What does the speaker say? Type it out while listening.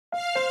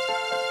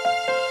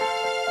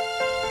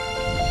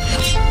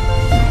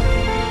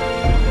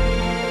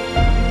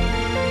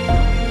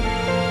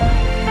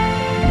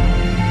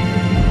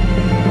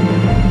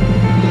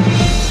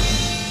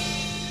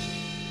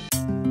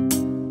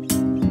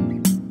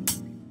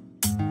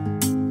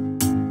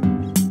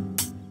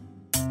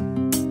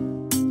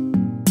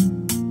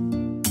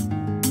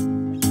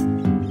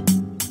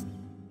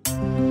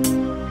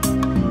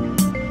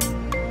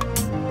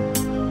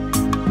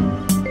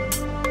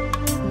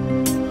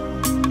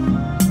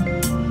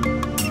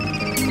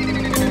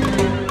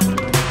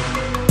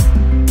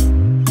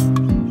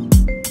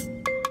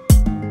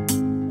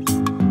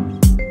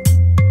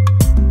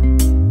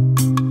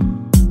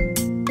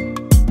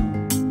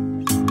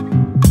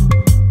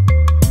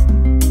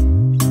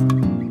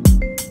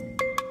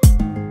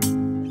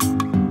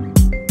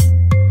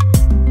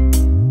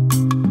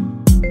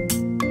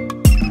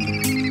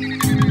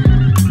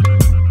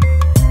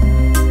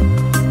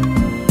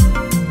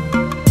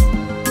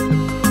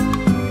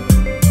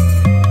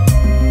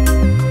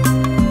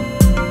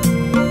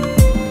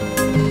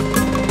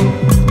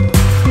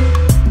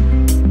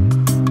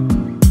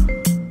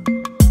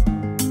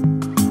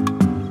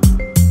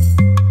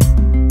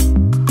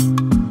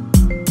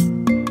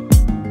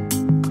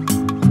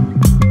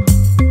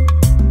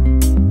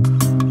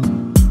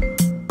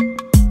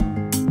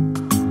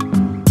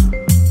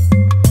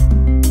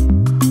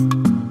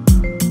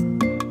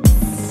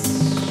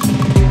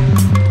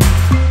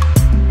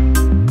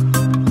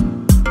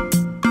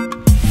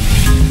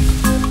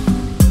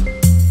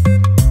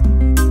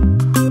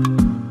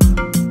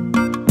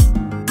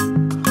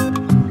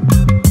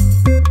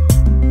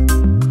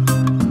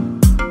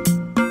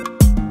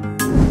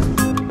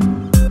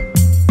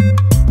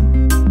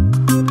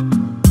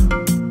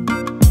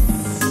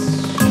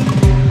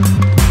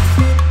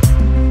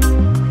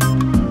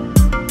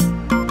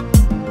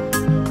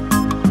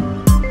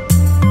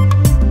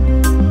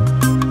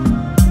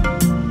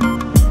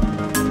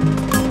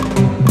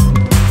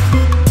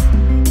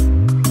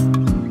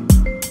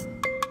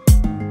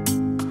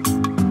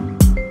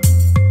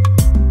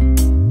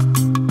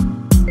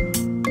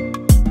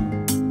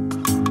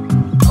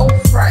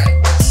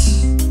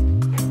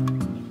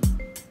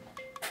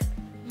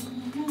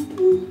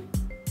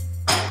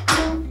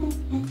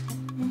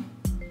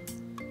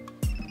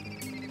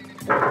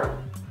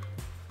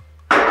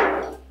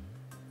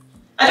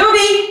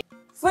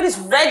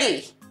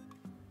ready.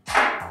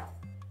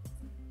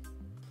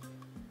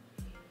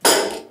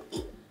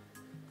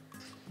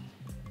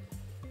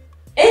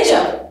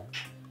 Angel,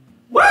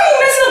 why are you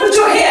messing up with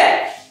your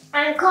hair?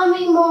 I'm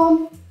coming,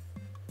 Mom.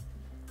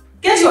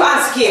 Get your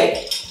ass here.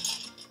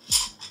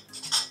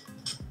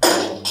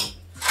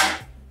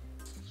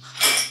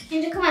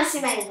 Can you come and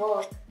see my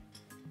work?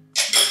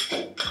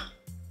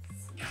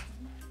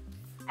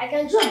 I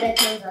can draw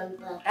better than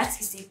that. That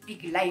is a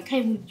big lie. You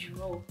can't even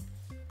draw.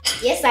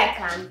 Yes, I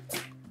can.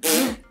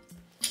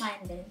 Fine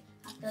then.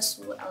 After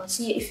school, I'll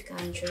see if you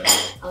can draw.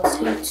 I'll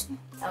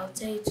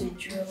tell you to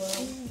draw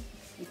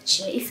a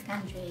chair. If you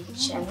can draw a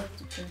chair, I'm going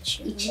to pinch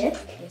you. A chair?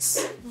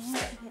 Yes.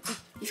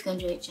 If you can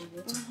draw a chair, I'm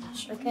going to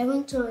pinch you. Okay, I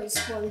want to draw a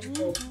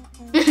SpongeBob.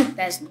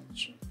 That's not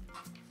true.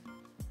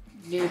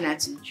 You know not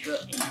to draw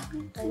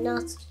anything. I'm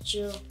not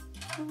draw.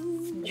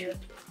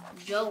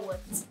 Draw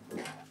what?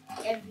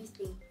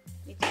 Everything.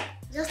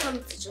 Just want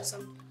me to draw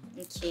something.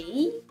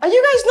 Okay. Are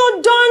you guys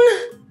not done?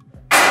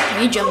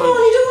 Can you draw Come on, you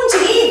don't want to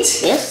eat.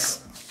 Yes.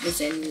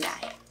 It's a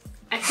lie.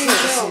 I can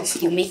draw.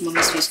 You make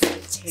mommy's face look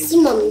terrible. See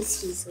mommy's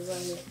face over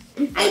here.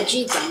 I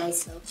drew it by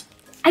myself.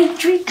 I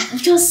drew it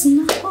just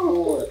now.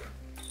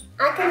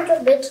 I can draw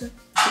better. You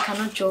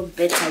cannot draw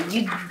better.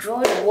 You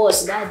draw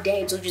worse that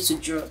day I told you to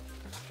draw.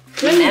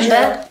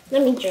 Remember?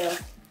 Let me draw.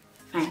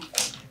 Fine.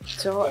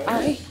 So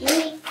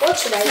What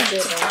should I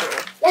draw?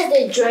 Let's do a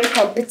drawing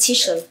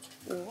competition.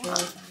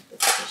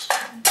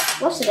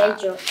 What should I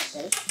draw?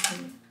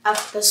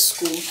 After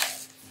school.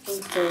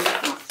 Okay.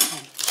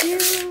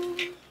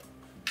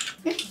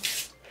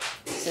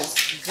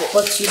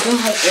 But you don't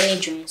have any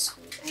drawing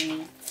school. I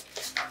mean,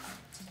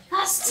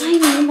 last time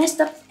you messed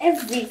up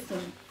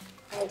everything.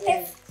 I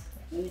did.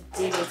 You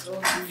did it.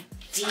 Oh, you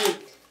did.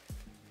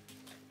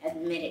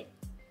 Admit it.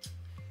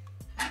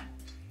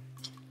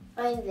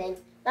 Fine then.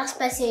 Last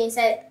person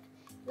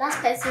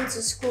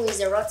to school is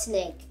a rotten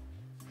egg.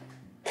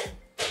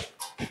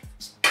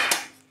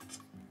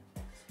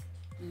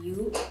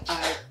 You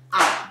are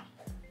up.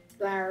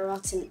 You are a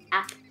rotten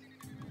apple.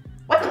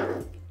 what?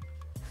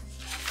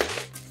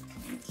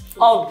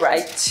 All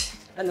right.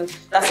 I know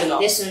that's enough.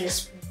 This one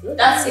is good.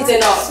 It's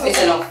enough.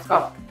 It's enough.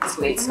 Come. Let's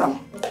wait. Come.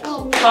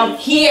 Come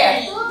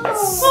here. Oh,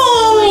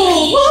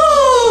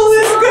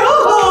 let's go.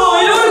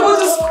 You don't want to go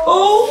to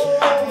school?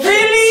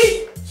 Really?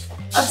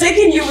 I'm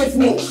taking you with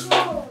me.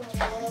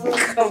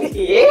 Come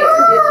here.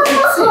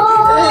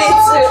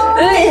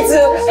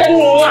 Little.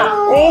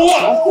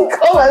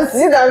 Come and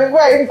sit down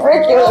before I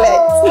break your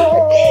legs.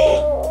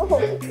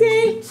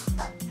 Okay.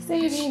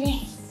 Stay,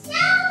 baby.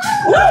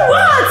 No,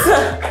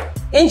 what?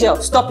 Angel,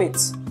 stop it.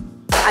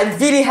 I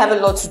really have a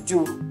lot to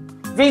do.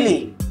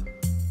 Really.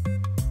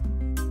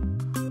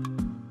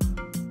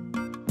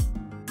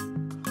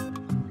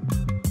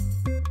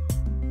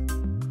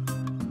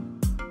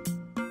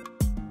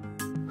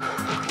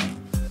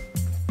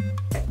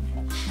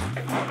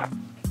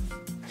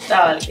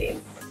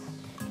 Darling,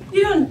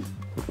 you don't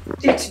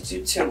need to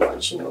do too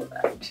much, you know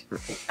that.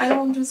 I don't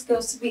want those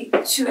girls to be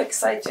too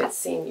excited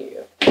seeing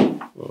you.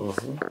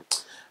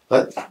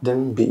 Let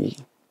them be.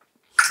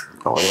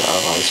 Oh, yeah,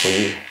 I'll answer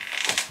you.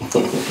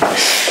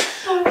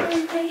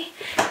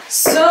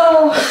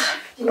 So,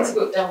 you need to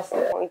go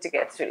downstairs. I'm going to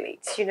get too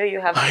late. You know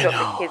you have to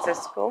drop the kids at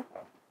school.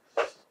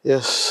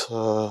 Yes,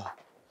 Do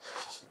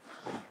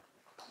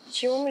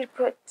you want me to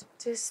put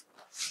this?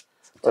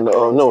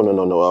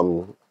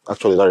 no.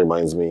 Actually, that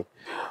reminds me.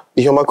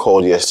 Ihoma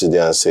called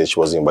yesterday and said she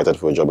was invited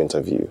for a job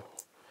interview.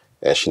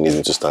 And she needs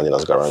me to stand in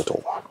as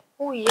guarantor.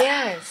 Oh,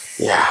 yes.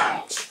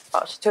 Yeah.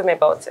 Oh, she told me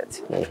about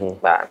it.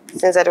 But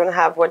since I don't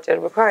have what they're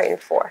requiring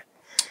for.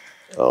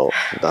 Oh,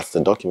 that's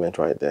the document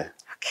right there.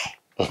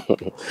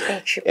 Okay.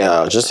 Thank you.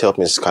 Yeah, just help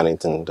me scan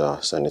it and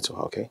send it to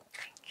her, okay?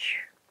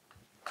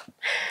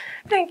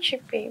 Thank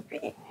you,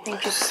 baby.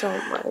 Thank you so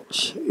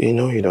much. You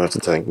know you don't have to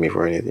thank me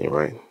for anything,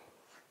 right?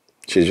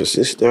 She's your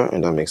sister,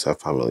 and that makes her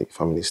family.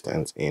 Family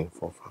stands in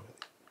for family.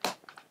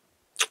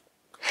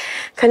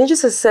 Can you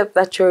just accept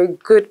that you're a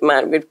good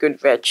man with good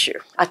virtue?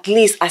 At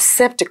least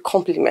accept a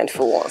compliment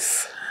for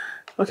once.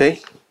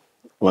 Okay.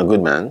 I'm a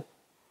good man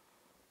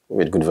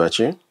with good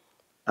virtue,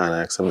 and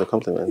I accept the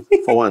compliment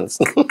for once.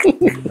 Alright,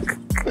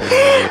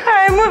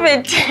 move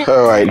it.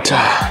 All right.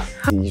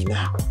 Leave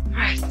now.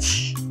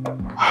 Right.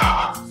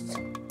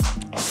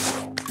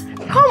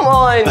 Come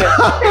on.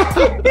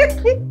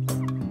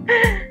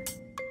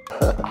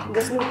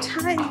 There's no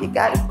time. You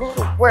gotta go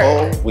to work.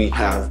 All we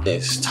have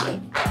is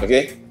time,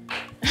 okay?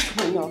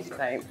 Enough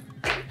time.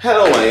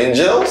 Hello, my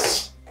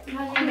angels.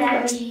 Morning,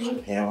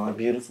 Daddy. Yeah, my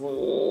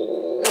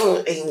beautiful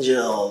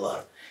angel.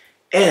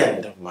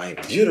 And my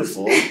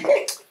beautiful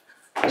Ada.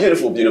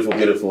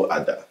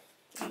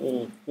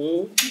 You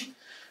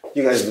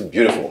guys look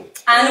beautiful.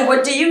 And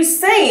what do you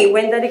say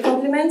when Daddy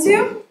compliments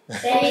you?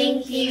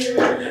 Thank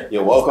you.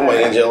 You're welcome, my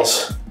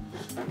angels.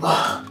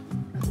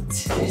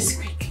 This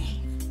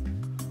quickly.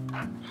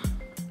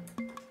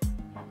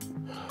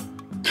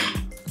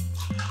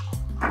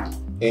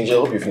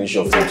 Angel, hope you finish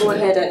your food. Go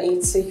ahead and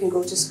eat so you can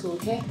go to school,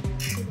 okay?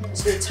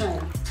 It's your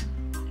time.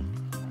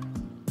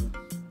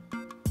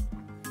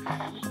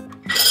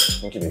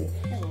 Thank you, baby.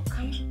 You're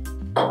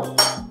welcome.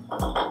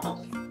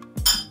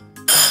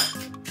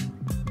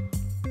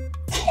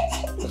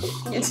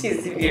 It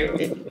is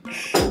very.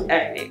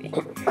 Alright, baby.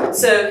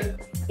 So,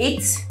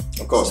 eat.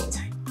 Of course.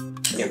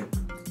 Yeah.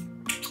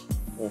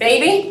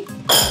 Baby.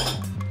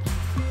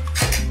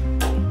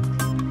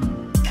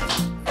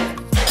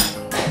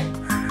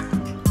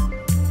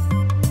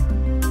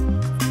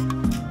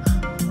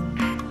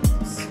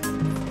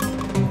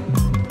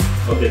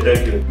 Okay,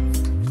 thank you.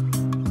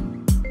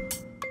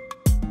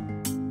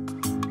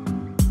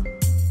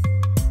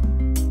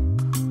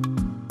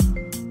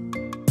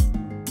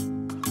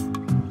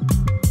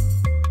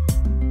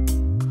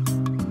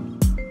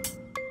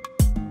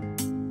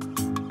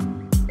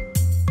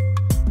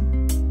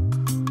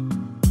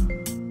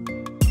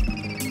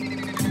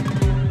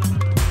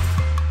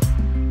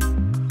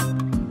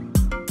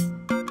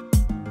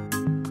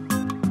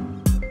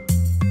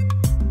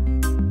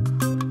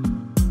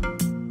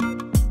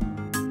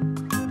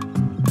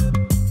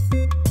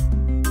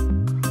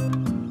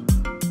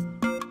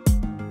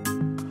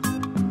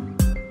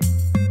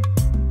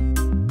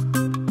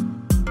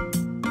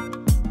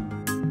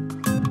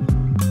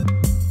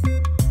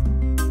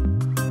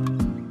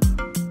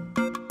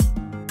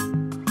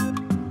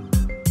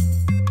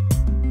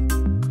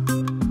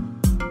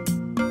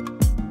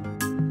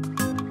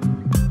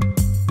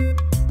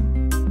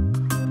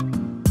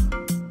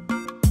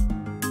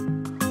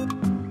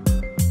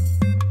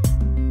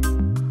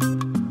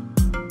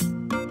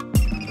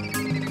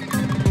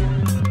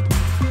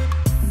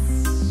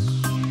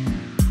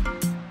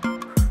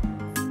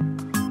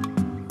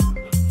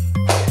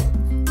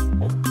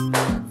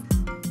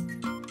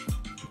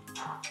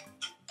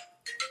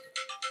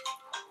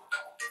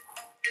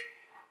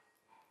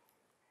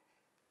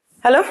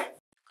 Hello?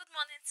 Good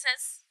morning,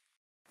 sis.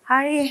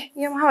 Hi,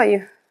 Yum, how are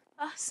you?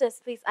 Oh, sis,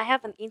 please, I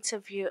have an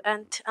interview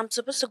and I'm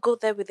supposed to go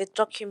there with a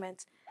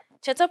document.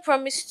 Cheta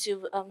promised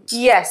to,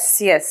 Yes.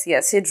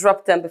 He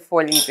dropped them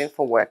before leaving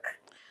for work.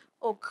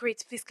 Oh,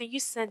 great. Please, can you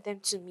send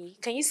them to me?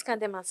 Can you scan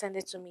them and send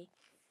it to me?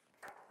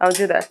 I'll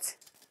do that.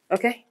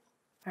 Okay?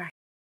 All right.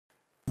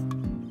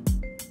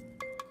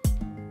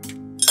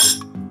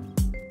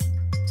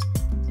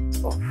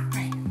 Oh, right.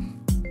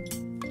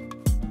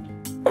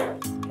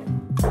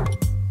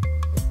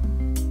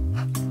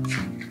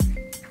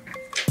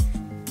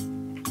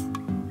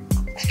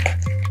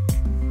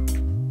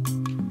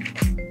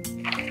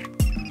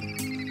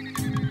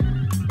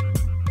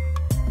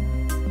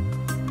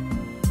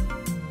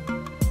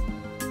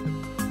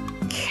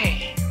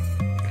 Okay.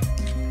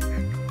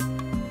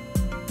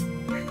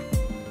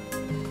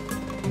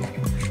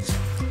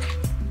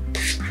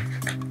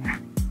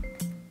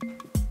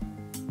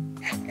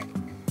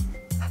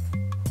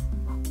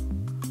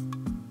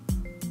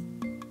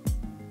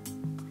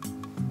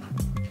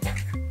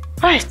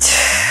 Right.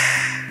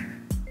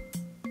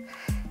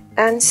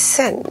 And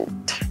send.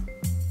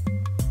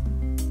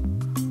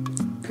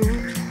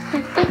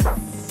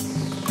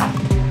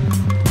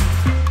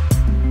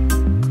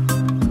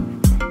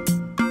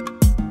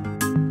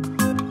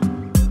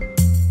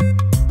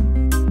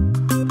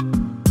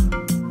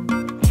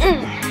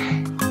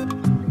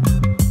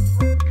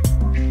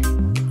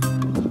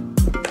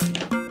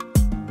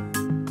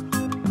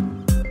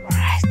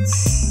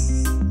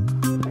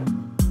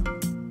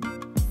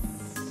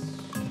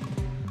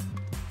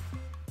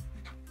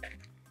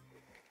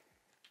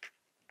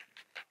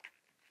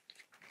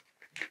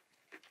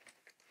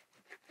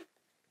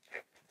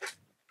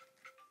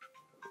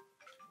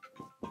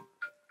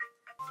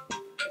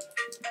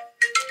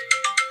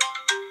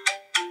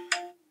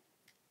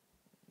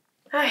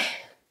 Hi.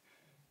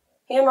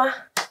 Yuma,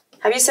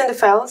 have you sent the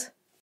files?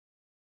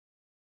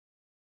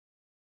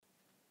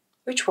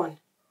 Which one?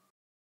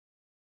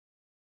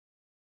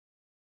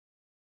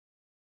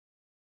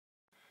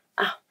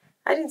 Ah,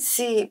 I didn't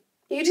see.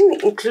 You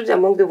didn't include it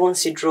among the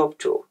ones you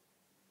dropped, though.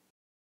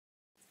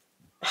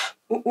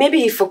 Maybe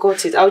he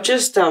forgot it. I'll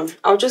just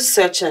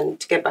search and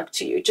get back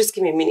to you. Just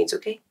give me a minute,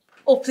 okay?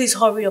 Oh, please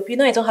hurry up. You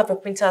know I don't have a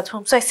printer at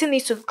home, so I still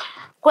need to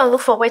go and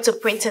look for where to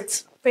print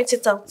it. Print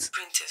it out.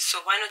 Print it. So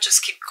why not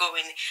just keep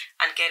going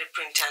and get a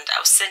printer and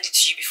I'll send it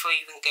to you before you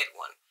even get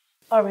one.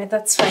 Alright,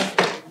 that's fine.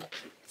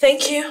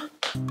 Thank you.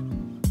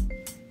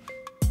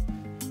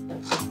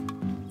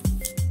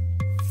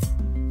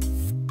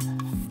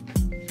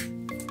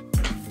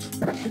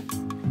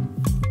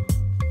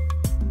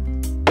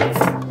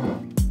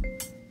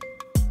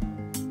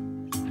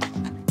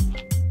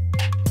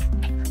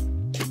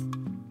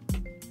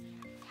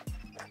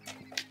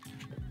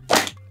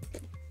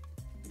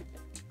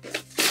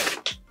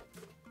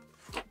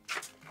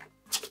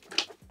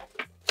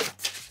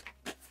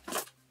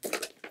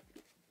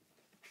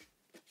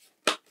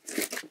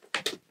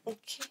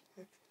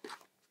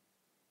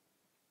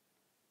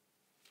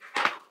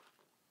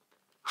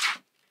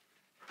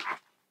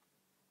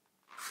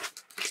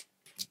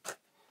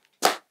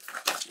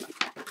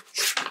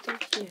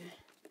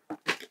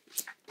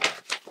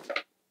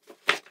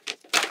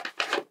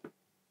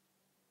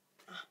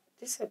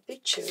 These are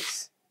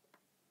pictures.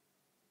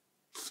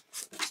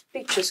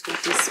 Pictures could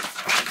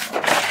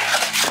be.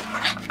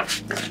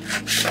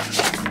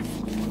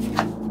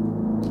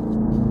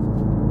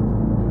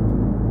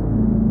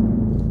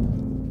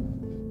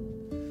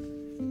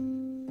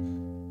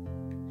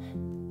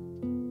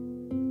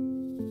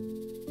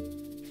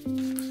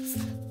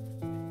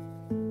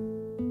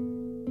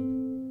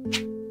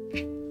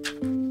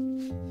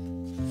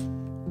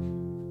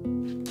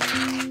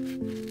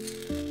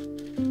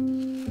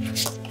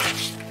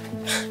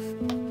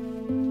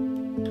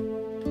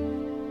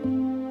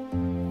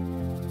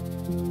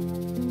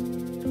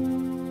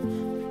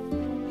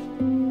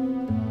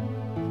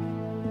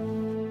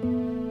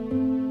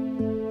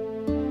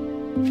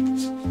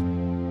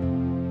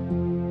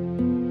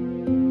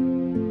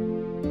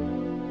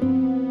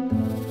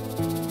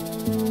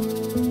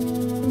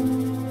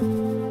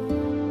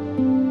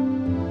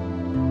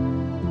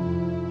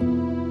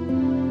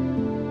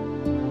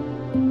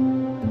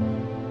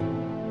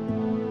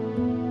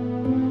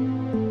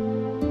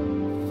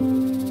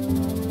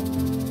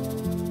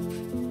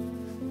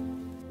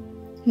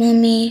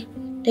 Mommy,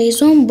 there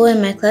is one boy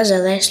in my class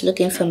that likes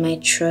looking for my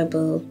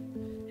trouble.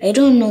 I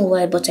don't know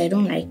why, but I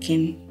don't like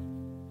him.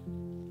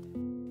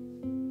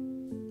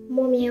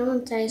 Mommy, I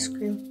want ice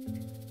cream.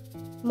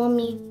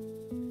 Mommy.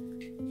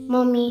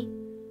 Mommy.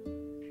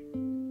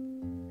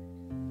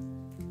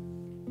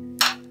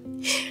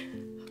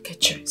 I'll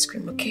get you ice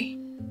cream, okay?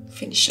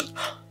 Finish up.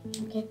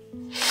 Okay.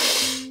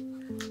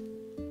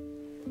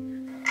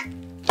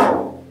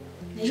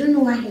 I don't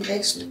know why he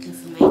likes looking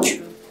for my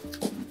trouble.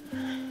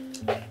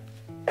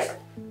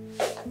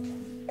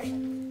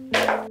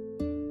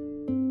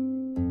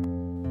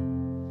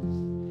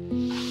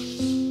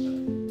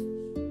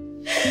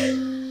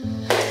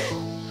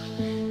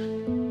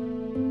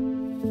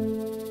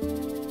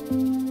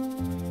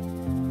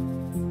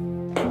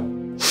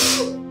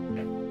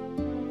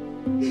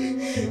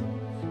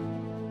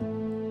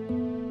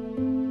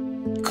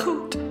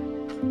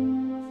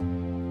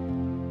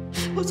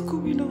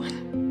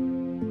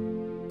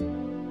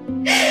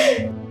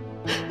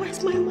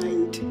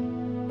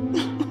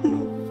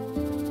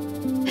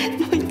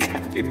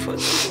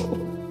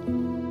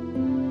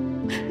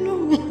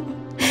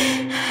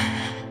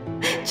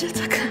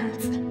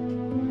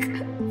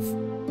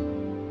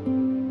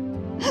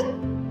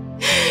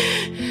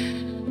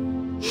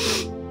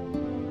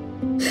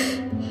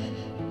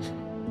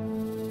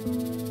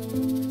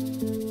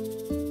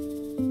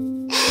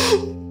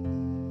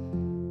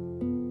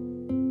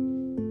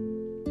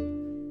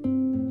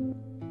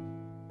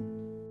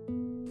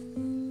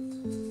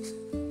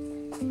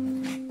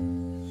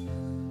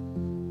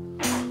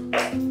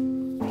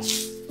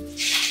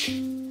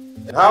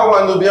 How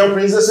are Nubian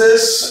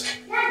princesses?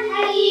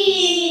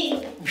 Daddy!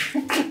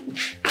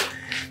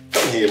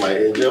 Come here, my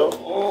angel.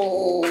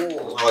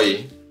 Oh, how are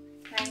you?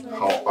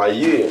 How are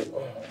you?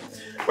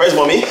 Where's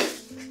mommy?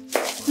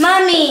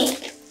 Mommy!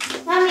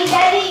 Mommy,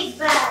 Daddy is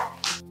back.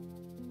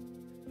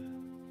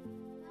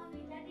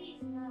 Mommy, Daddy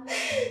is back.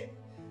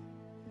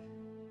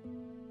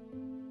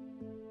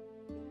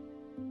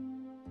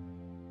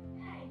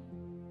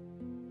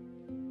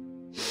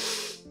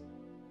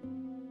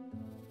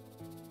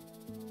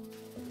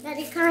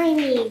 Daddy, carry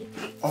me.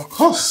 Of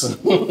course.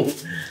 Look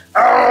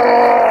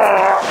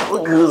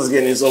at this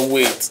getting some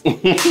weight.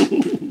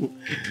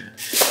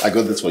 I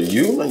got this for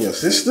you and your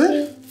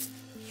sister.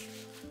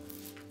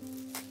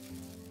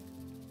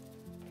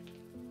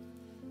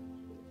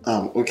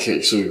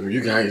 Okay, so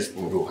you guys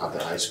can go have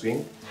the ice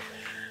cream.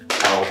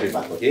 I'll be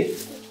back, okay?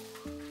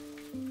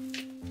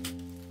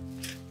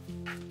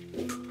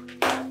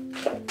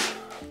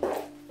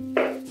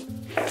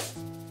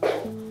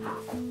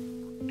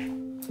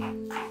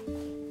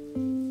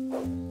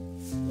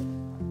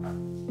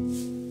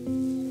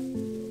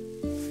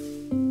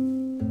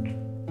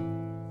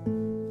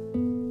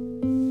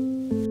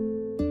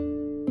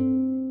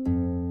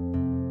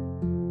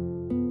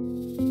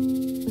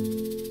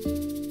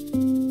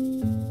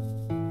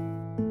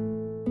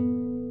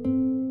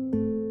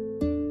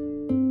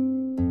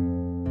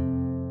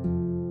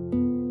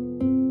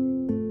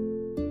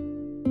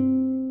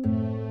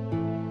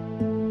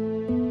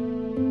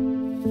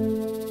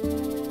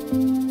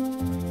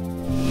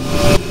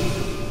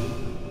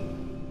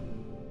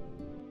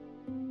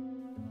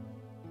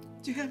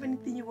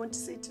 To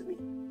say to me.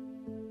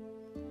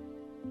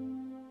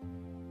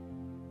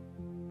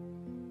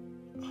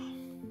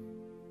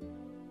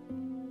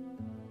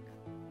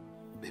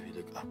 Baby,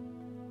 look up.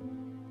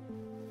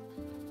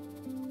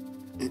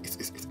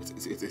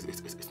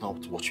 It's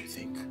not what you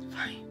think.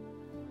 Fine.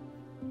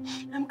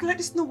 I'm glad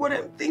it's not what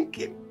I'm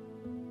thinking.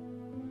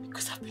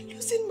 Because I've been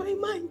losing my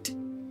mind.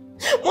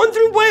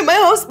 Wondering why my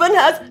husband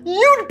has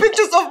nude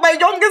pictures of my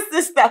younger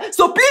sister.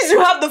 So please,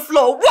 you have the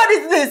floor. What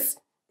is this?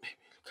 Baby,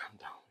 calm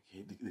down,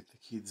 okay? The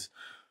kids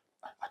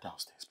are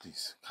downstairs.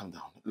 Please, calm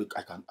down. Look,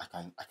 I can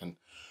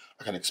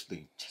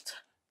explain. Cheta,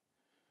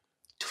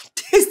 don't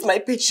taste my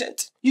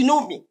patience. You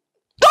know me.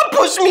 Don't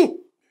push me.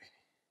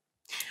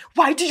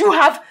 Why do you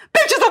have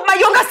pictures of my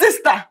younger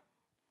sister?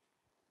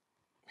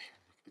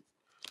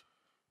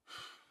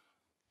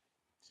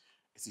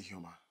 It's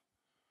Iheoma.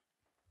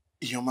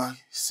 Iheoma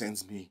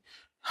sends me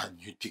And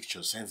nude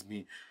pictures, sends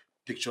me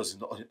pictures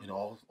in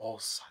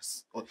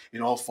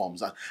all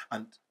forms,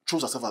 and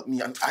throws herself at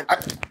me, and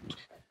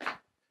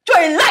You're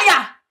a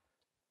liar!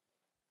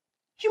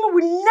 Human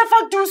will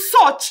never do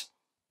such!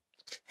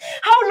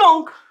 How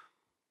long?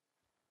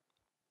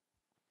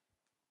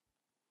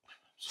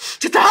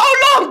 Tita, how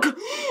long?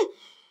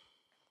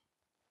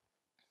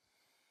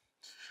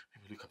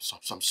 Look,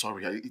 I'm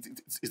sorry.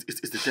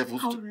 It's the devil.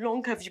 How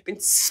long have you been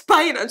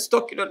spying and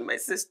stalking on my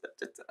sister,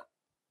 Tita?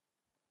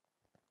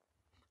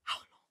 How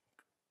long?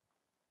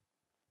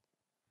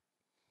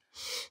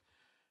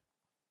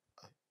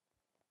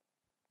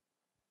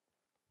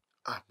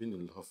 I've been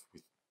in love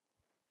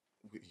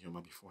with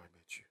Yoma before I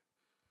met you.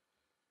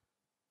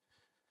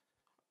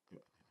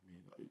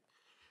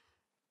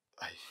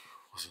 I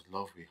was in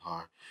love with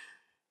her.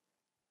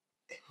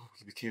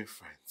 We became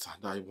friends,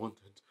 and I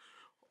wanted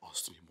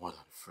us to be more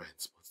than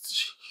friends, but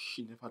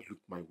she never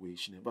looked my way.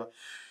 She never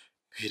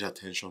paid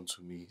attention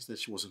to me. Instead,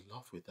 she was in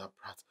love with that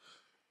brat.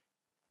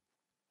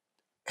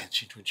 And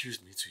she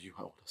introduced me to you,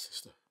 her older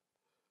sister.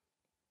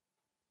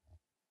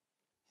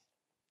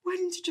 Why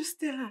didn't you just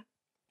tell her?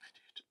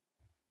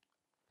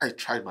 I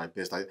tried my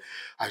best. I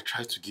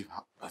tried to give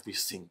her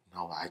everything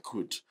now that I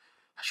could.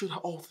 I showed her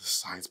all the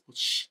signs, but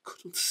she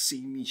couldn't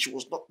see me. She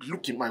was not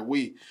looking my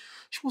way.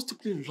 She was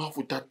deeply in love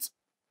with that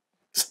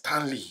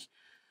Stanley.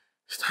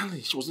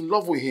 She was in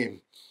love with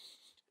him.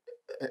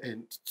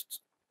 And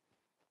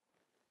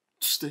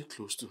to stay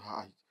close to her, I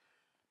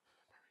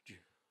married you.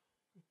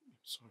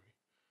 I'm sorry.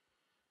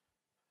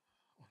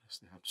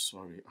 Honestly, I'm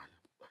sorry.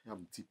 I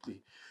am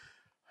deeply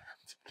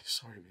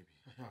sorry, baby.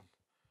 I am.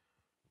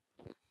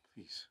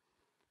 Please.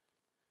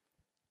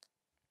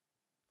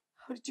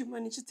 How did you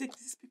manage to take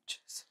these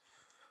pictures?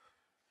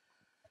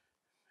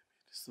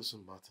 This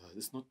doesn't matter.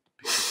 It's not the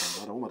pictures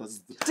that matter. That's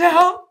the...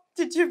 How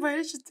did you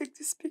manage to take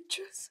these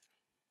pictures?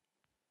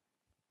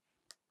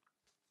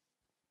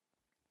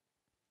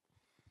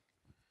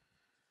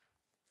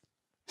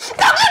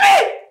 Talk to me!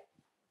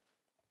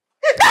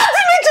 Talk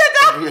to me,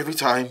 Cheta! Every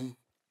time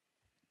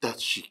that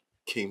she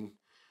came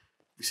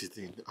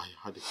visiting, I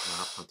had a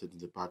camera planted in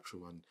the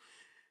bathroom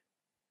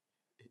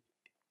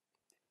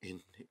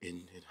and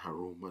in her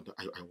room, and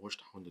I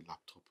watched her on the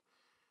laptop.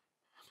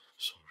 I'm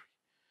sorry.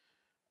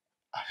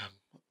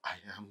 I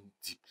am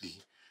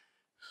deeply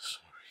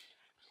sorry.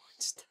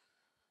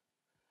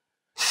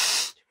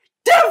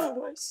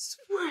 Devil, I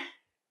swear.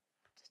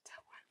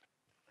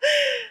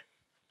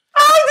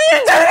 How did you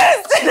do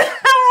this?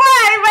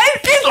 Why, my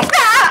sister?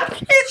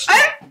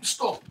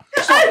 Stop. I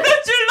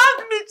thought you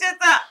loved me,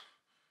 Cheta.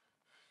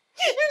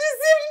 You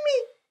deceived me.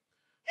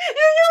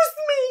 You used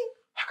me.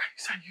 How can you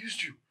say I used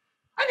you?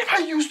 I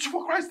never used you,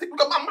 for Christ's sake.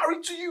 Look, I'm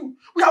married to you.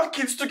 We have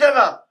kids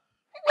together.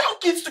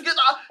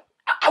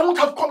 I won't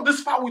have come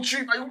this far with you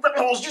if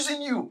I was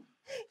using you.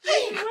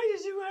 Why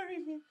did you marry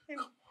me?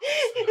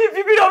 If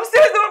you've been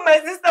obsessed with my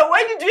sister,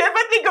 why did you ever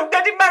think of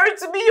getting married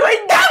to me? You're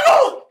a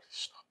devil!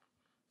 Stop.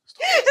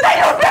 Did I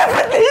not pay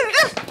for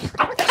this?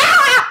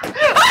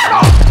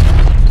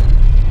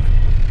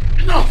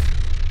 Enough!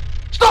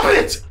 Stop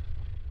it!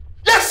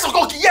 Yes,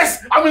 okay,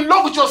 yes, I'm in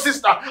love with your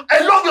sister. I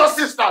love your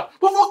sister.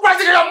 But for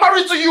Christ's sake, I'm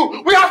married to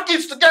you. We have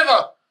kids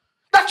together.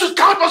 That should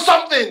count for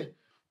something.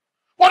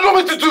 What do you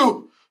want me to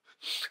do?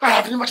 I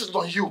have never cheated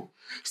on you.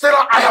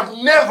 Stella, I have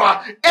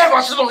never,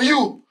 ever cheated on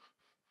you.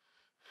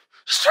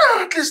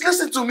 Sure, at least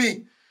listen to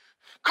me.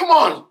 Come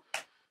on.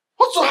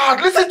 What's so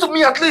hard? Listen to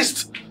me at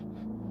least.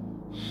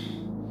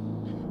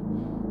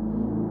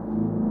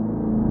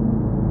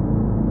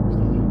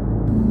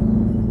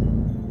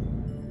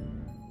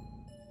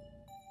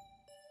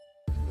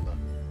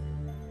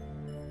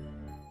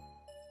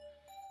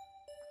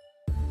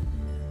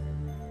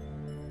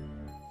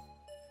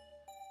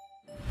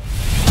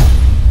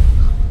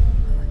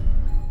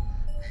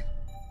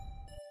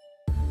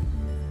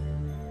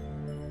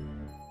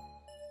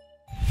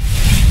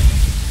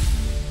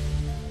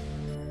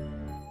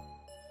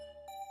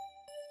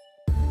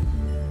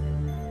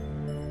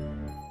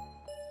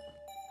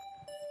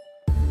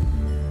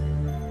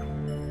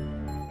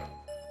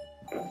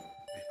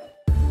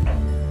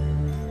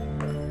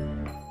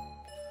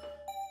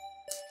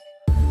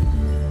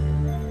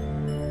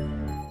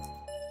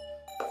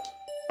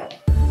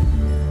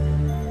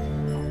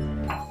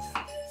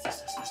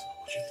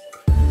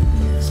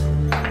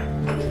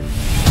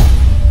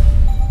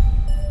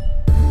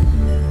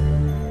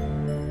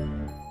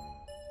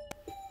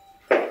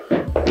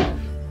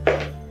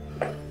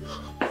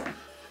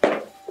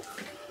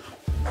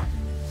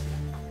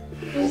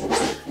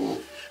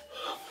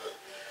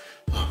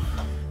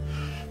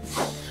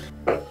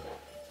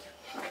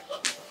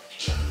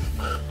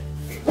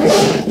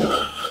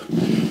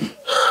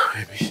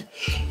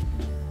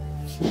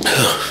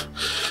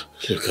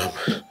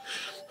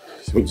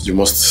 Look, you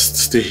must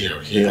stay here,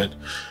 okay? And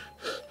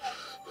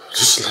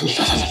just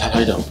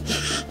lie down.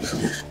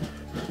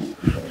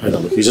 Lie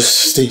down, okay?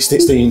 Just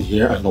stay in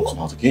here and don't come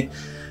out, okay?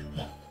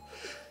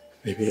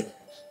 Maybe.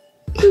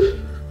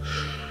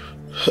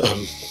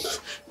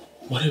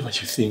 Whatever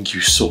you think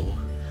you saw,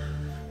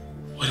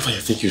 Whatever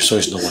you think you saw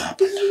is not what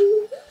happened.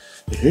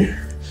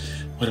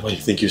 Whatever you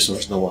think you saw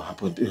is not what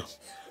happened.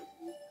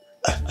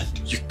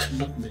 And you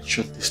cannot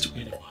mention this to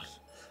anyone.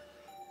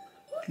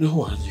 No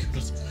one.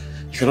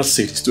 You cannot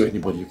say this to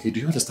anybody, okay? Do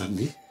you understand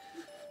me?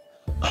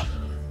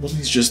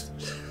 Mommy's just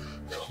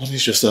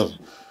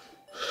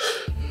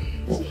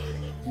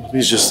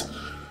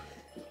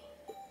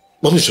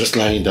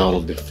lying down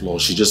on the floor.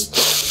 She just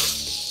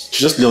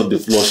lay on the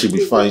floor. She'll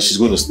be fine. She's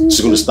gonna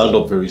stand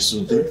up very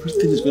soon.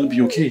 Everything is gonna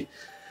be okay.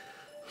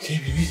 Okay,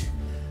 baby?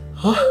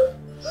 Huh?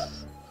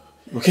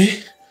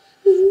 Okay?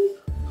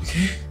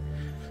 Okay?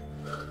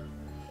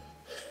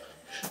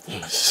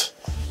 Let's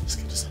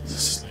get this.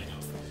 Let's lie down.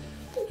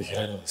 Okay,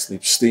 lie down and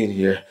sleep. Stay in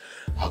here.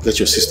 I'll get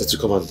your sister to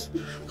come and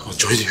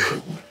join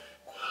you.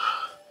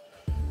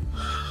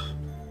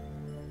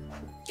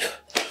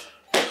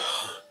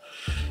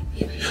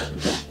 Baby.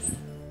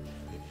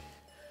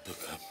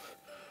 Look,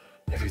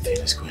 everything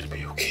is going to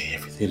be okay.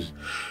 Everything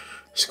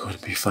is going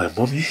to be fine.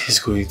 Mommy is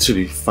going to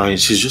be fine.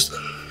 She's just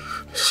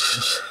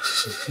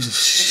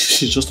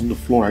on the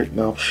floor right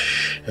now,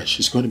 and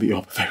she's going to be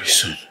up very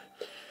soon.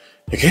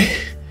 Okay?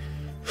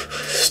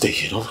 Stay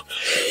here, don't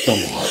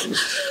move.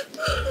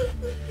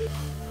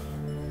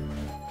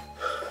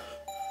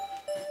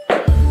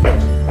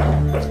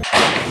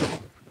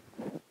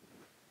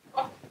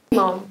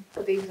 Mom,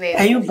 good evening.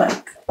 Are you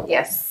back?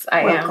 Yes,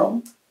 I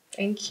am.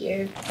 Thank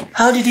you.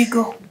 How did it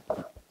go?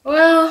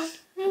 Well,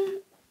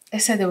 they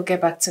said they will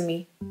get back to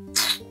me.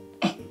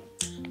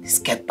 Let's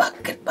get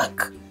back.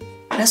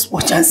 Let's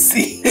watch and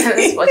see.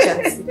 Let's watch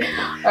and see.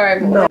 All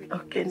right, Mom. No.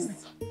 Okay.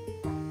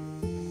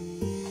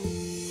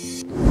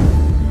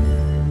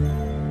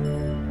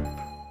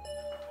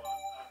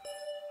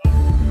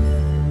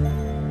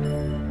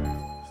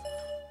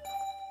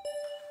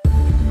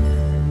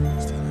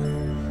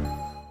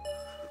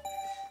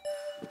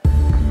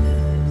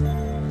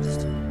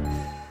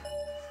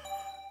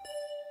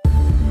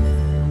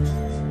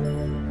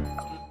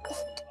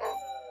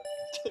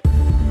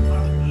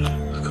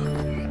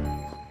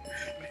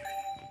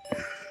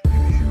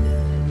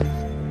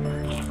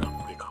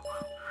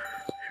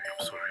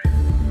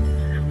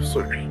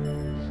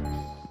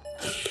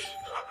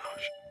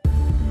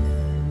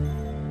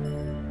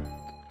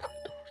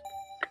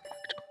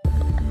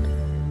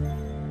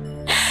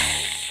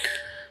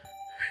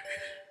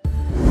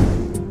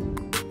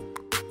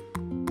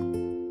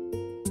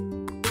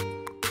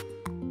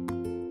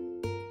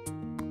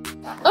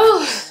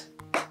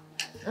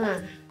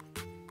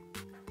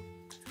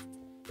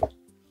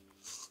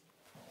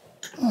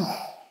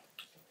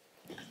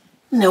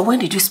 Now, when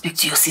did you speak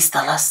to your sister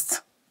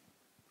last?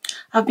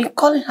 I've been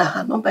calling her.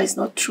 Her number is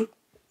not true.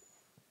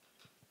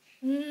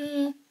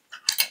 She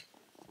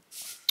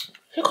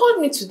called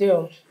me today.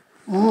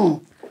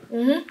 While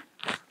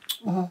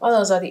I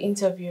was at the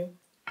interview.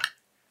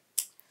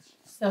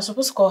 I was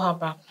supposed to call her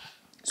back.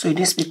 So you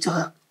didn't speak to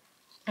her?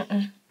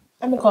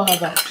 Let me call her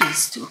back.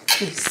 Please do.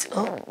 Please.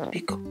 Oh,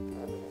 pick up.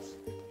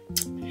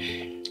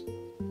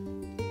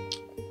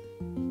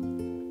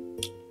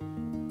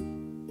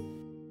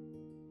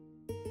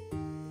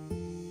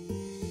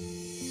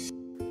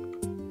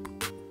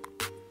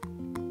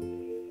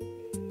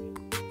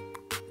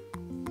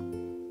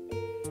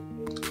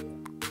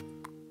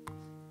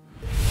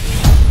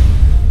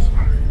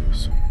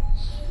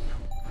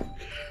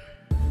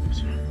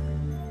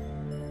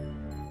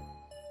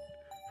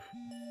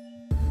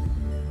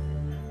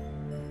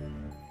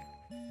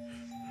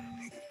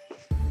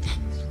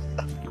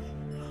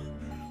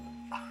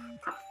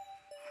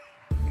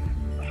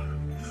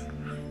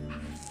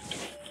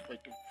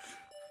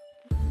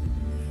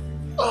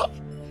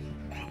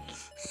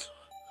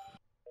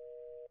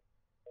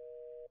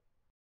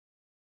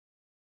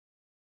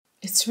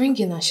 It's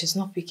ringing and she's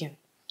not picking.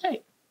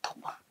 Hey,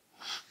 Papa.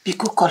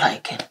 Biko, call her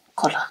again.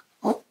 Call her.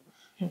 Oh,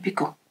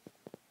 Biko.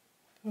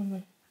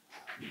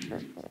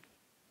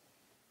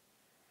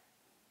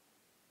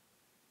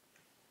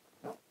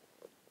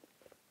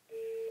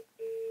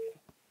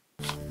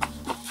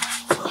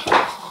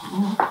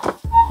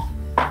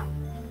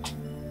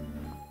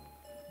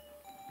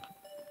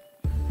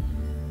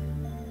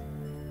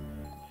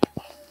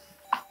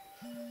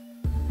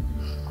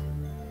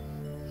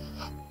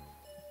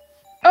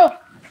 Oh,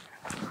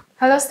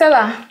 hello,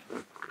 Stella.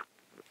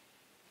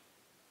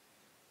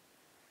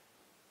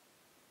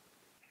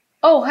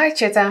 Oh, hi,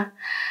 Cheta.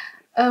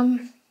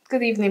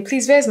 Good evening.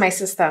 Please, where's my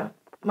sister?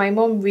 My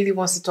mom really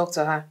wants to talk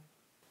to her.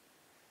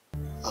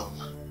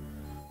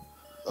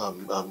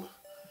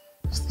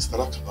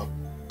 Stella cannot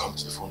come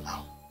to the phone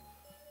now.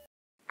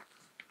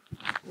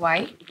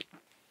 Why?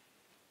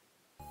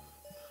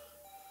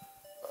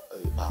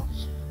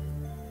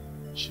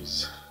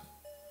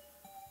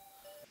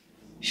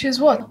 She's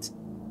what?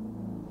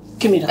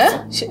 Give me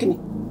that. Give me.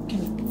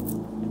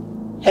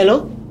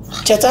 Hello?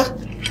 Cheta?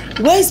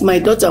 Where is my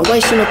daughter? Why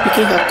is she not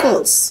picking her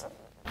calls?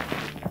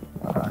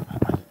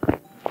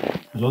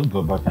 Just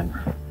go back and...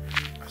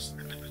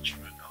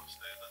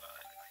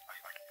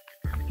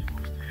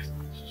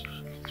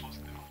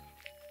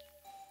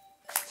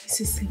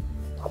 Sissy.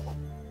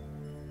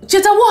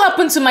 Cheta, what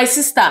happened to my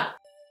sister?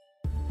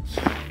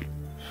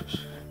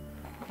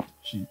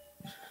 She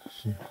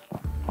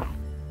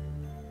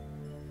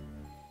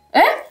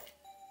Eh?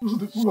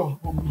 the pool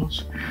of blood.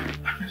 She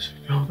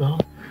fell down.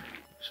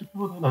 She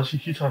fell down and she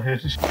hit her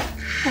head.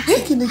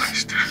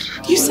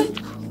 You said...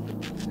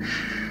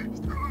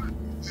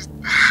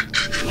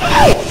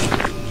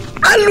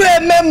 Allo.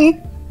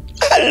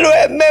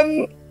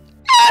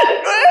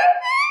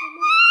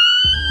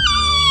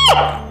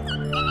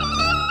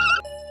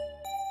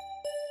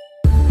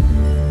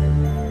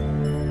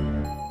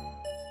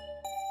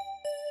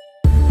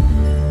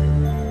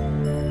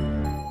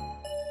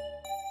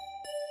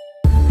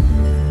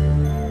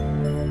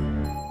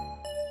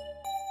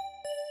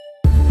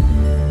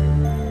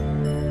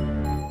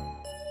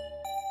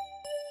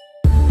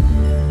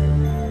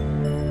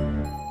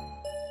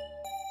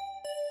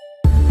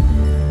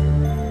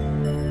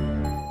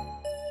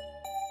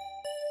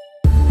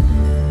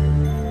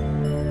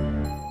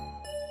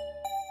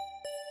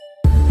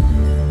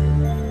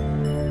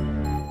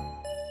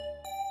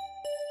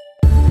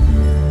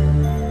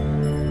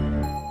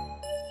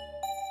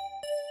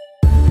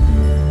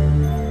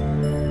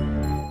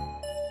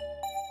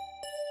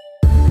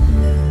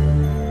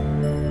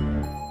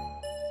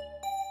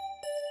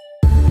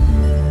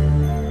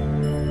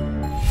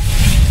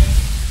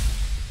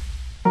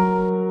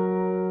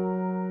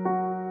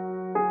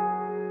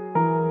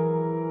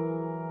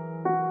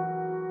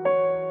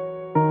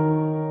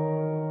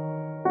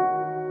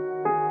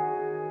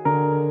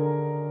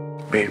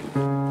 Babe,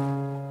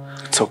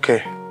 it's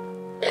okay.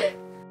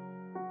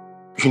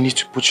 You need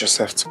to put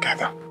yourself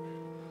together.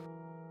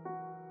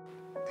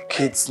 The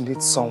kids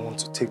need someone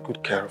to take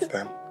good care of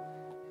them.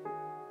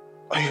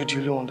 And you're the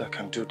only one that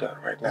can do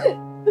that right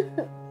now.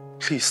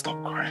 Please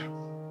stop crying.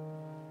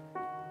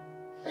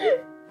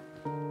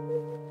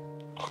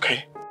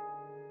 Okay?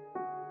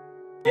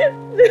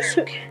 It's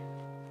okay.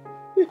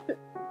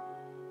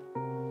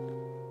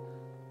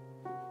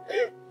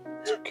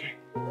 It's okay.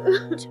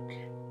 It's okay.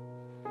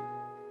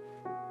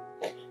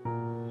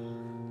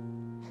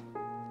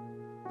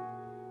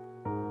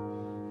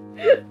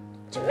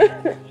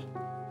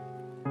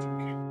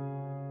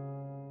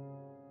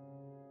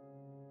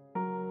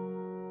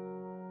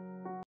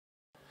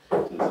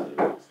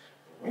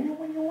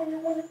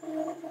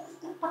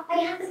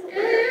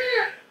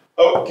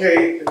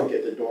 Okay, let me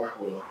get the door.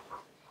 Hold on.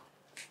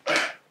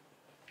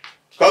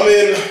 Come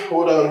in.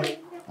 Hold on.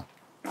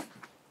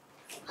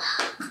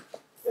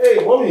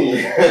 Hey,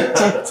 mommy.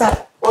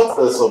 What's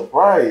the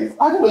surprise?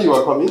 I didn't know you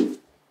were coming.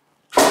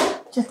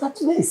 Cheta,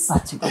 today is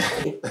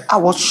Saturday. I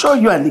was sure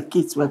you and the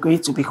kids were going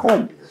to be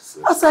home. Yes.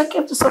 As I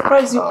came to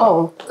surprise you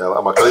all. Yeah,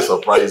 I'm actually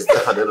surprised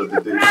at the end of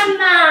the day.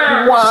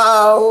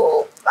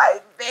 Wow, my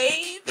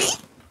baby.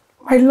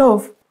 My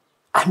love,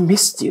 I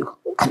missed you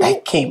and I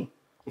came.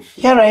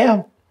 Here I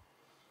am.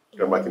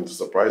 You're back to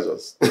surprise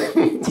us.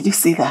 Did you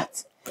see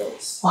that?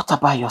 Yes. What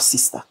about your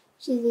sister?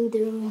 She's in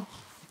the room.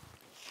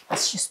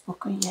 Has she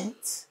spoken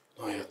yet?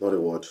 Oh, yeah, not a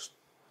word.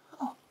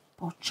 Oh,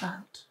 poor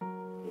child.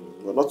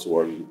 Well, not to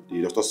worry.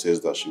 The doctor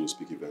says that she will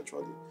speak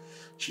eventually.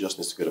 She just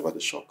needs to get over the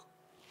shock.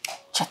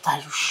 Cheta,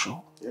 are you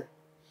sure? Yeah.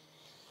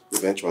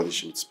 Eventually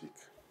she would speak.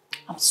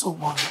 I'm so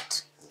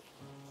worried.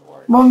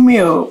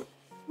 Mommy, oh,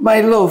 my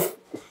love.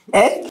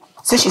 Eh?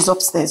 Say she's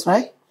upstairs,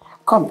 right?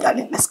 Come,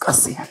 darling, let's go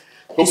see her.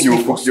 Hope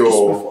you cook your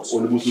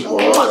onimusu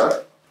for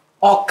her.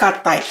 Oka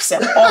type, sir.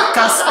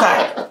 Oka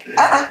style.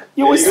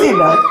 You will see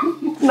that.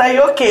 Now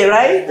you okay,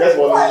 right? Yes,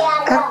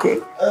 mommy. Okay.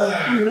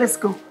 Let's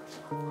go.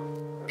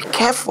 Be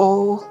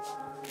careful.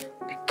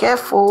 Be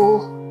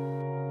careful.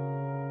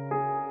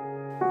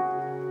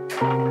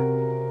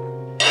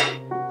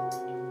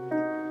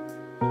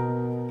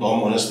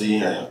 Mom,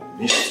 honestly, I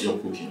missed your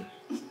cooking.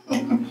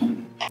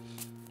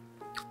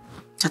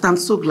 But I'm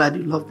so glad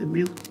you love the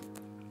meal.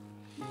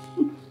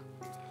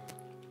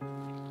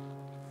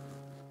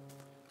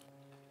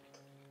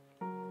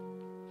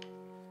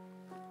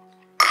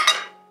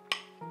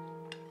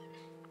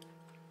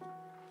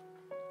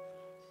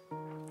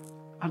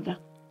 Ada,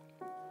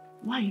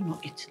 why are you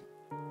not eating?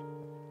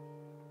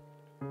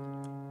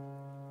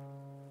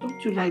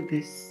 Don't you like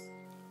this?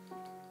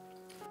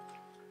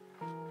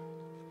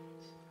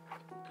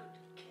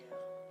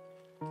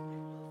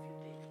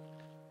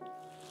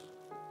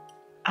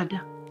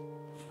 Ada,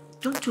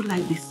 don't you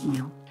like this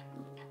meal?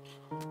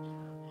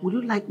 Would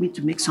you like me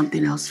to make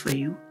something else for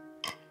you?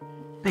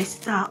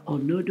 Pasta or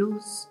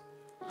noodles?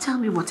 Tell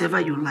me whatever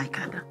you like,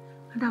 Ada,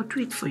 and I'll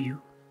do it for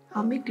you.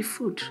 I'll make the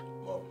food.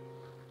 Mom,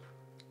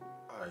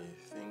 I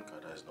think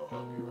Ada is not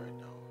hungry right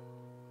now.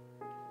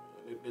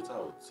 Later I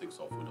will take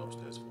some food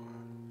upstairs for her.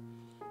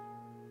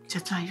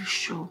 Cheta, are you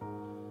sure?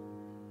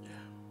 Yeah.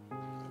 I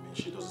mean,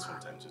 she does this from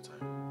time to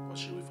time, but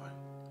she'll be fine.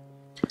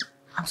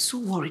 I'm so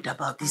worried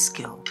about this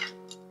girl.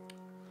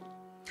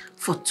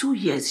 For 2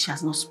 years, she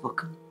has not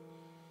spoken.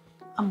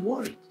 I'm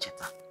worried,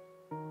 Cheta.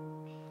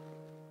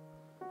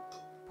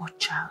 Poor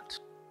child.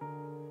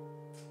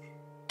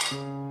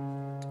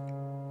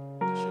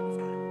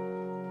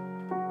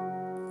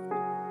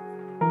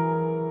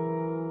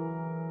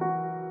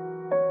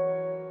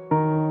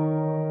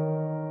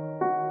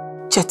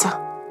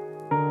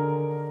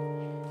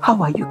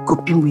 how are you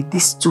coping with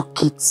these 2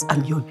 kids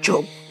and your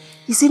job?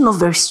 Is it not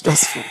very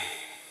stressful?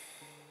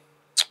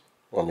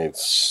 Mommy,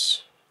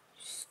 it's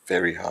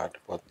very hard,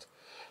 but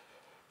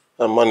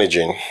I'm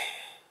managing.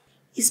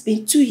 It's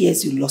been 2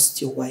 years you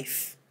lost your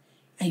wife,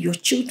 and your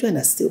children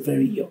are still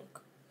very young.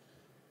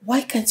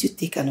 Why can't you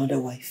take another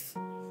wife?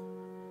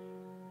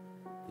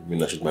 You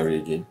mean I should marry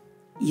again?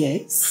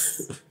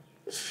 Yes.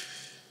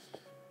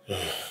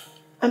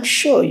 I'm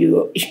sure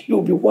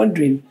you'll be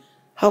wondering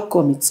how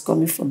come it's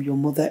coming from your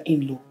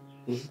mother-in-law.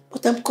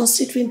 But I'm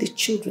considering the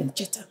children,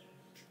 Cheta,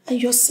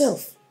 and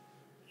yourself.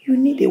 You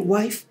need a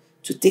wife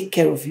to take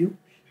care of you,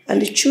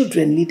 and the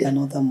children need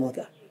another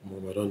mother.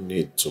 Mom, I don't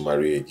need to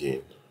marry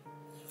again.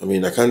 I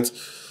mean, I can't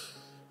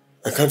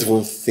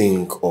even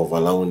think of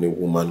allowing a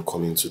woman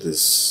come into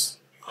this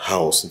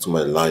house, into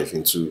my life,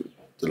 into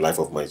the life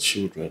of my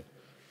children.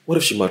 What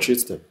if she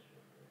maltreats them?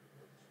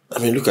 I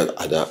mean, look at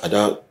Ada.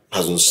 Ada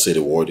hasn't said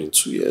a word in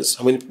 2 years.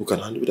 How many people can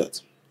handle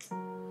that?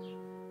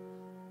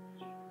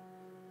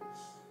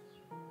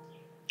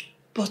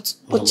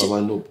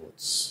 Mama, no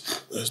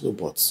buts. There's no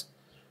buts.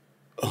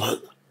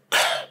 Mama,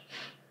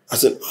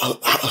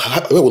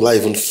 where will I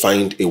even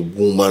find a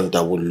woman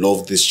that would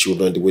love these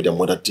children the way their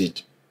mother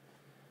did?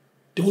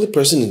 The only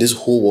person in this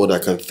whole world I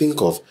can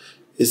think of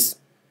is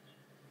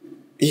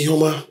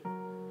Ihoma.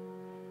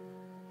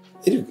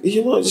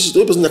 Ihoma, she's the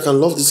only person that can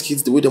love these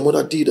kids the way their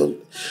mother did.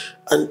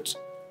 And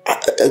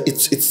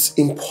it's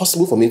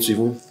impossible for me to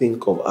even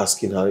think of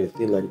asking her a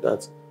thing like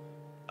that.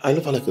 I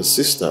love her like a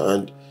sister,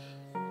 and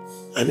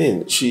I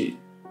mean, she's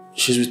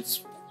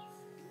with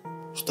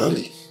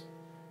Stanley.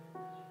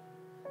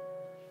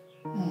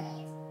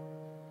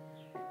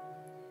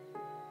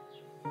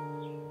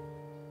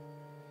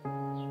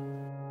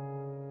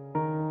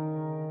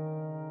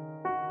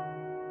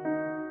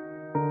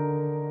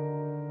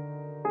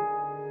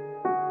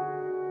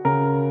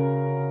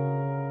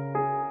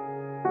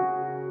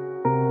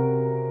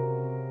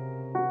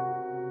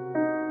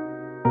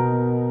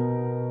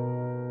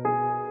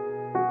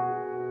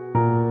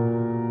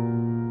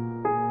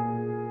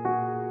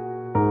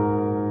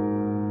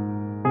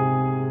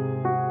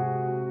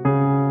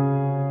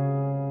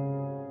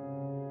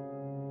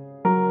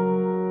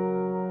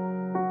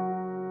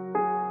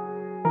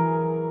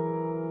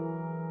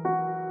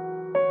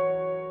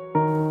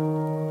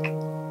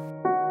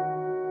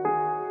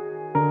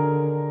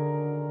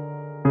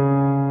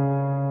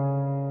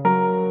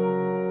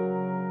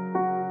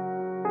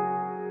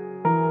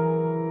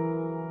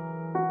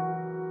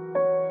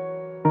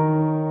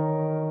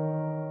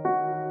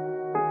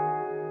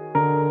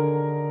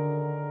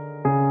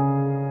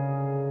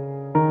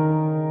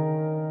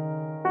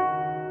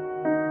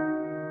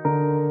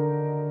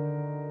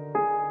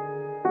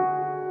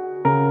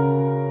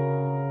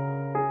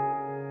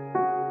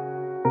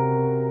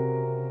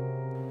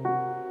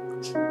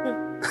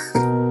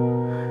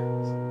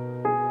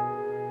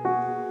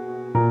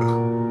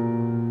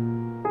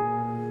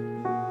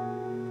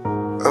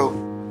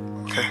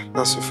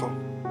 That's your phone.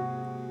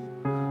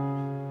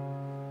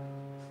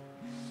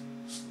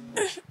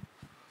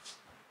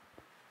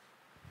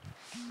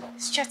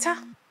 It's Cheta?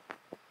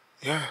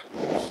 Yeah.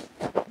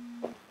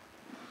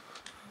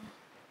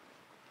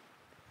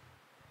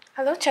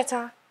 Hello,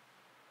 Cheta.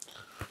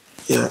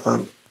 Yeah,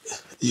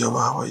 Yoma,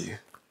 how are you?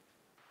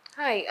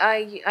 Hi,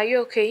 are you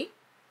okay?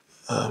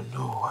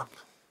 No,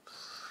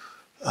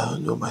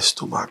 no, my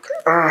stomach.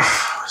 My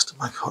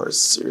stomach hurts,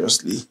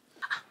 seriously.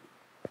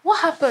 What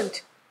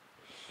happened?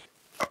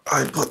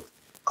 I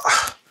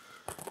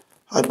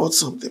bought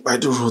something by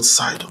the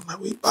roadside on my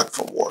way back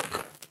from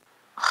work.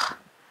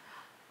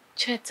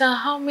 Cheta,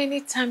 how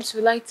many times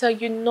will I tell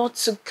you not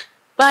to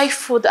buy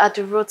food at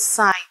the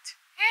roadside?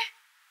 Eh?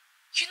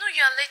 You know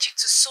you're allergic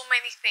to so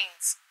many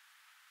things.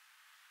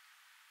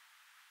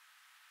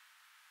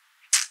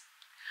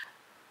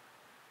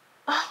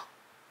 Oh,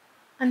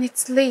 and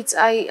it's late.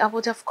 I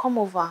would have come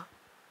over.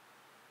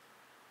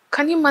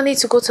 Can you manage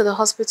to go to the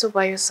hospital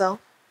by yourself?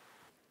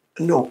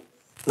 No,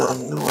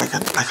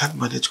 I can't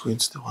manage going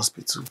to the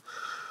hospital.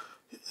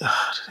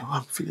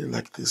 I'm feeling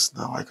like this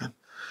now.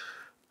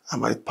 I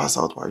might pass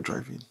out while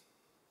driving.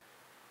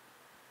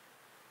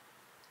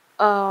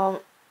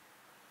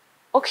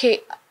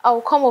 Okay, I'll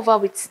come over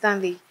with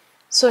Stanley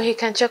so he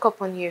can check up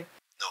on you.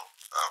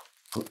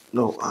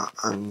 No,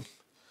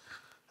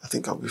 I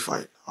think I'll be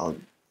fine. I'll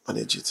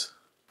manage it.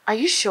 Are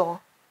you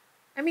sure?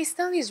 I mean,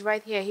 Stanley is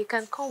right here. He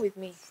can come with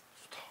me.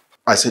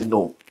 I said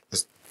no.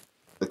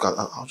 Look,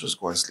 I'll just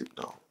go and sleep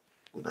now.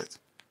 Good night.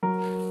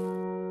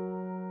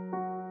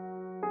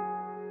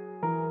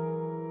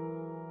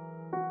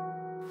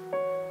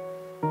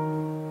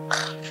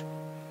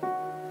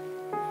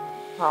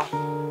 Wow.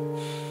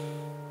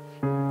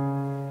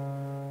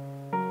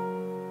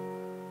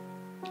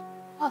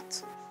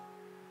 What?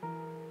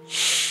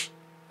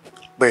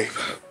 Babe,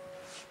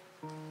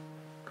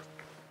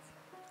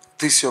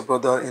 this your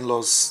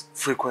brother-in-law's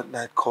frequent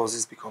night calls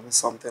is becoming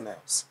something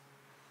else.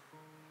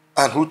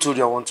 And who told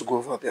you I want to go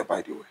over there,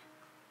 by the way?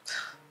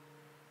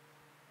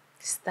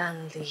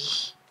 Stanley.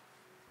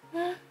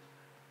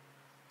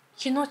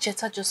 You know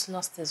Cheta just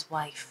lost his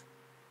wife.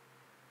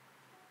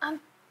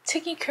 And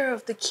taking care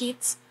of the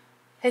kids,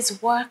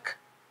 his work,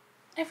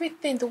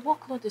 everything, the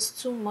workload is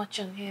too much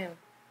on him.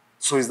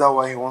 So is that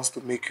why he wants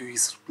to make you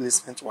his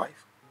replacement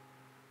wife?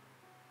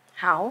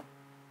 How?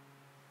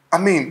 I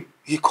mean,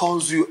 he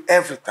calls you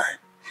every time.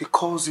 He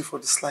calls you for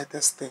the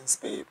slightest things,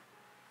 babe.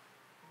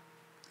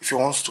 If he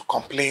wants to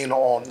complain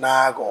or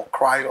nag or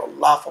cry or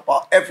laugh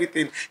about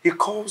everything, he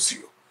calls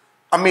you.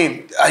 I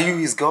mean, are you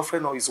his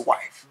girlfriend or his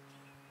wife?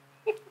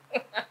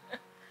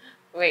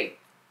 Wait.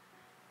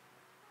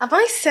 Am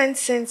I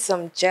sensing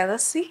some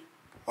jealousy?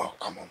 Oh,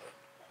 come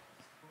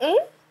on.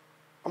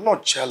 I'm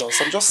not jealous.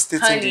 I'm just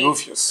stating the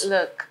obvious.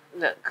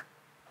 Look.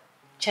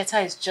 Cheta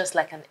is just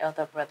like an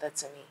elder brother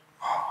to me.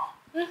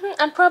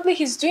 And probably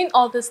he's doing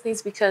all these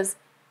things because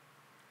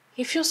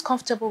he feels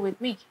comfortable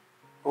with me.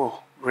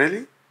 Oh,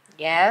 really?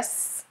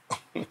 Yes.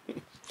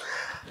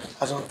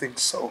 I don't think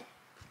so.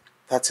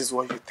 That is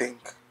what you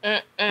think.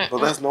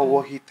 But that's not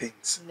what he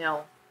thinks.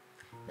 No.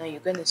 Now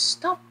you're going to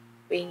stop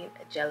being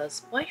a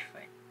jealous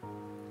boyfriend.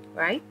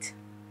 Right?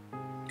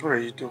 What are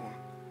you doing?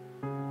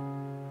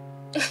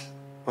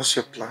 What's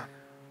your plan?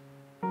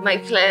 My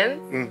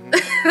plan?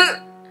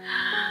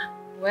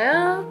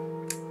 Well,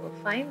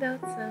 we'll find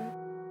out soon.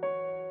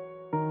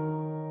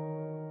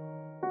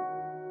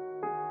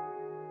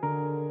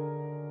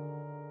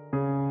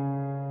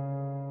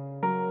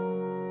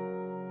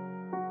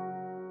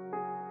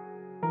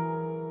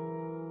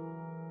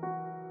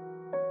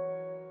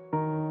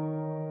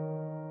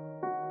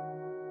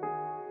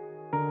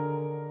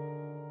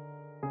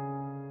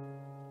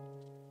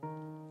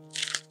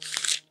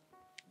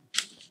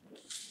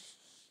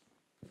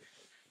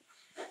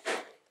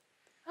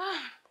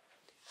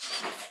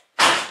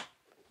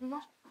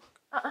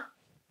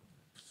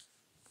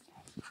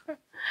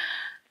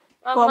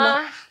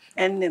 Mama.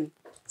 And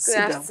Good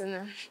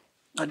afternoon.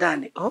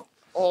 Odani.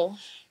 Oh.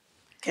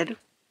 Kedu?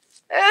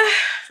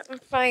 I'm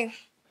fine.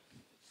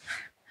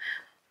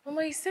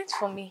 Mama, you sent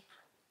for me.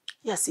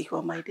 Yes,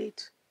 Ihoma, I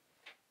did.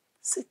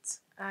 Sit.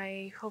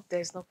 I hope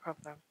there's no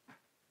problem.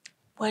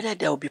 Whether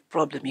there will be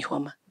problem,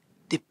 Ihoma,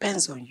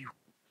 depends on you.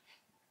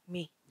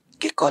 Me?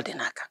 Get called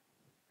Inaka.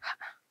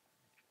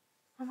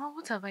 Mama,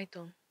 what have I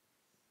done?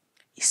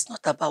 It's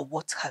not about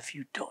what have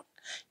you done.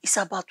 It's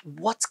about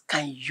what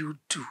can you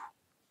do.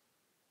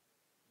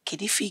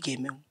 Kedifi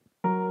game.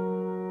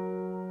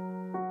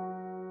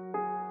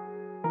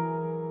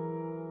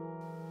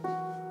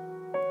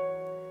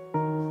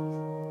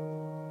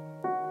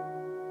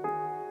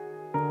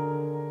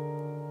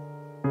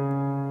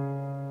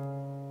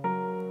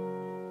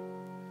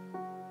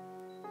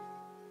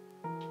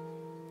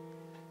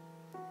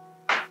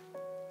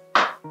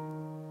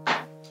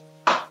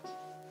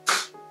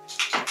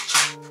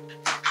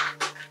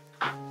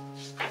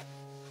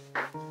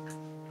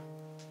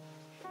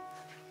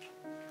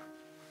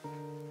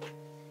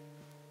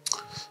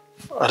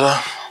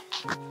 Ada.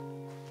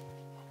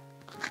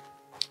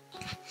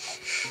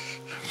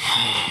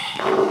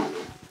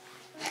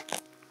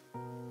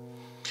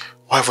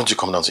 Why haven't you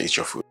come down to eat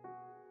your food?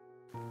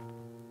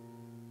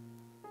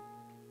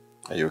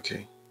 Are you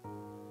okay?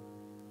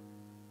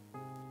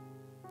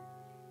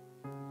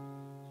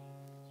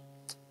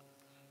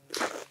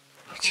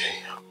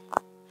 Okay.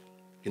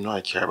 You know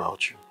I care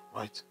about you,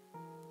 right?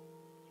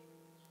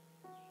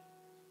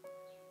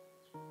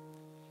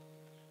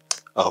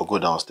 I'll go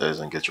downstairs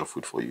and get your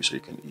food for you so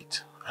you can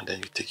eat. And then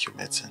you take your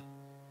medicine.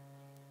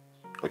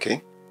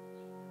 Okay?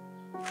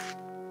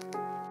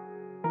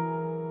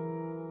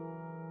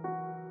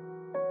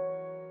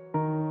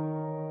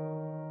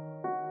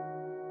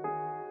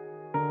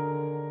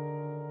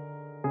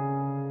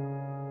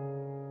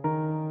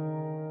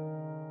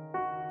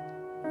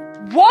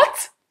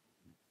 What?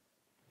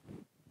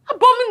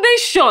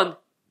 Abomination!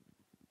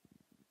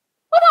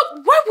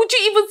 Mama, why would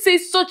you even say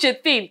such a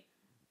thing?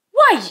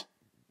 Why?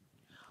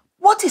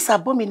 What is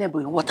abominable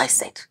in what I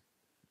said?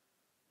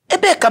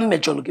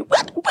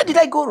 Where did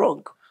I go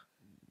wrong?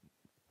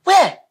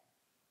 Where?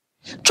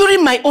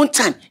 During my own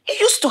time, it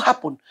used to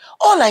happen.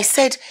 All I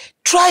said,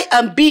 try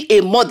and be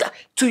a mother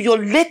to your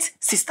late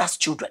sister's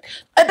children.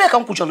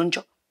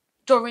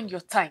 During your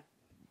time?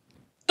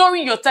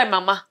 During your time,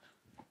 Mama?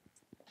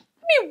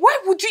 I mean, why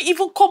would you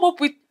even come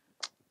up with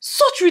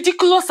such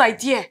ridiculous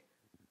idea?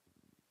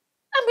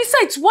 And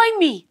besides, why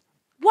me?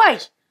 Why?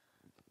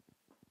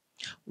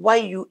 Why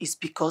you is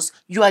because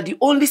you are the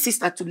only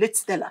sister to late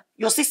Stella,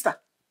 your sister.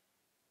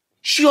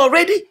 She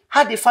already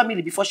had a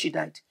family before she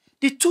died.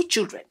 The 2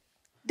 children,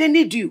 they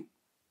need you.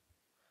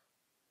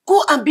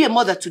 Go and be a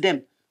mother to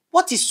them.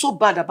 What is so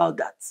bad about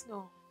that?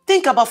 No.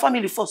 Think about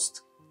family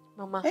first.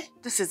 Mama,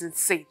 this is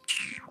insane.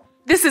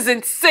 This is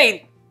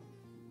insane.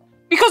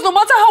 Because no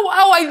matter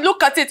how I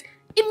look at it,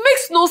 it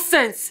makes no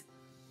sense.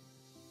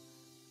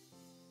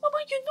 Mama,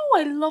 you know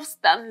I love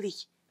Stanley.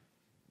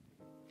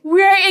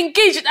 We're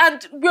engaged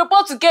and we're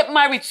about to get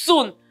married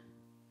soon.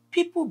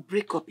 People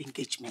break up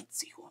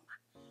engagements, Ihoma.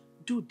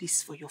 Do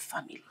this for your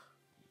family.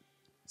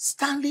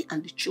 Stanley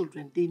and the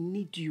children, they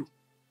need you.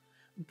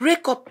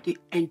 Break up the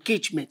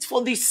engagement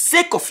for the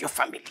sake of your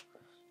family.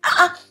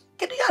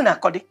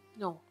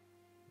 No.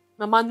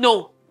 Mama,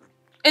 no.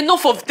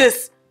 Enough of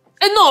this.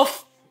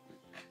 Enough.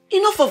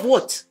 Enough of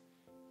what?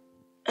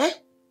 Eh?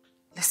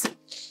 Listen,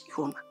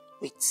 Ihuoma,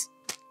 wait.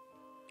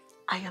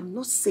 I am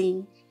not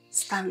saying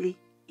Stanley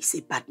is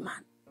a bad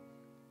man.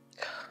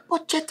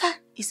 But Cheta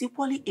is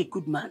equally a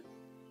good man.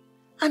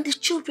 And the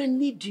children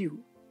need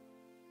you.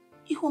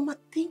 Ihuoma,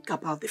 think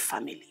about the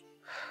family.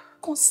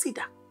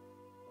 Consider.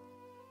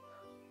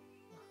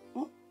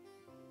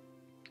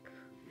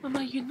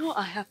 Mama, you know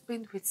I have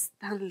been with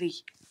Stanley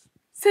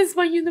since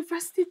my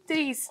university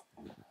days.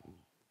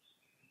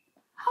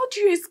 How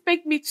do you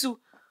expect me to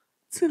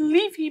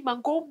leave him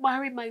and go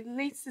marry my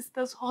late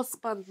sister's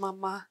husband,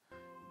 Mama?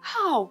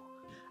 How?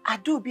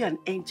 Adobe and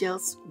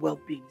Angel's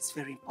well-being is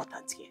very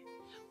important here.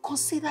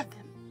 Consider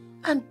them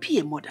and be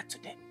a mother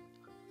to them.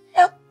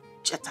 Help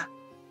Cheta.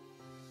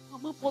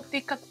 Mama, but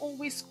they can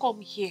always come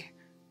here.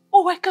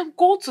 Or I can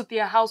go to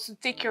their house to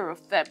take care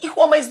of them.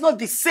 Ihuoma is not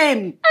the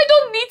same. I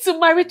don't need to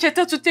marry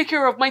Cheta to take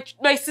care of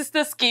my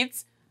sister's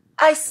kids.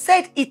 I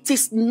said it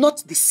is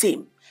not the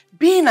same.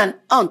 Being an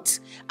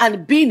aunt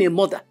and being a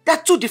mother, they're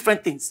two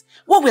different things.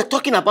 What we're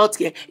talking about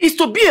here is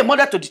to be a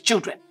mother to the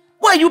children.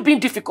 Why are you being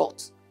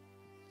difficult?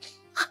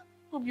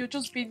 Mom, you're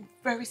just being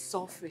very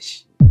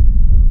selfish.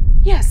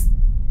 Yes,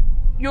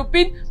 you're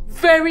being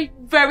very,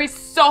 very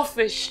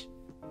selfish.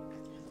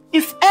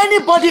 If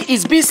anybody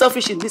is being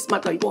selfish in this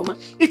matter, Ihuoma,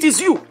 it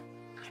is you.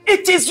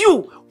 It is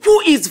you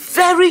who is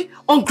very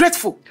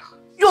ungrateful.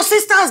 Your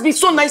sister has been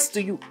so nice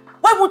to you.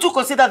 Why won't you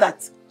consider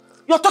that?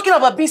 You're talking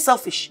about being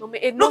selfish.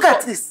 Mommy, look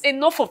at this.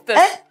 Enough of this.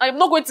 Eh? I am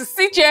not going to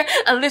sit here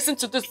and listen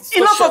to this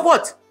discussion. Enough of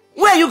what?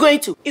 Where are you going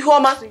to?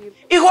 Ihuoma,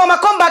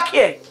 Ihuoma, come back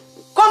here.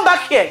 Come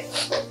back here.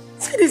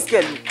 See this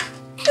girl.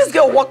 This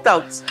girl walked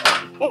out.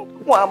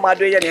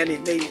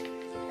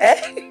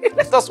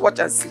 Let us watch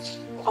and see.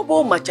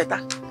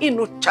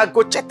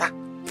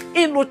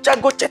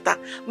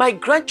 My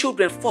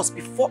grandchildren first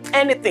before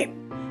anything.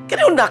 And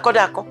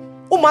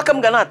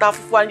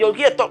you're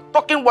here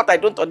talking what I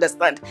don't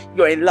understand.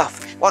 You're in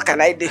love. What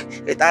can I do?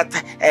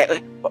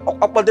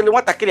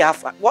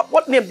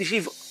 What name did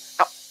she?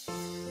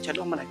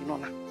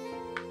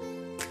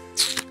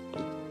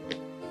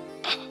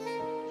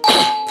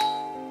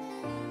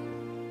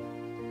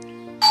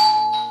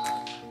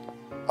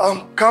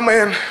 Come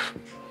in.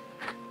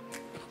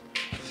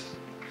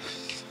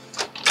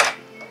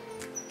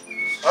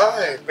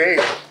 Hi, babe.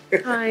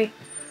 Hi.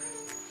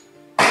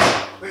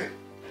 Babe,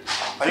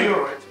 are you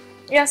alright?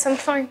 Yes, I'm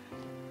fine.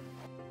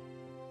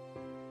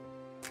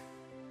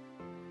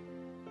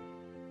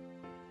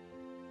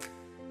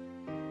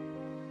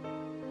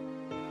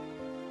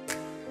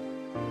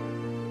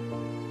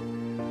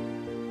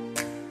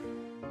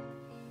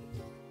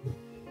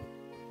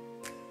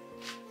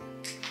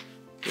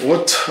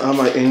 What are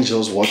my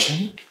angels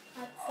watching?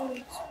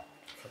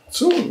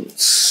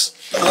 Cartoons.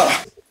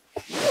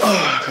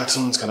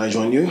 Cartoons, can I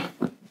join you?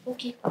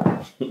 Okay.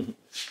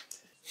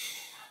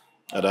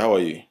 Ada, how are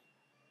you?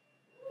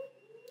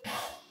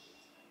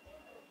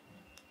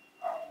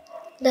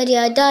 Daddy,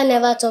 Ada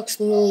never talks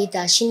to me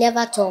either. She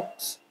never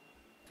talks.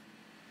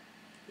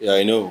 Yeah,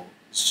 I know.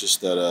 It's just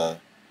that,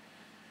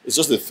 it's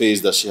just the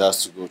phase that she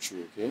has to go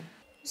through, okay? You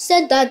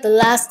said that the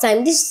last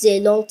time. This is a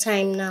long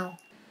time now.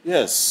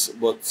 Yes,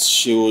 but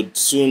she would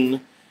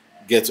soon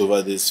get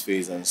over this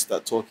phase and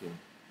start talking.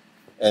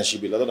 And she'll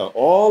be louder than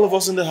all of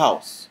us in the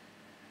house.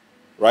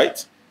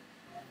 Right?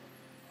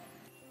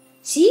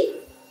 See?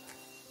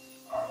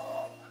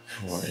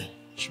 Don't worry,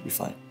 she'll be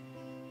fine.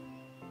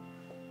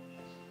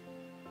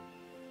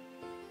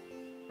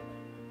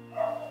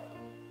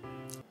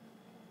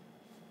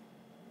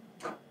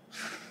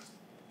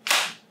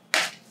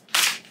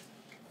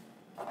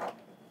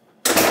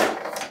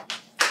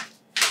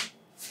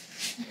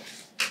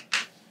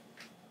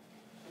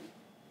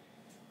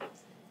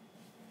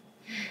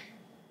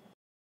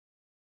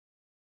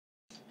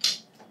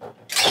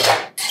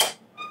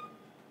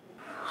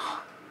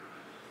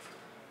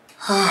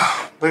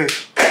 Babe.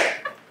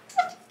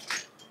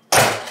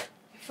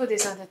 Food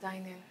is at the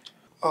dining.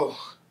 Oh.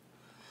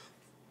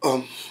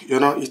 You're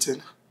not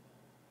eating?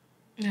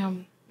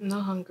 I'm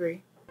not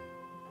hungry.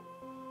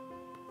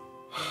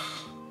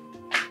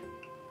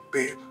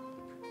 Babe.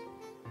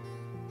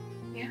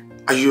 Yeah?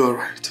 Are you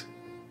alright?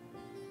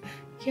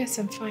 Yes,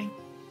 I'm fine.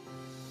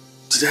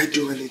 Did I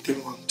do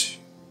anything wrong to you?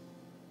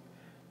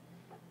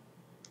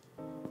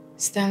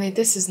 Stanley,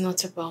 this is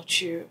not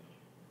about you.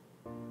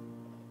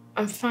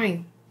 I'm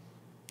fine.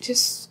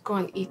 Just go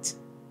and eat.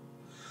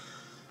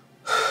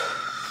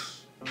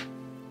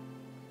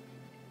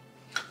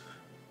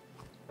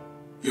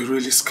 You're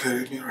really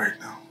scaring me right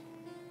now.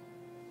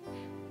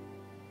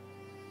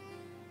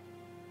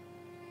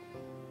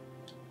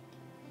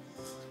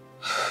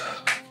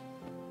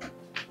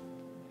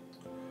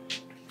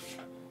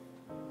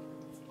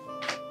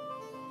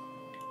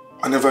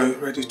 Whenever you're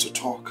ready to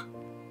talk,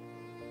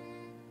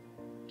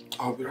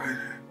 I'll be right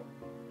here.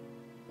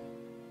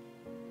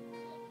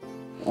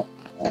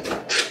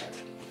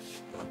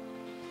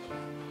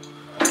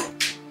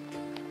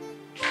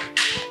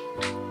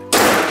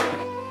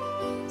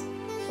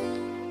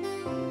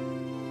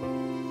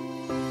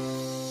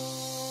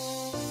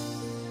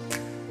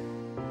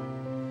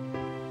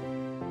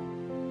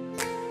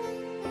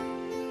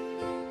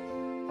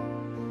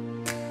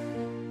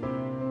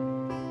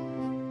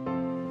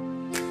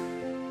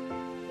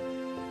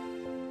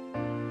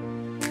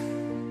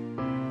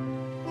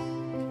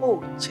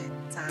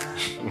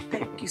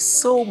 Thank you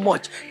so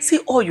much. See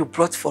all you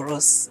brought for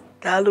us.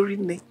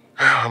 Darling.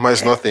 Mama,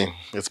 it's nothing.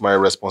 It's my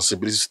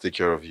responsibility to take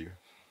care of you.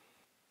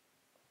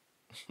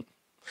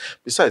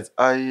 Besides,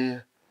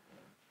 I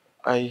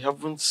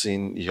haven't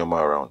seen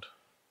Yoma around.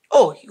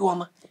 Oh,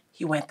 Yoma,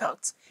 he went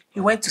out. He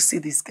went to see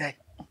this guy.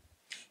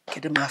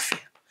 Kedemafia.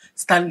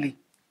 Stanley.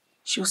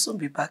 She'll soon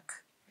be back.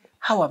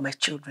 How are my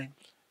children?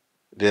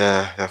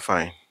 They're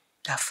fine.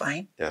 They're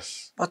fine?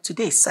 Yes. But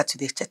today is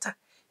Saturday, Cheta.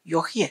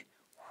 You're here.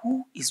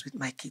 Who is with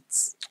my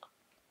kids?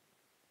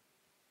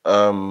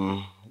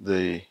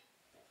 The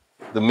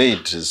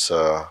maid is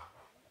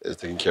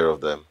taking care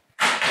of them.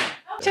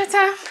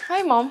 Cheta,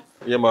 hi mom.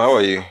 Yeah, ma, how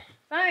are you?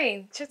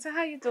 Fine. Cheta,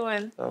 how you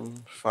doing?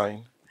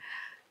 Fine.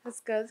 That's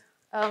good.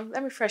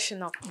 Let me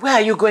freshen up. Where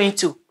are you going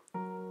to?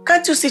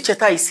 Can't you see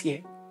Cheta is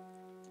here?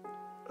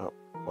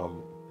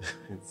 Mom,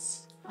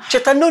 it's...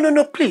 Cheta,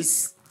 no,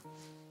 please.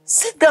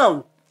 Sit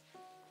down.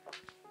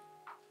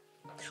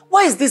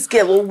 Why is this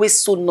girl always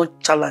so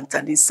nonchalant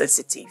and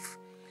insensitive?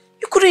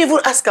 You couldn't even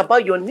ask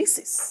about your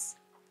nieces.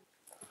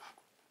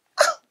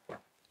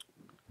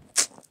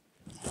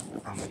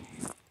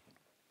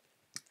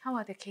 How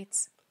are the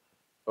kids?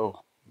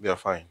 Oh, they are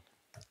fine.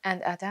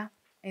 And Ada,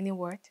 any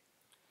word?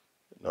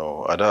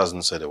 No, Ada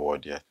hasn't said a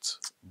word yet.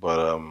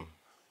 But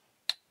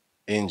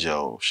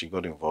Angel, she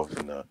got involved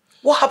in a...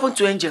 What happened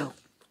to Angel?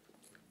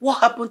 What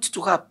happened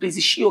to her, please?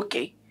 Is she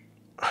okay?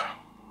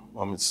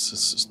 Mom,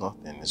 it's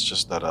nothing. It's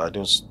just that I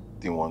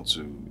didn't want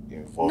to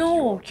involve you.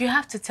 No, you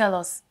have to tell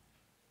us.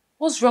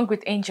 What's wrong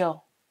with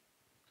Angel?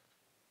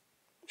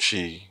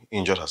 She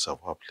injured herself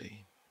while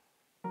playing.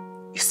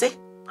 You see?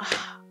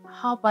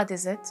 How bad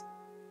is it?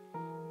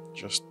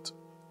 Just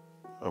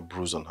a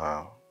bruise on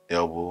her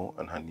elbow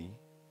and her knee.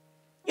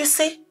 You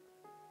see?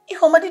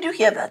 Ihoma, did you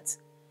hear that?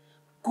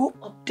 Go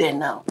up there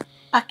now,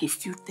 pack a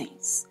few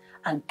things,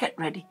 and get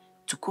ready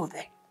to go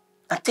there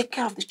and take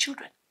care of the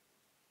children.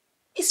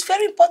 It's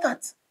very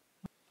important.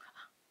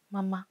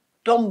 Mama.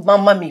 Don't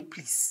mama me,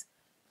 please.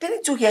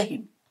 Didn't you hear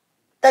him?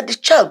 That the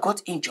child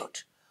got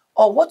injured.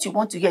 Or what you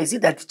want to hear, is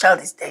it that the child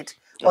is dead?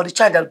 Or the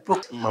child that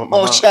broke,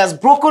 or she has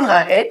broken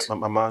her head?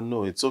 Mama,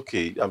 no, it's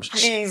okay.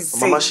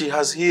 Please. Mama, she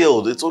has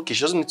healed. It's okay.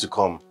 She doesn't need to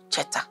come.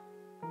 Cheta,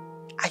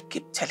 I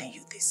keep telling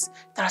you this.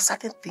 There are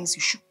certain things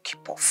you should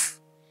keep off.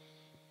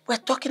 We're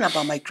talking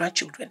about my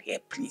grandchildren here,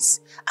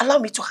 please. Allow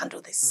me to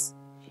handle this.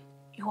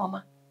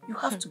 Iwama, you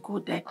have to go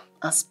there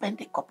and spend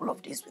a couple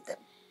of days with them.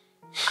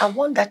 I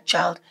want that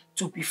child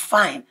to be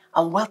fine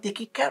and well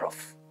taken care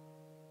of.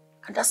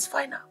 And that's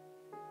fine now.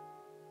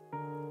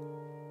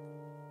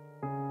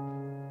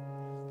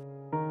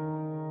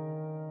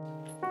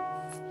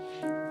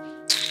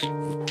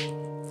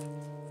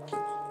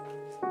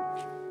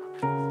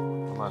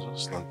 Mama, I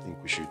just don't think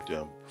we should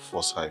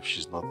force her if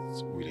she's not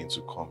willing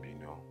to come, you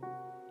know.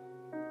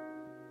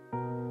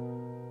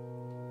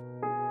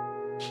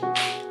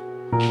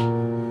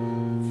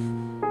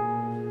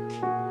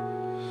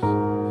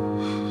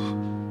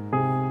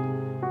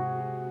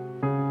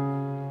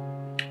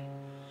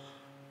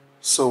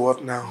 So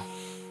what now?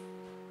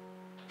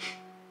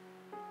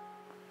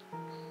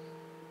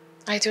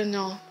 I don't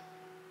know.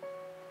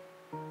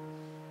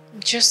 I'm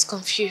just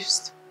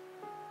confused.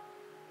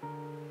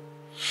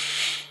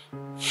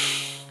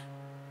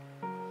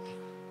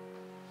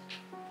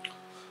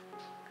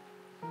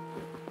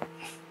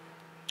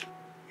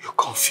 You're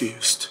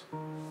confused?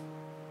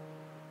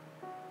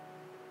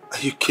 Are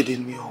you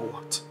kidding me or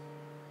what?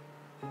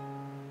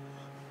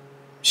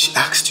 She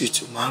asked you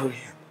to marry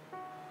him.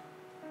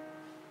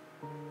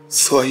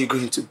 So are you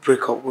going to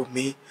break up with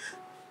me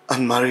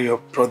and marry your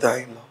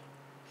brother-in-law,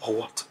 or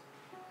what?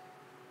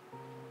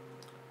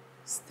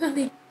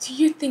 Stanley, do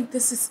you think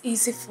this is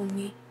easy for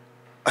me?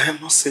 I am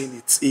not saying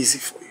it's easy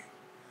for you.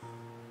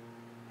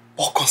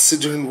 But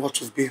considering what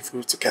we've been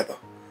through together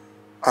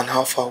and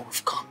how far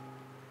we've come,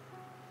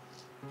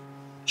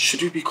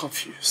 should you be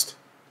confused?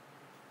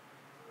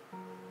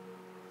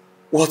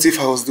 What if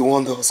I was the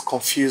one that was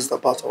confused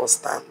about our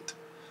stand?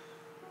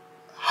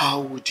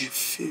 How would you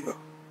feel?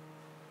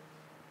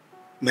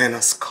 Men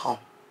has come.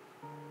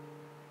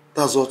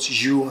 That's what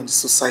you and the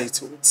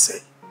society would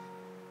say.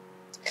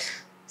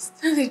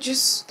 Stanley,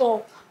 just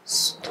stop.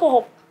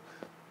 Stop.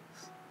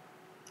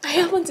 I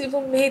haven't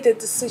even made a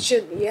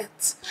decision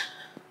yet.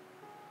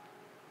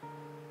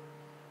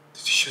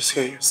 Did you just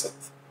hear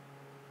yourself?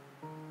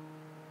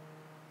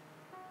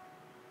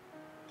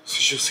 Did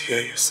you just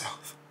hear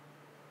yourself?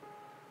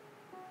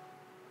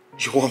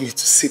 You want me to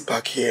sit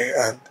back here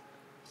and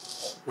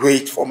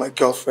wait for my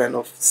girlfriend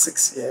of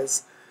 6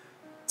 years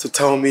to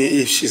tell me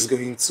if she's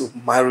going to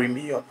marry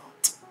me or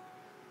not?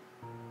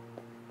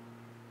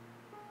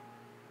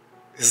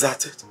 Is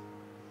that it?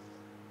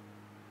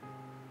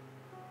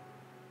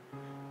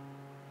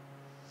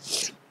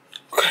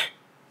 Okay.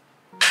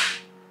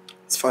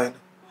 It's fine.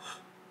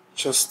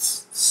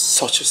 Just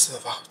sort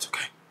yourself out,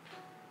 okay?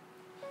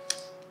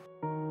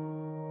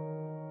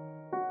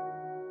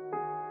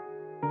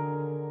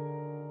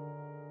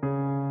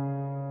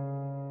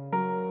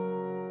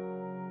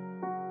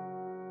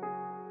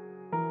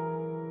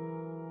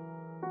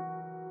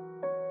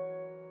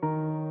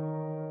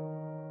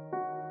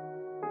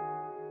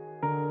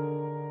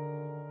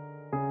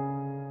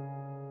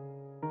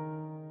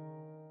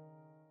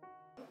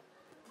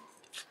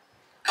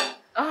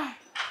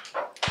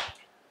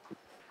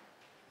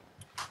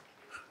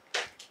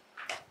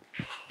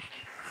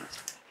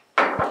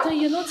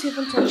 you're not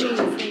even touching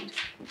your food.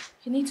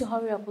 You need to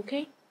hurry up,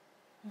 okay?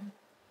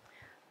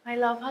 My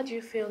love, how do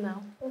you feel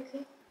now?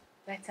 Okay.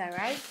 Better,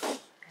 right?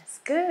 That's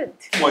good.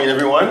 Good morning,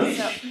 everyone.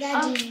 So,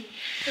 Daddy.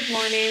 good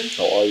morning.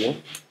 How are you?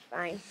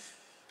 Fine.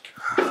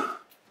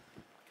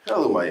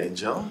 Hello, my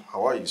angel.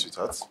 How are you,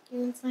 sweetheart?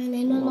 I'm fine.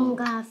 I no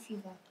longer have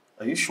fever.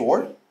 Are you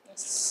sure?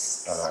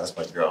 Yes. That's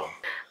my girl.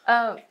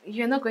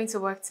 You're not going to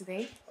work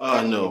today?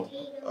 No.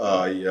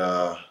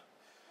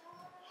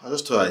 I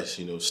just thought I'd,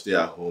 stay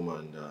at home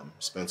and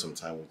spend some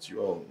time with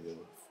you all.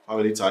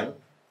 Family time.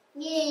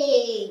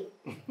 Yay!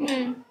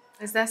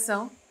 Is that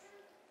so?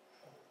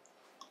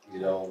 You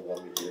don't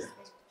want me here?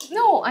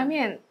 No, I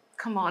mean,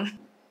 come on.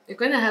 We're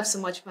going to have so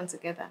much fun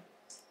together.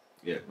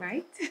 Yeah.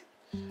 Right?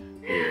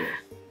 Yeah.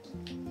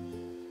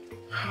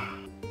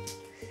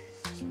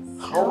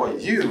 How are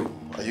you?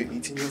 Are you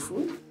eating your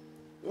food?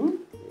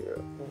 Yeah.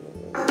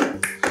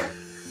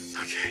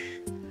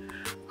 Okay.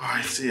 All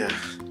right, see ya.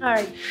 All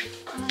right.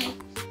 Bye.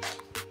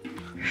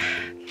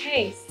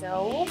 Okay,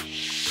 so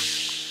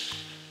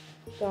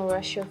don't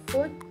rush your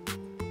food.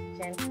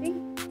 Gently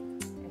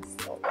and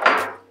slowly.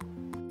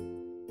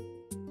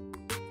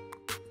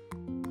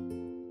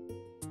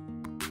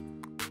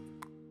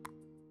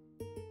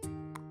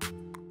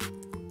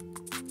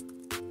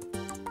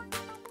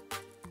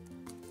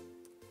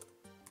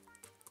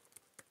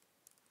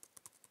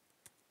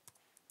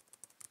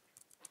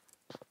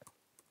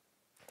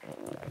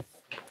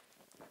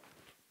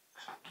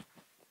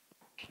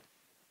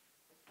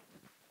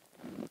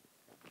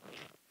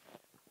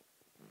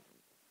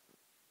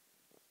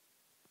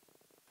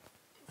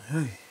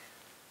 Hey.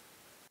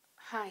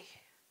 Hi.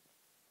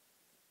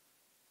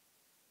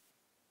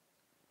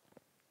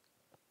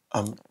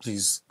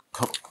 Please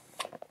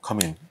come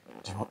in.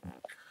 Do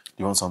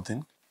you want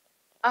something?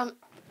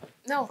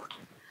 No.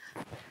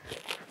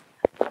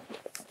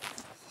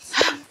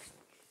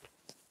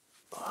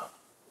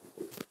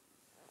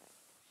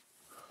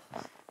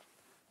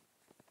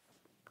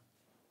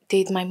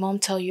 Did my mom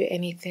tell you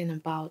anything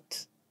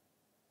about...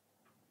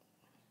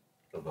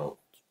 About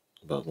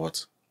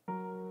what?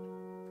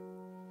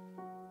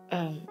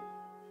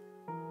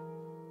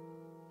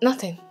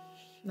 Nothing.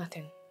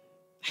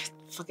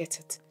 Forget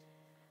it.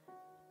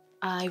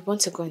 I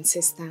want to go and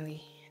see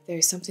Stanley. There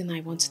is something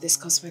I want to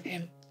discuss with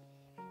him.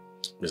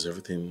 Is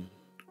everything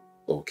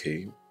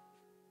okay?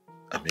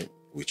 I mean,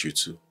 with you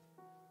too?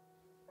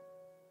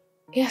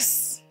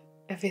 Yes,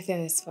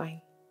 everything is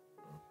fine.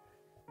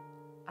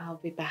 I'll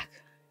be back.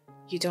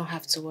 You don't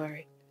have to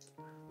worry.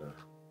 No,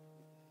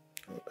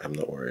 I'm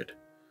not worried.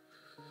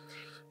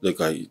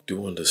 Look, I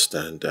do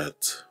understand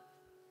that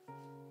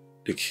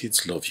the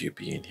kids love you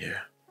being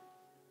here.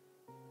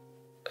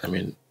 I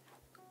mean,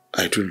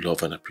 I do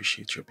love and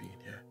appreciate your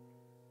being here.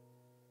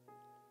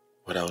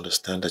 But I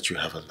understand that you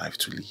have a life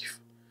to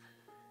live.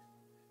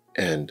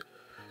 And...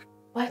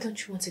 why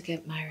don't you want to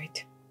get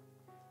married?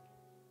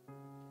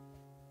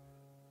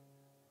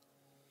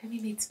 I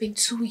mean, it's been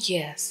 2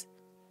 years.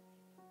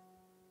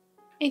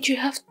 And you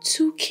have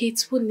 2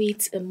 kids who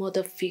need a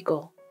mother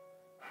figure.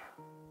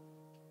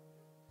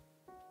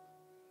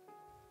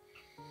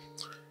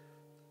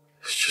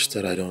 It's just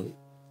that I don't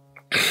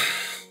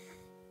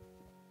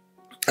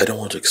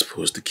want to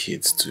expose the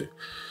kids to...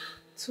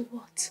 To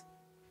what?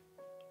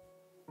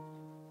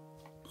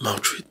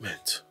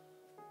 Maltreatment.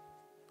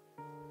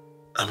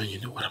 I mean, you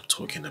know what I'm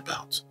talking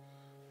about.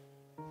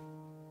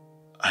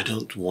 I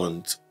don't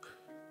want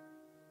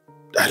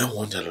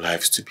their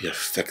lives to be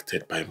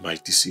affected by my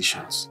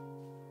decisions.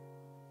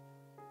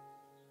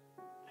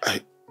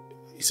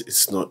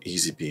 It's not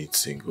easy being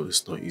single.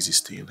 It's not easy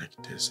staying like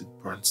this. It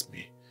burns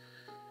me.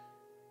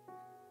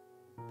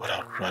 But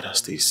I'd rather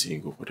stay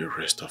single for the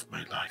rest of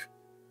my life.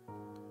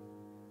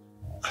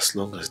 As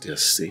long as they're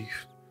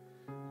safe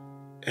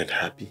and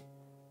happy,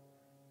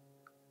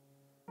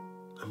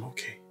 I'm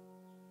okay.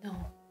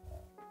 No.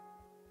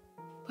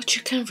 But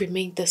you can't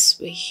remain this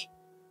way.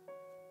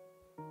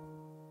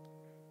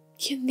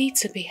 You need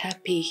to be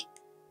happy.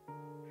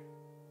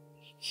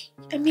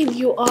 I mean,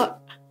 you are...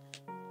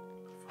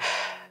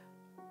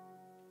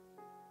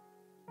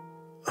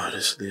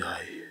 Honestly,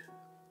 I'm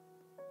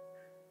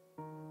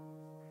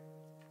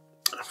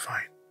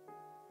fine.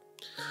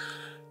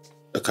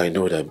 Look, I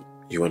know that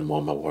you and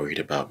Mom are worried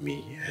about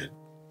me,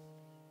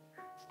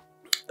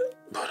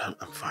 but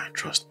I'm fine,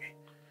 trust me.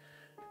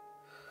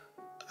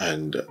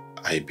 And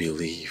I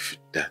believe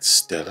that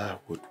Stella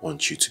would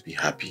want you to be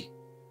happy.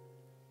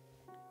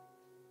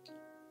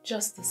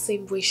 Just the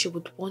same way she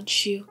would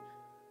want you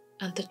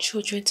and the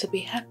children to be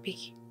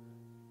happy.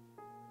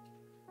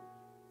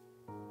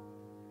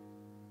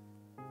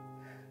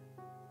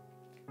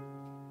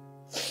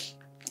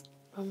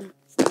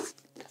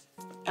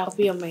 I'll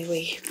be on my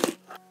way.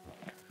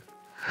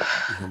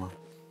 Yeah, Mom.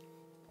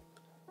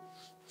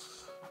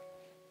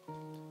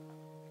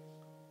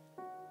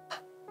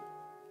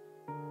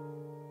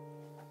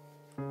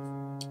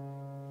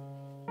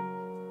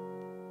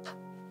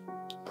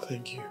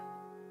 Thank you.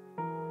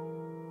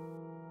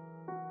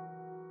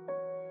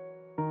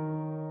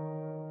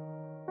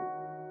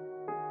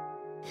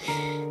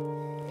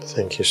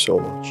 Thank you so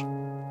much.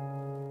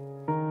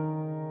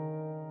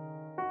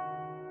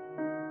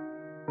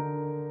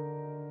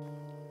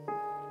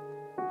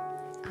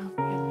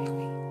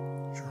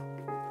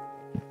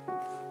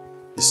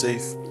 Be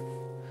safe.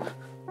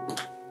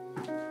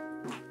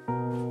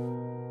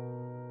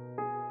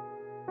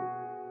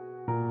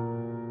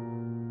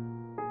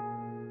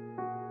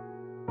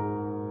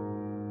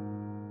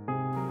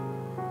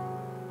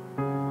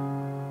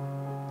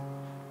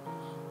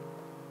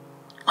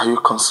 Are you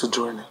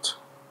considering it?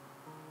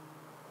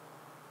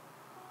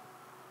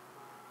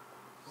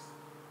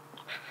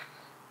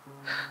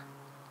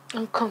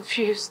 I'm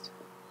confused.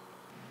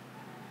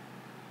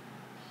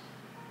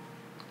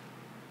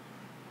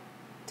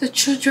 The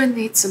children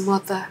need a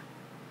mother.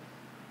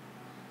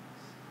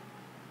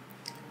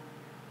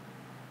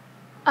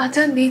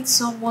 Ada needs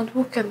someone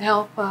who can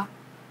help her.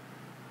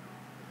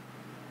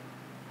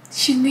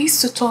 She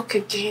needs to talk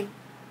again.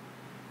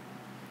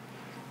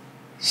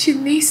 She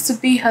needs to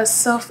be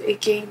herself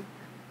again.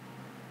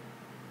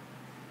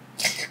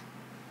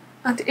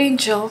 And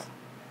Angel,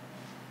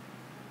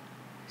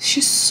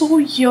 she's so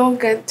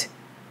young and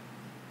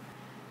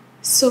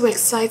so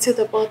excited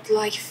about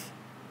life.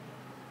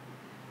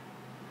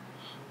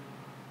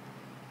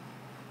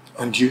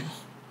 And you?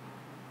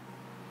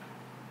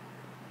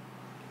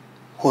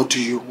 What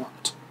do you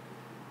want?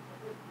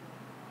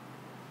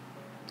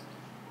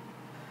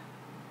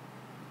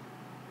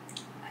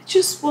 I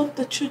just want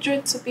the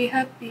children to be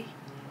happy.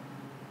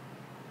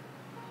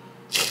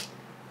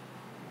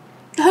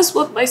 That's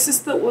what my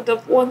sister would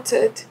have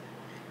wanted.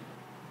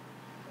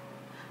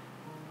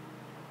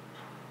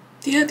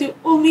 They are the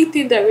only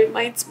thing that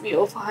reminds me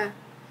of her.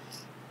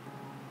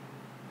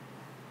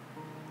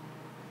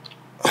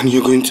 And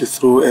you're going to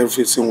throw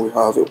everything we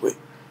have away?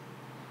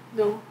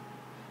 No.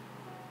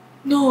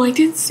 No, I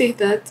didn't say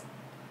that.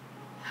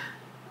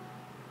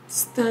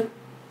 Stan,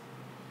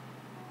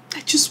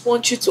 I just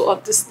want you to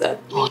understand.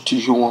 What do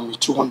you want me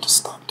to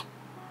understand?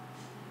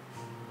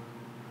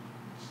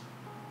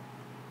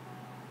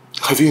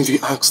 Have you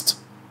even asked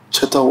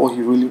Cheta what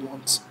he really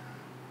wants?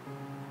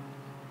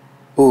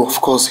 Oh, of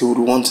course he would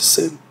want the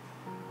same.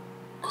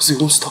 Because he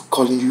won't stop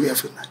calling you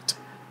every night.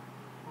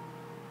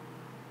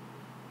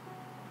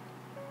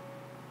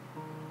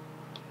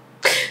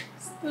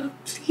 Stan,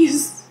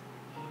 please.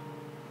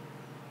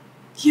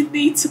 You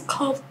need to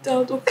calm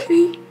down,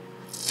 okay?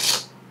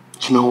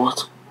 You know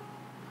what?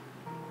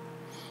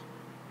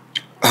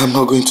 I'm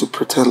not going to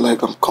pretend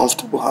like I'm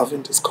comfortable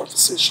having this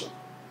conversation.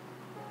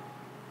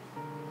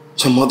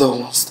 Your mother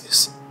wants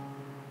this.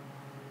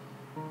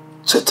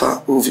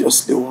 Cheta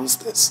obviously wants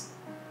this.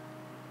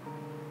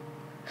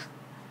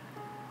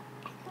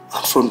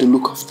 And from the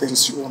look of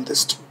things, you want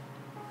this too.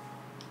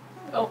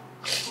 No.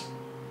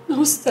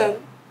 No, Stan.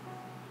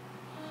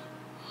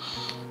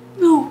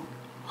 No.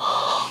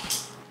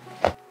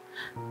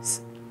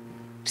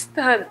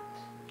 Stan.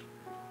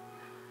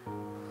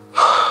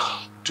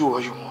 Do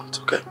what you want,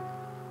 okay?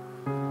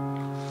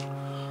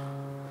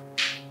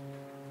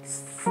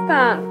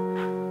 Stan.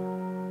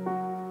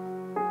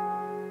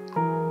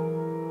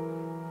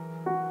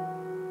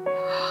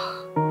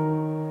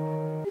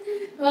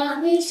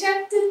 Mommy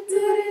shark, do do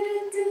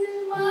do do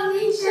do,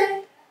 mommy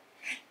shark.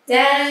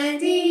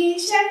 Daddy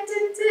shark,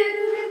 do do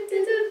do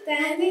do do,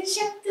 daddy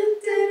shark, do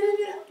do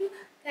do do,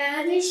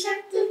 daddy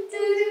shark, do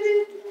do do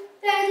do,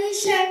 daddy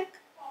shark.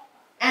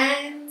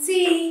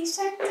 Auntie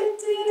shark, do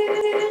do do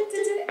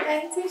do do,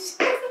 auntie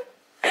shark.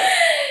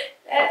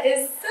 That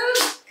is so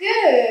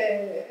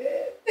good.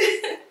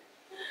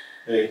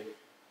 Hey.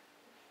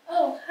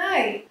 Oh,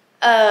 hi.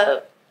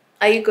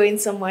 Are you going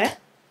somewhere?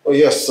 Oh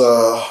yes,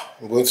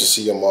 I'm going to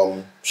see your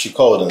mom. She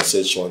called and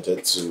said she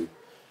wanted to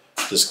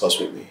discuss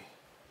with me.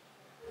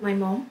 My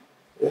mom?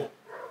 Yeah.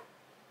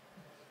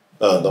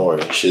 Don't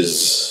worry,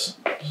 she's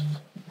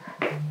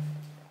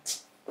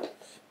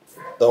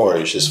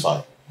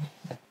fine.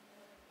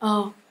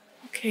 Oh,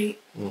 okay.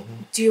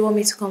 Do you want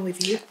me to come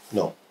with you?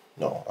 No,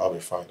 I'll be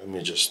fine. Let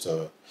me just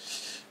go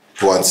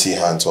and see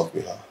her and talk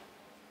with her.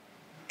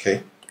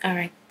 Okay? All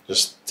right.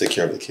 Just take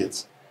care of the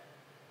kids.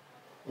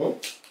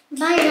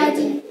 Bye,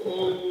 Daddy.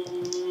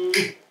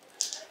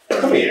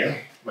 Come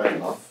here, my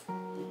love.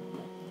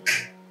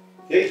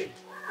 Okay?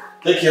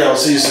 Take care, I'll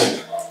see you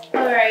soon.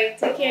 All right,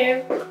 take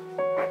care.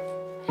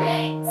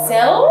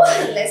 So,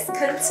 let's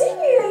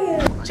continue.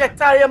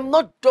 Cheta, I am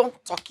not done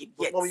talking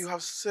yet. Mom, you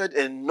have said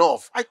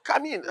enough.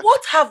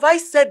 What have I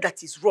said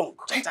that is wrong?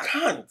 Cheta?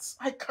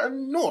 I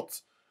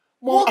cannot.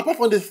 Mom, apart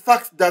from the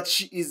fact that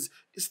she is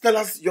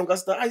Stella's younger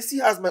sister, I see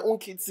her as my own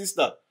kid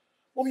sister.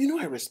 Mom, you know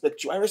I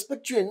respect you. I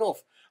respect you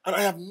enough. And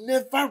I have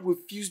never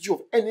refused you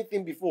of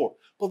anything before.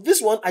 But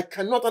this one, I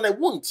cannot and I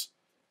won't.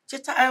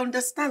 Cheta, I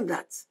understand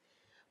that.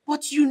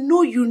 But you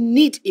know you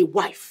need a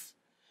wife.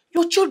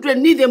 Your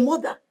children need a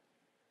mother.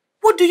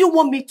 What do you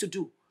want me to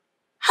do?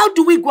 How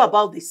do we go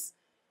about this?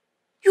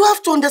 You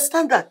have to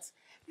understand that.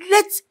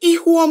 Let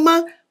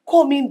Ihuoma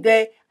come in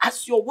there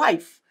as your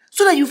wife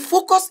so that you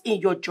focus in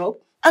your job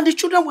and the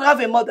children will have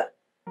a mother.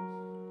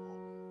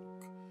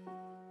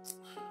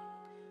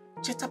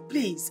 Cheta,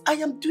 please, I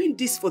am doing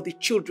this for the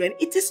children.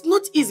 It is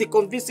not easy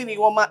convincing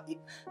Iwoma,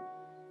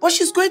 but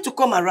she's going to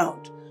come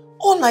around.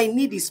 All I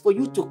need is for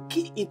you to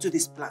key into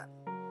this plan.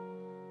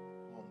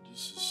 Mom,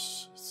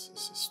 this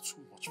is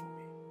too much for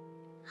me.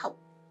 How?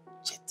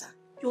 Cheta,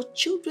 your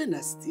children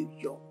are still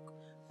young.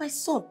 My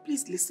son,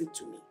 please listen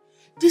to me.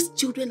 These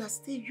children are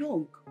still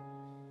young.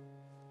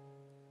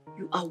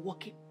 You are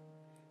working.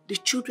 The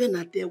children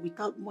are there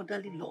without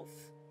motherly love.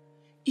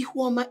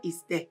 Ihuoma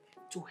is there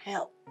to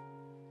help.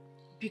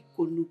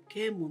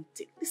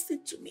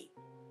 Listen to me.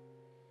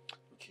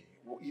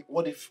 Okay,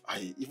 what if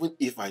even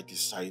if I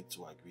decide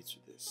to agree to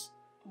this?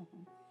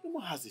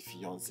 Mama has a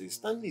fiance.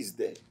 Stanley is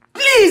there.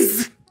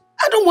 Please!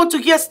 I don't want to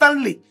hear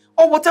Stanley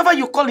or whatever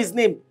you call his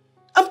name.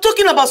 I'm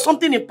talking about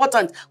something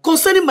important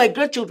concerning my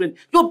grandchildren.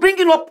 You're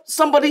bringing up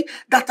somebody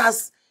that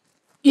has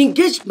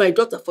engaged my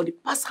daughter for the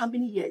past how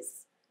many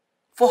years?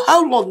 For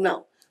how long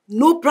now?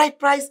 No bride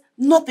price,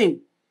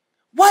 nothing.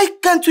 Why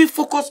can't we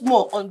focus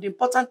more on the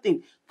important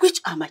thing, which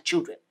are my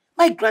children,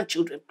 my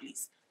grandchildren,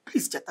 please?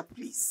 Please, Cheta,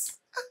 please.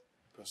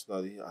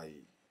 Personally,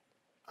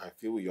 I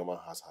feel Yoma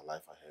has her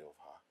life ahead of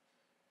her.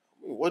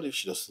 I mean, what if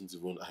she doesn't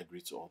even agree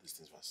to all these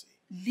things we're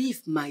saying?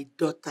 Leave my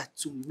daughter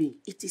to me.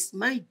 It is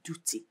my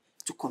duty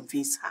to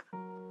convince her.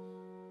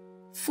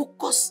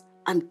 Focus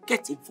and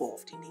get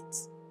involved in it.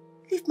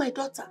 Leave my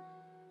daughter.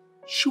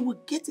 She will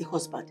get a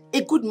husband,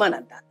 a good man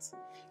at that.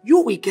 You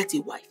will get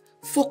a wife.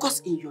 Focus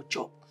in your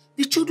job.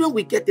 The children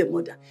will get a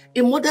mother.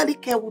 A motherly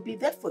care will be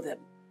there for them.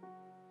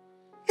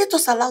 Let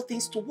us allow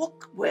things to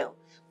work well.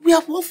 We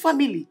are one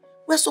family.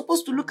 We're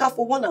supposed to look out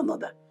for one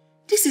another.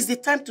 This is the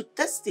time to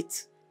test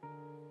it.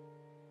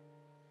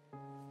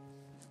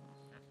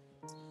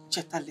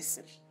 Cheta,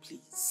 listen,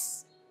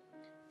 please.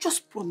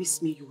 Just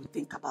promise me you will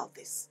think about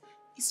this.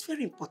 It's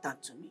very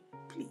important to me,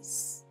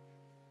 please.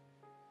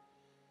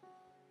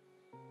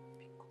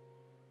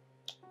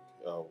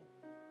 I'll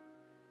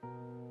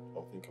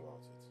think about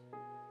it.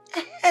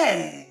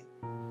 Hey,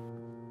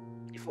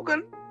 if we're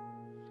going,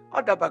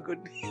 oh, that's good.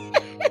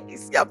 You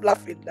see, I'm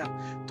laughing now.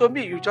 To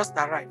me, you just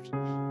arrived.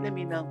 Let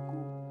me now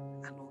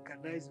go and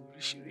organize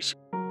Rishi.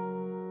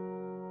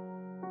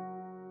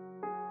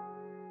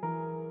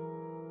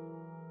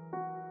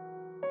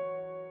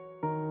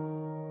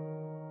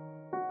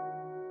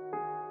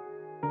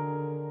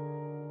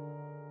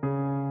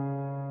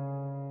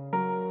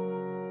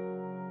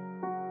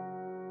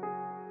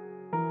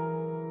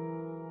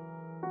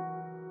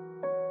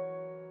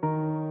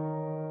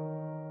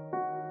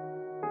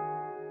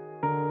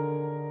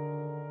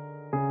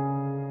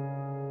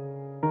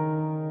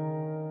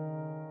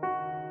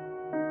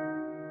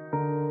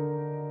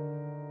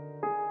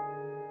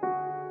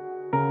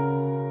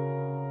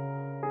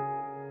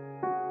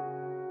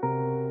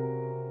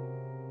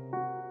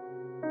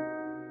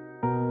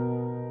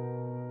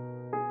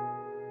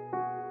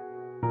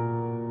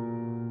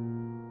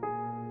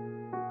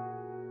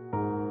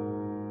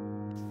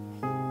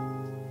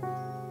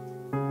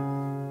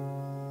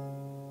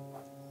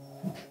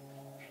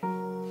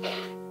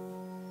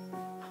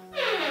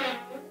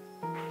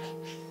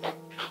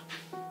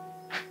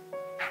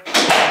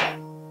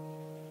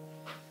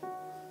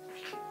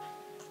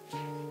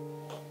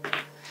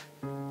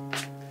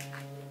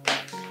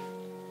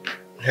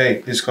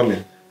 Hey, please come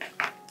in.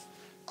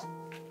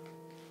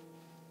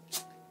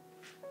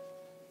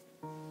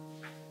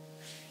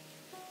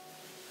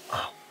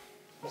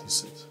 Please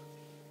sit.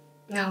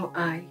 Now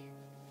I'd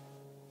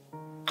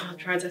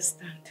rather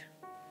stand.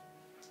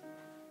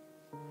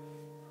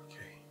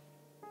 Okay.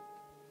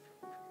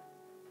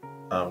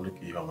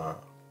 Look, Yoma.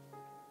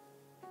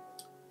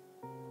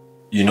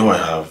 You know I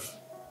have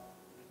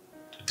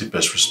the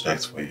deepest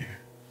respect for you.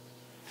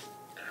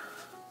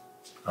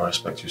 I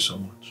respect you so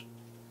much.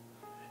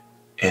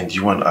 And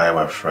you and I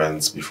were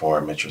friends before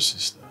I met your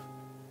sister.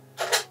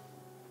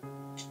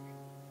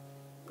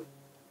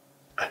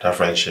 And that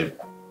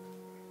friendship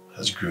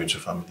has grew into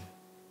family.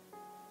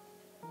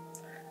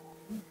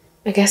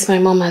 I guess my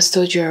mom has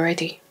told you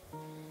already.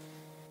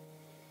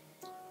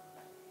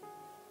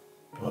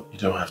 But you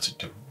don't have to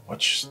do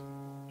what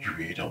you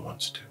really don't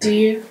want to do. Do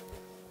you?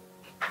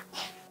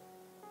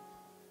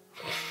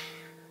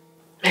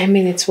 I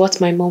mean, it's what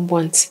my mom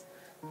wants.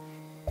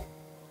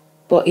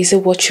 But is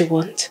it what you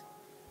want?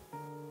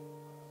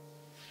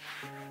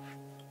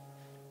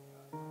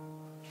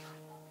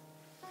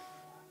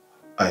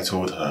 I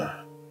told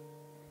her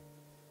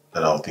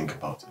that I'll think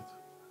about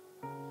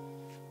it.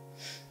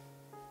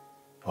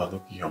 But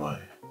look,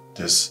 Yoma,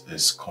 this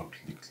is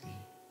completely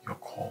your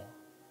call.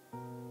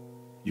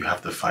 You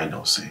have the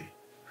final say.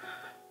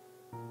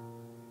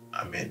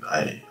 I mean,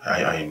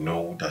 I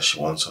know that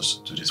she wants us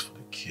to do this for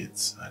the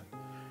kids, and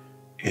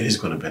it is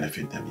going to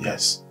benefit them,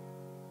 yes.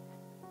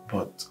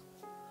 But,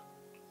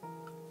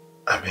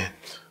 I mean,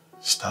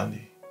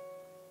 Stanley,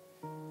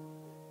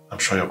 I'm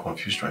sure you're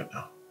confused right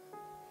now.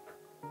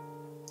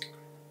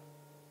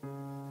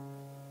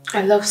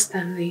 I love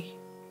Stanley.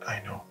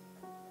 I know.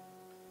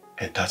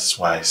 And that's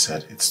why I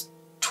said it's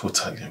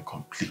totally and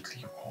completely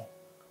your call.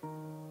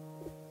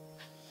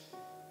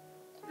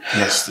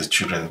 yes, the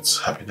children's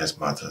happiness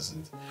matters,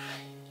 and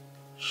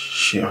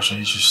she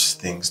actually just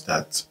thinks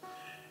that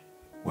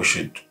we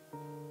should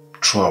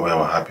throw away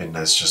our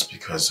happiness just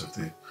because of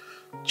the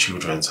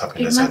children's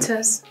happiness. It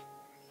matters.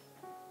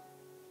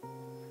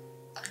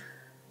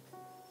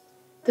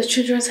 The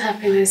children's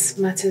happiness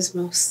matters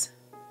most.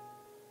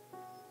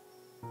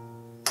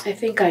 I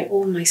think I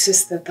owe my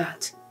sister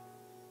that.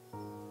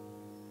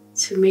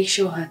 To make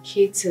sure her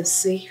kids are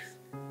safe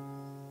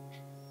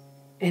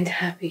and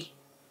happy.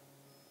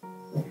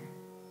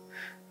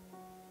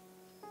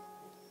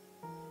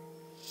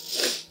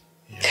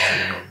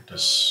 Yeah,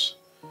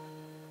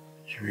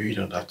 you really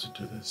don't have to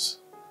do this.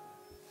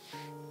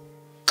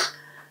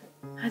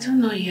 I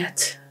don't know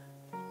yet.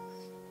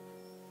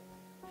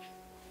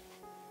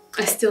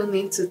 I still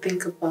need to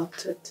think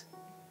about it.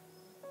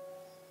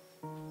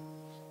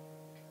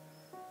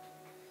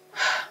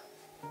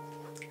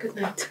 Good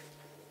night.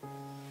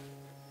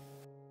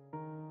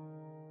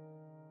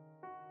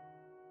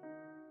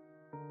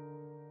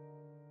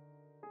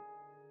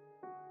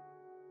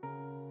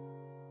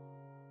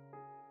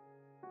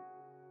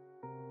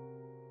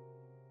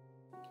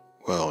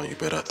 Well, you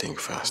better think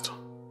fast.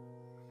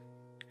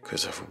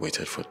 Because I've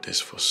waited for this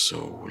for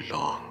so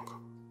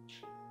long.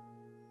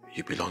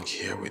 You belong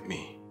here with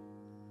me.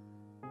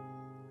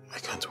 I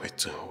can't wait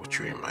to hold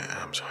you in my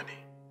arms,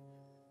 honey.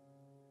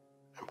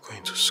 I'm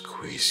going to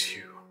squeeze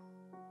you.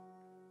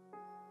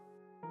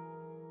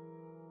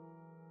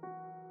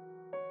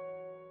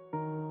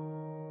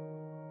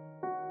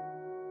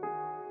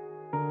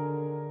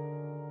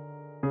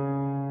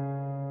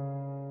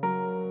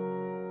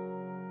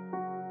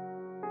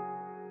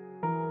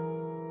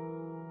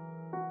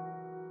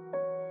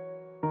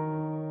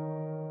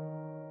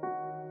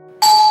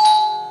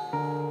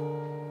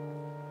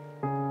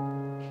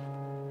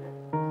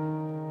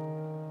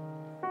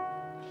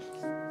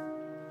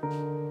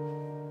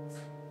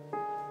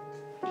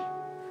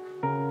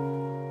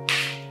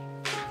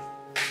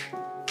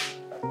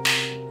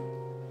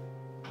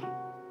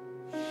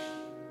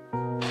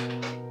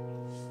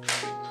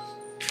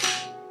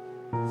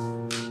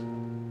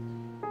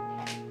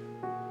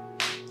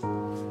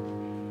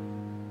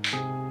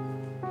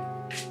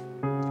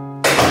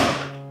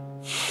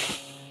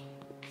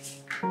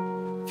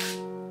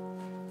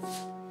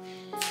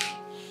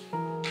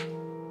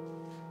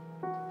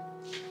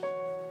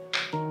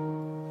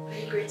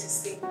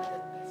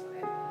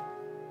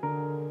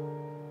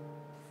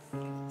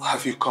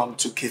 Have you come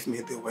to give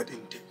me the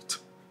wedding date?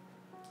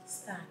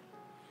 Stan.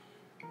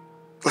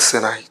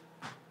 Listen,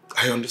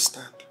 I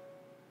understand.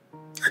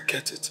 I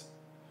get it.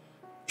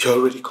 You're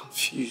already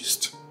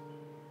confused.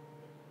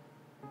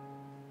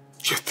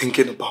 You're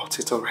thinking about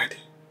it already.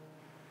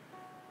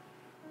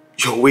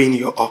 You're weighing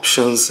your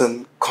options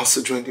and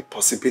considering the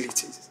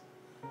possibilities.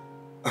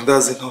 And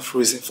that's enough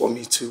reason for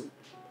me to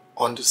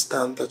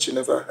understand that you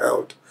never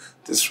held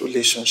this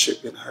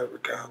relationship in high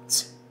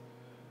regards.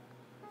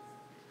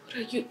 What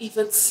are you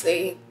even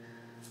saying?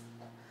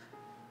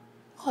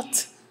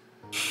 What?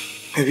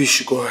 Maybe you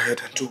should go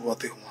ahead and do what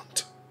they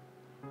want.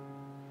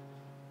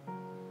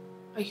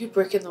 Are you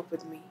breaking up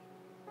with me?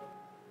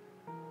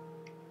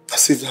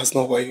 As if that's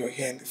not why you're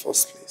here in the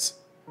first place.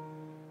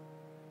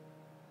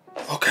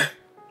 Okay.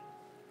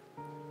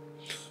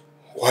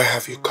 Why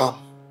have you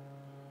come?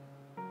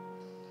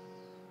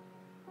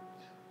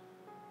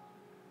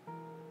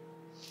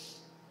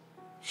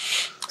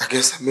 I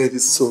guess I made it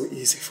so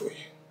easy for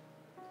you.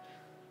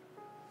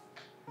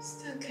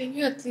 Stan, can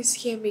you at least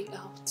hear me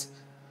out?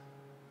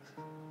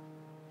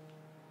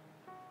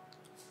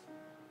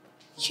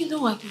 You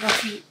know I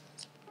love you.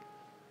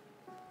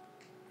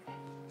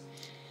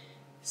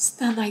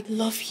 Stan, I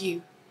love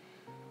you.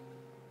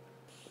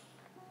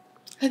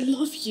 I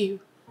love you.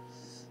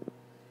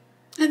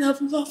 And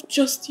I've loved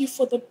just you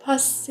for the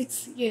past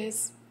 6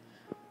 years.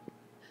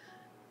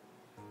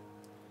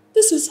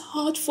 This is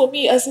hard for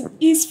me as it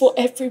is for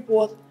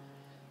everyone.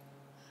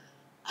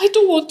 I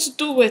don't want to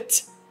do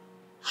it.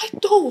 I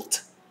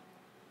don't.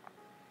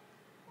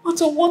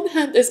 But on one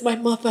hand is my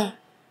mother.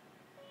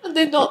 And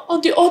then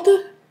on the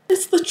other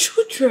is the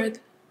children.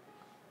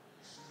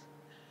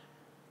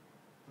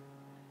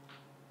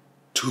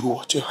 Do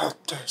what your heart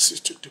tells you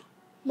to do.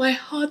 My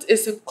heart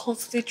is in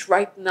conflict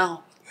right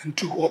now. And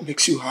do what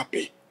makes you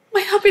happy.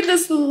 My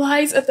happiness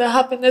lies in the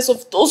happiness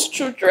of those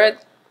children.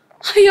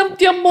 I am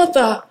their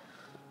mother.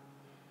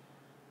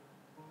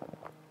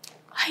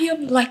 I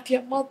am like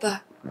their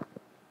mother.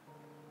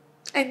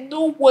 And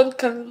no one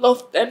can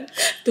love them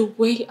the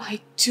way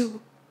I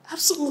do.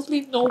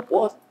 Absolutely no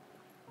one.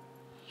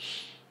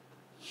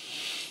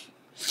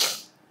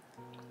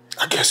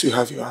 I guess you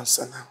have your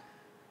answer now.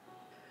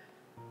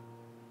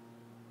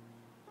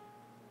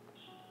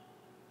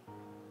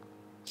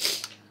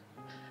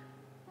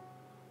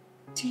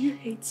 Do you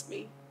hate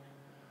me?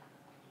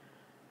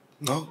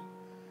 No.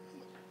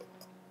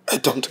 I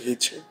don't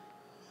hate you.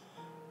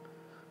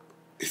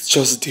 It's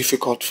just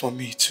difficult for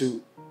me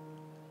to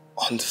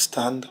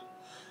understand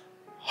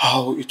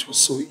how it was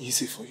so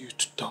easy for you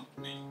to dump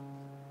me.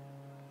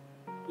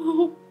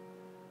 Oh.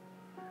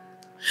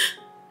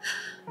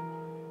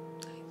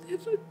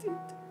 never did.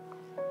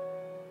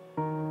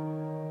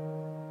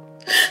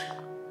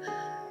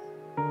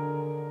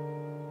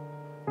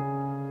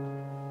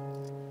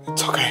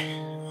 It's okay.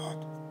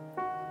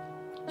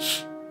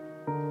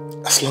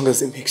 As long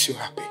as it makes you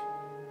happy.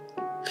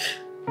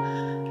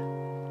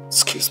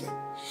 Excuse me.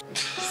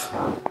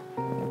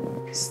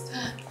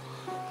 Stan.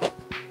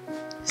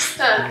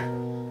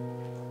 Stan.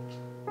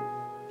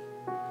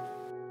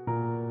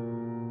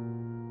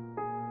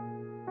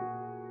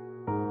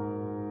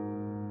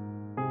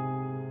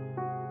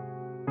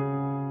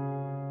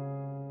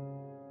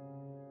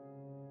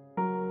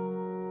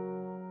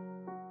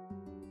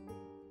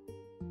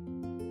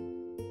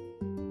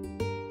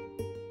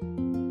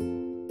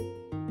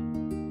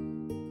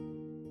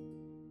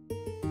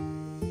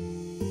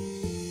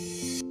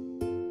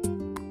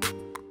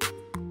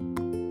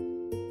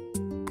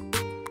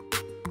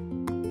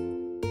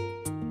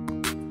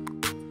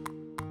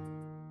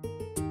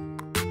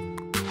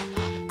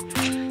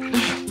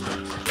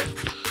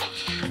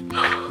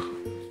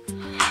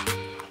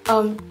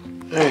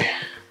 Hey.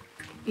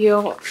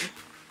 Your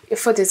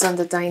food is on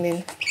the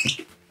dining.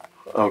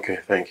 Okay,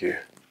 thank you.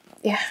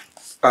 Yeah.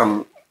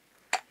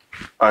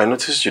 I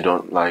noticed you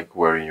don't like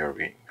wearing your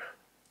ring.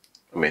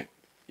 I mean,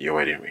 your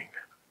wedding ring.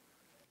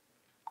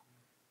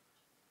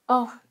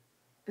 Oh,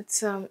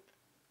 it's not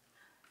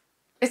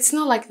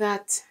like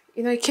that.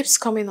 You know, it keeps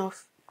coming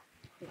off.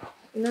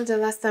 You know, the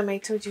last time I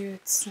told you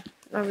it's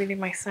not really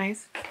my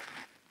size.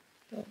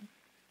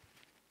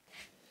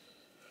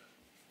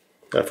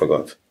 I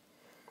forgot.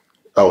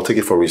 I'll take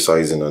it for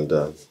resizing and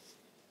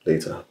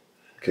later.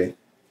 Okay?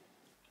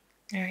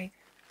 All right.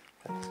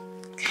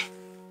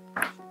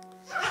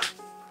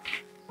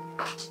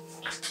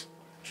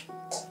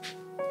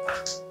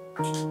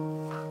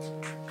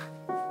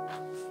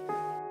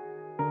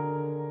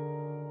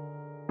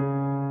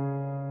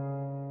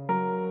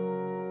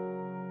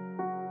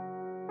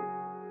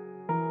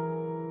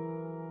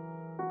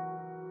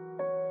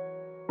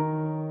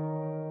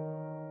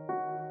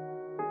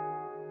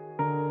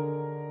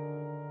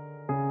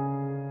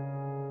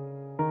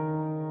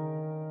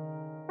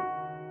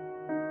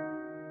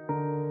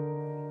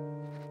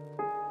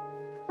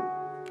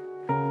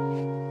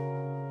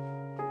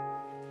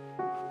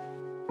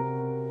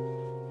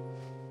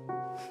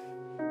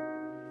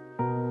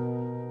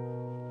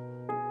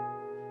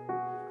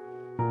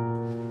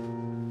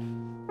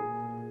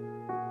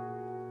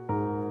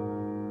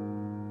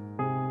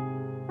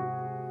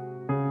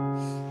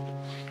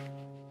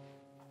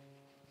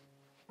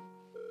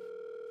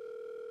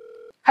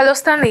 Hello,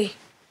 Stanley.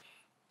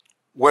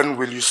 When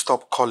will you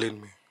stop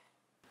calling me?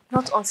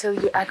 Not until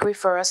you agree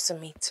for us to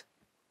meet.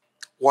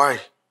 Why?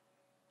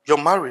 You're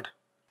married.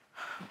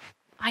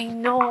 I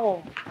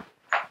know,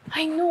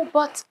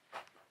 but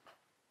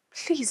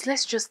please,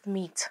 let's just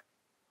meet.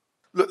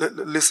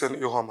 Listen,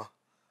 Yohama.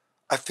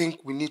 I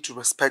think we need to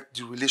respect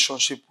the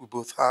relationship we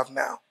both have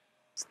now.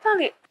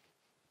 Stanley,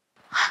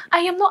 I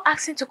am not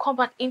asking to come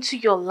back into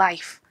your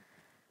life.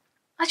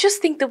 I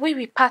just think the way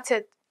we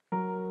parted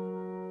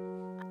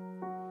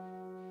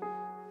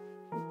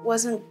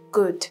wasn't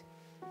good.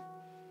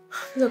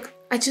 Look,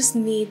 I just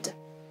need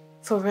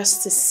for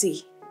us to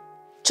see.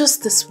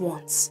 Just this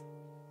once.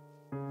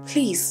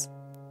 Please.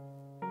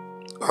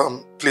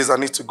 Please, I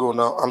need to go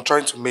now. I'm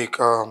trying to make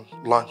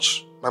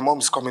lunch. My mom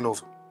is coming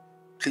over.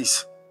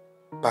 Please.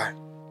 Bye.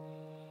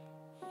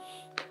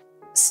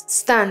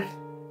 Stan.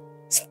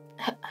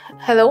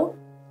 Hello?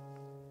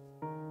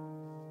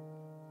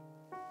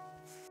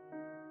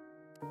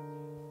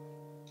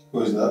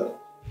 Who is that?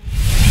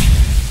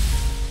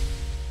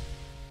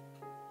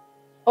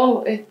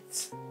 Oh,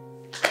 it's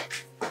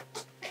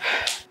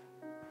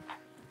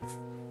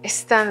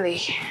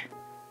Stanley.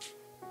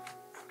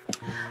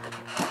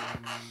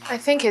 I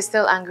think he's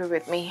still angry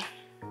with me.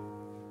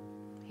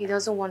 He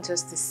doesn't want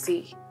us to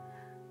see.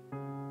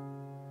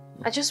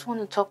 I just want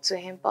to talk to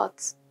him,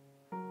 but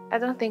I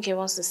don't think he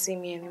wants to see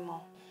me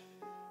anymore.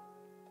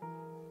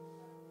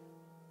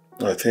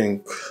 I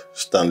think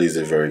Stanley is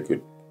a very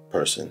good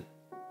person.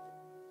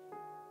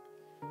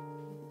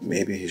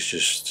 Maybe he's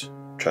just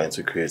trying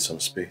to create some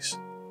space.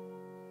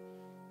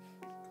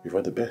 You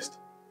are the best.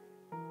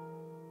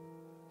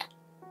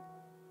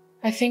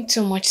 I think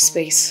too much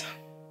space.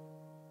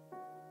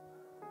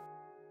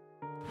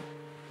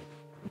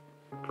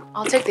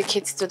 I'll take the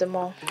kids to the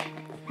mall.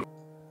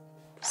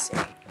 See.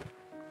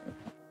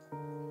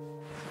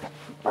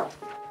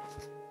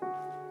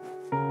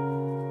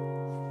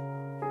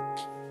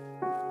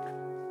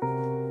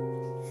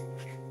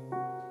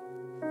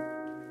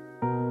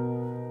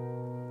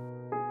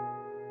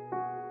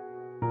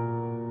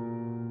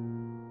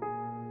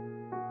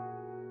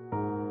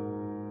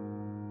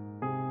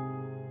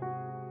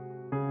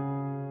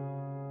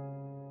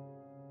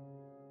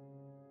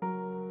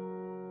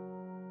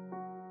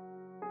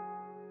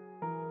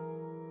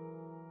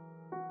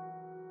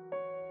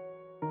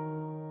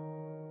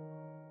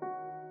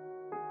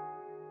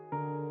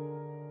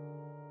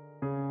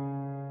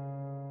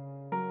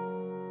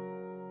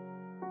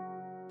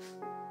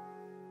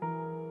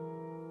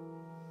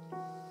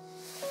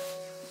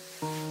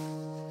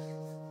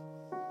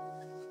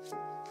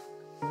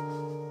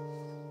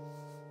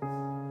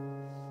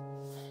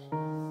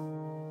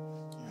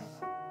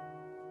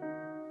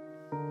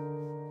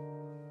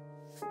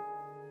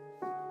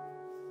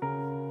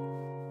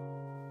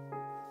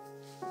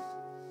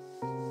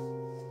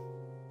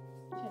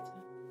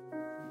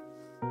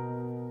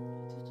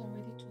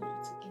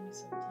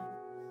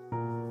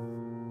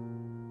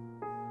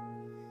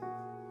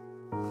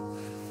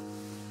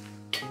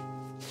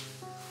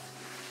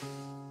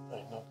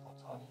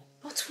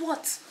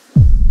 what?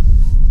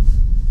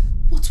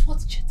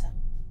 What, Cheta?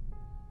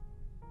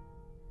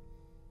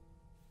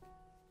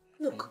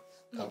 Look,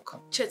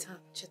 Cheta.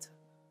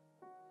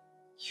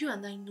 You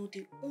and I know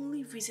the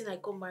only reason I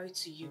got married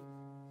to you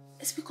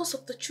is because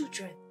of the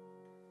children.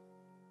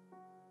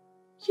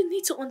 You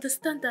need to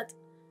understand that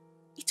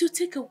it will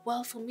take a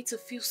while for me to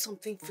feel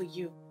something for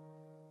you.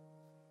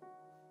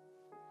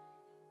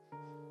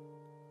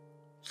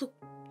 Look,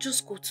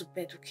 just go to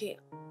bed, okay?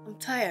 I'm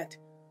tired.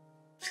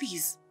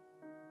 Please.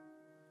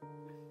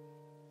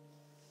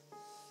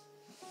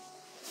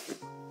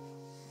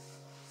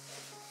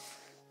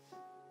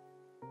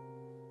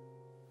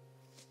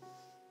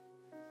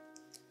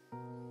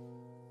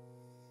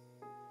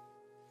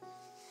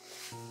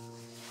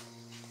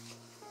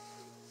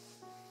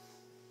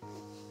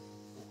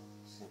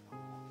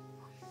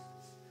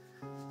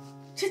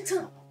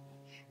 Cheta,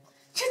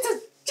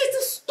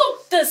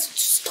 stop this!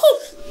 Stop!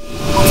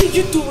 What are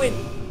you doing?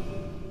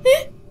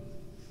 Eh?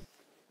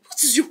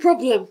 What is your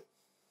problem?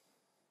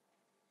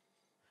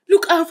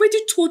 Look, I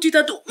already told you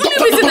that the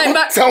only reason I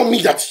married... Tell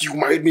me that you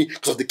married me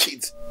because of the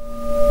kids.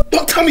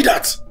 Don't tell me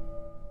that!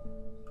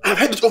 I've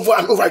heard it over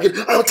and over again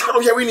and I'm tired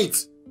of hearing it.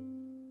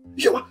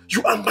 You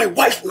are my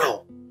wife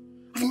now.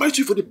 I've been married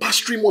to you for the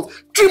past 3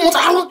 months. 3 months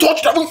I haven't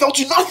touched you, I haven't felt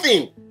you,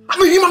 nothing.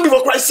 I'm a human being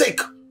for Christ's sake.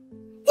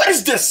 What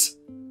is this?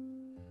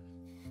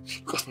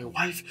 Because my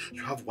wife,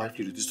 you have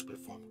wifely duties to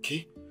perform,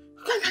 okay?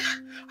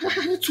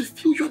 I need to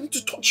feel you, I need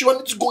to touch you, I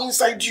need to go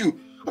inside you.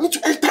 I need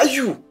to enter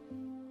you.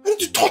 I need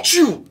to touch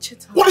you.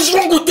 Cheta, what is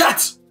wrong with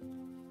that?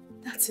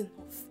 That's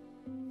enough.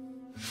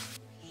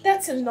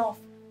 That's enough.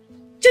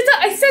 Cheta,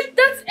 I said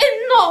that's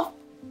enough.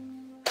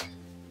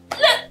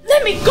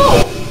 Let me go.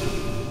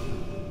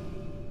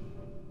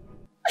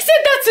 I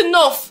said that's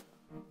enough.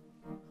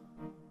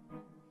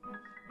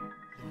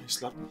 You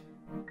slap me.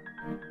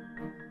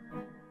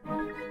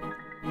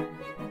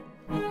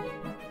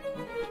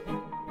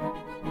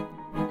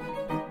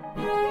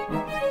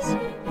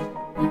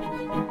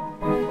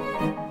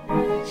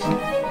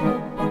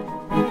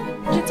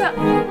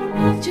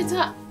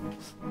 Cheta.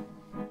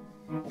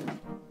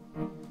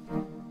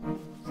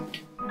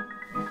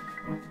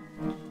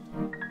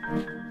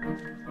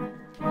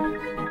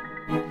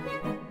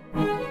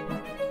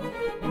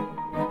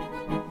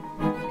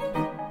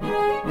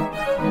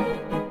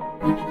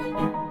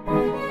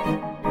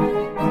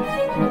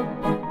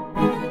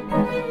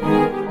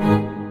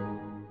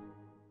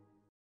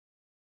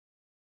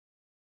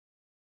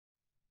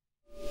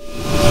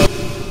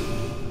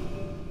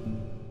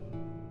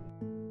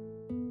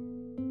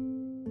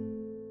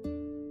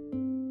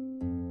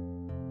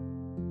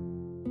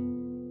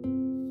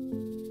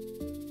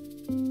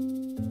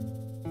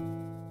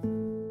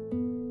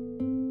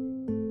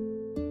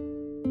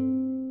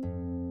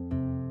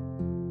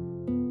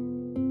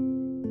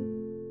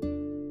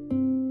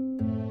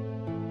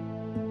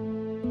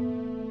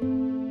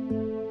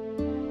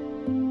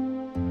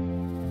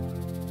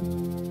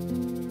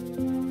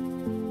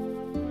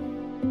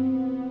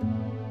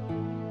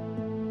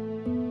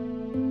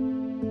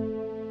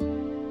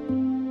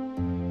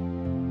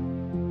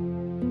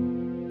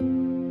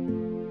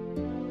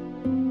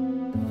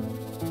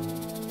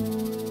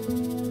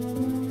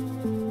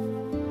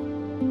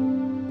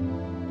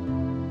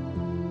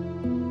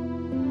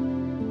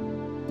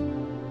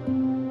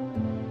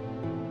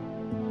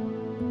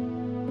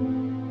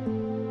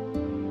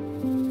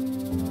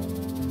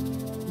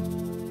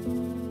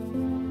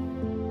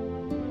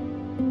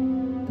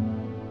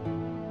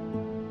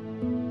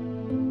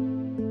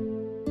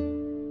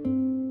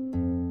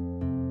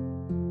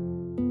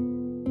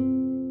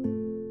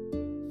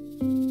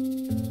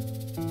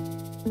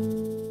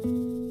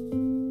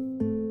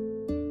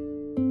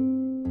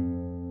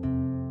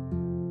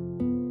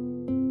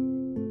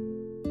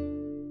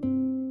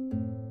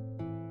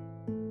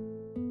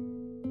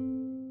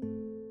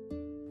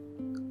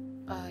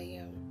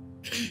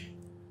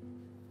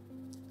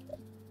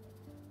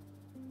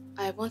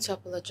 I want to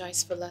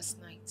apologize for last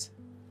night.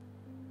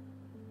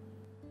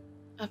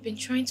 I've been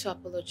trying to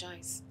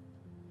apologize.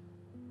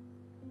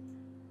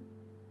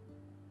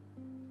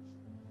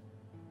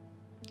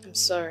 I'm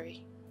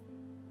sorry.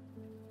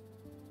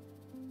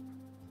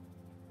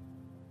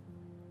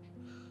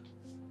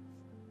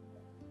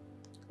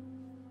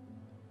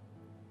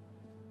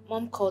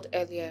 Mom called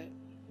earlier.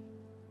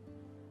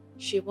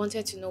 She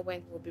wanted to know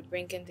when we'll be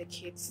bringing the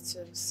kids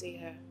to see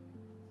her.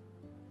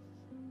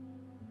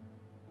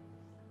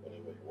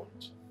 Whatever you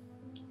want.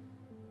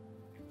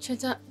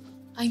 Cheta,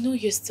 I know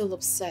you're still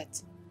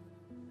upset.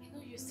 I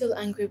know you're still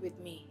angry with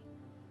me.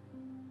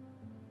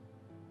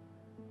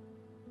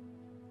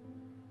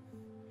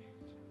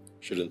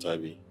 Shouldn't I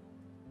be?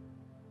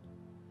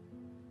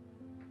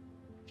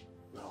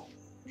 No,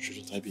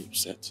 shouldn't I be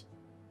upset?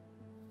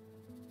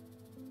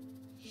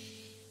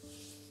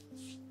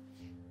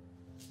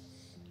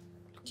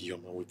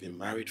 Guillaume, we've been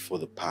married for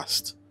the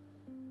past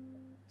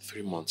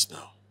 3 months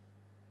now.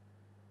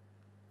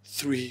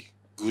 3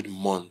 good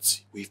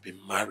months we've been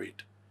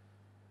married.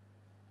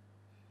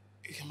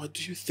 Guillaume,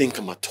 do you think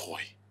I'm a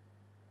toy?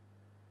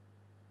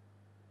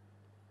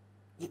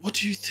 What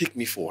do you take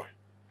me for?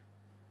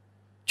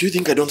 Do you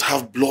think I don't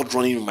have blood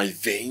running in my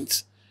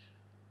veins?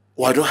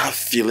 Or I don't have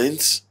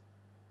feelings?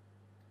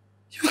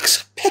 You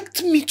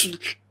expect me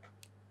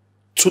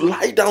to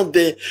lie down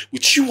there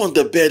with you on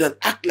the bed and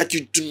act like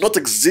you do not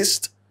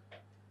exist?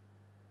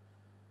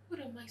 What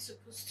am I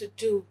supposed to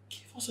do?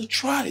 Give us a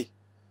try.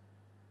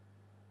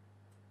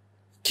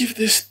 Give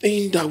this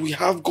thing that we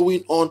have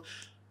going on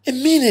a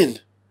meaning.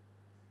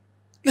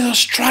 Let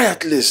us try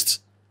at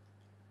least.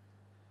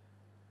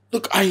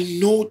 Look, I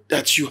know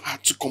that you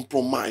had to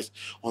compromise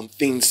on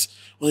things,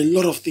 on a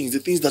lot of things, the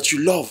things that you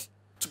love,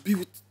 to be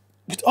with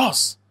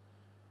us.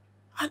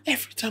 And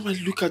every time I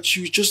look at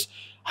you,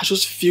 I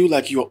just feel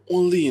like you're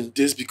only in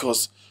this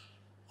because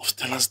of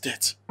Stella's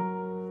death.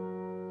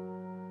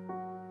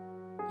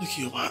 Look,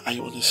 Yoma, I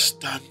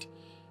understand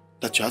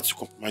that you had to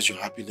compromise your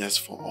happiness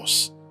for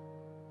us.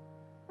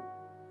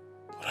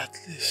 But at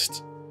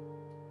least,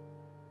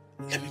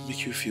 let me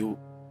make you feel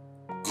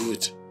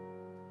good.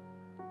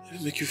 Let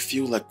me make you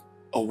feel like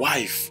a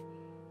wife,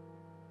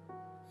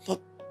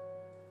 not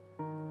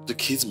the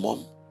kid's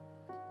mom.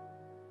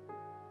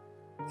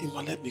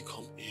 Ima, let me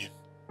come in.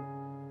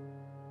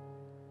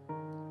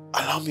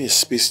 Allow me a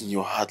space in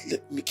your heart.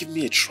 Give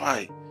me a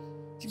try.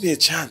 Give me a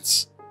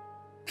chance.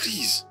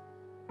 Please.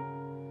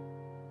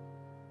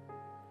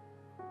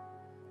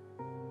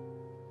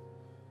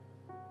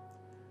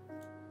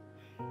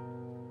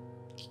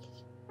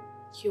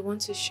 You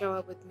want to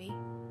shower with me?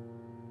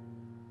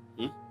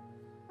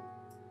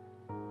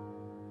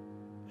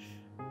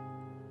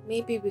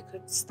 Maybe we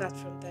could start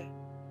from there.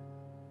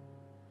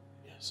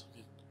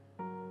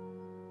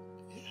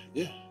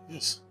 Yes,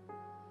 yes.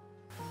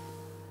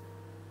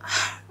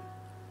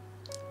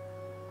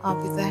 I'll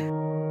be there.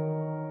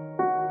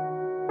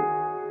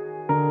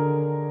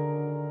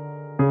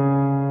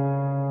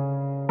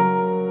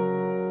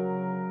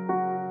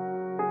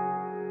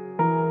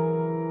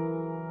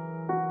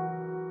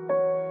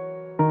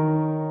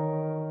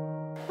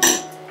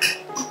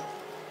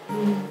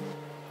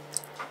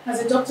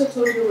 Has the doctor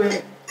told you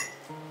when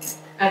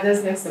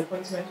Ada's next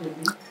appointment will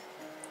be?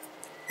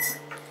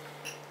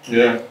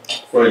 Yeah,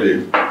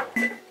 Friday.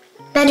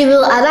 Daddy,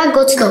 will Ada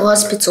go to the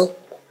hospital?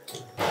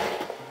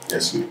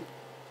 Yes, we.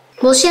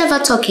 Will she ever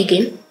talk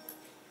again?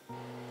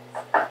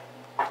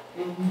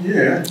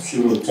 Yeah, she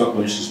will talk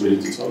when she's ready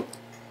to talk.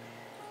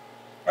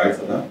 Right,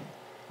 Ada?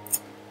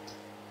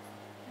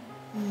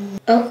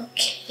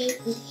 Okay,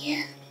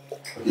 yeah.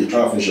 Okay,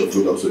 try and finish your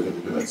food up so you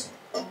can do the next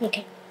one.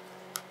 Okay.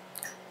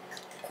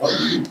 What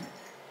do you do?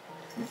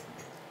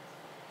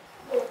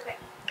 Okay.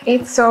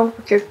 It's all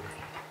because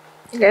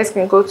you guys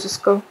can go to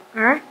school,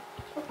 alright?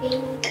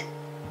 Okay.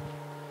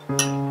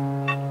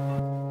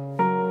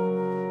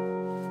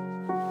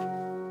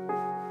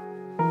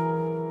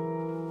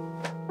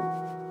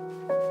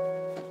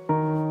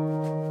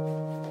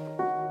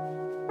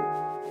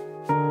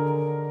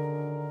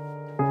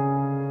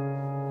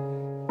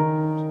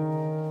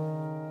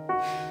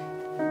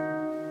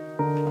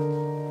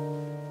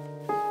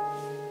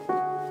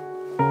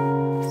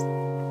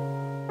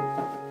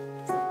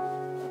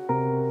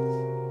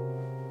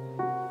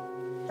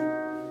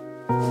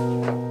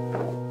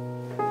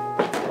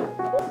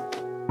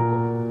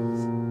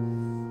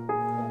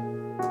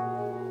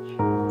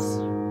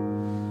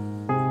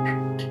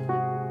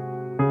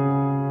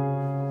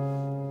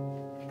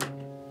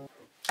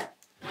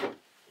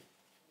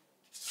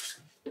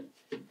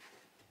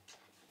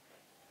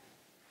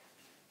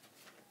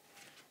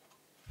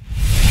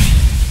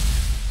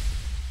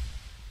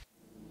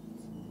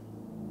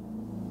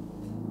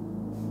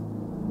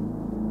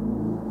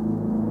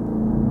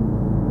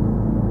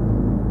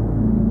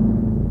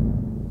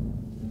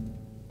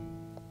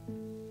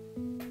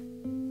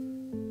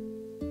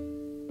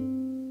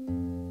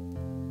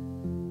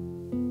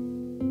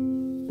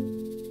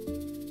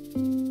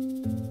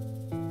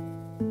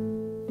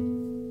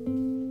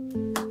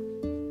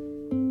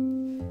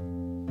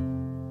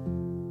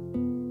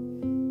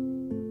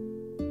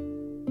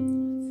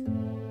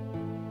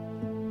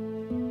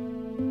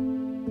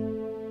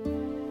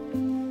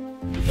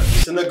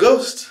 And a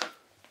ghost.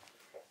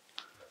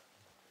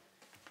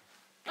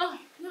 Oh,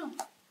 no.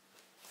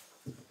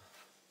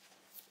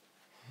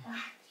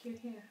 You're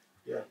here.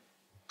 Yeah.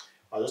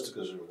 I just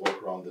took a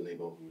walk around the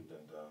neighborhood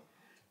and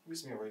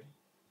miss me already.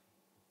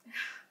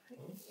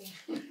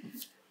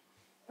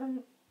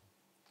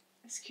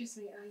 Excuse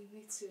me, I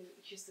need to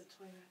use the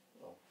toilet.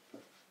 Oh.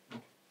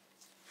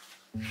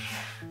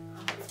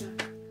 I'll be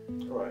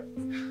back. Alright.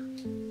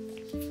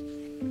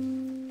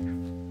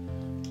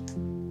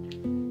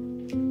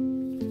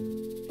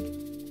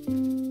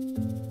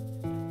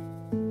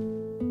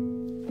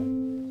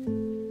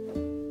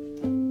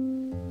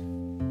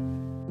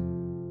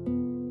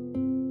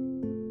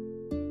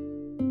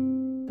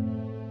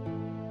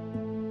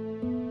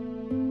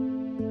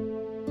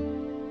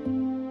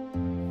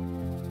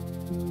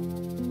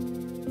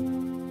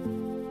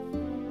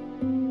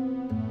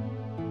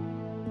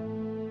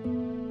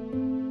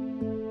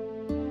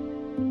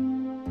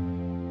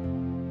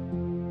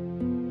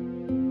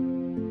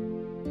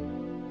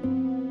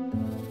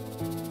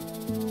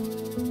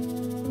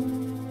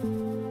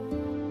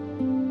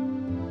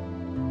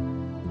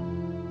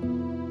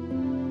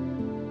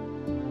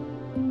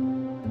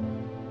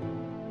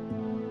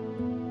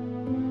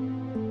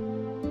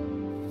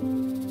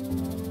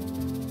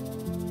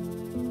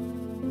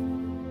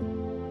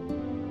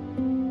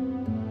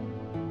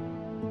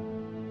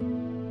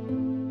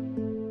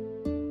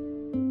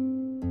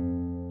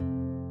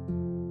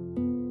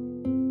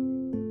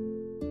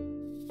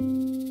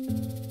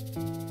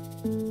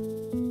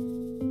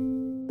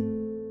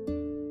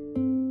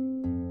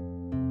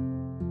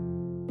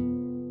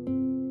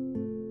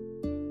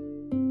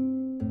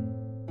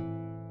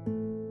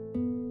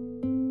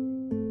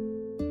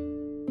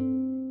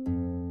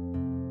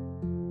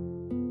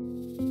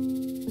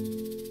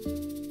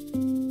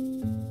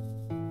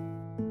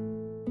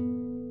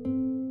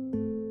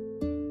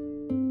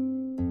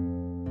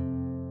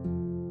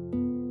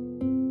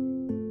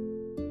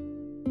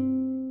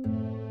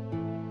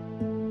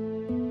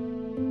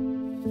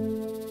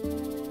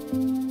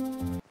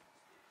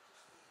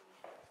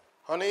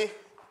 Honey,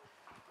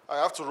 I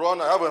have to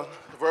run. I have a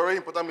very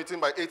important meeting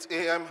by 8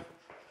 a.m.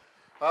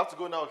 I have to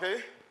go now,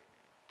 okay?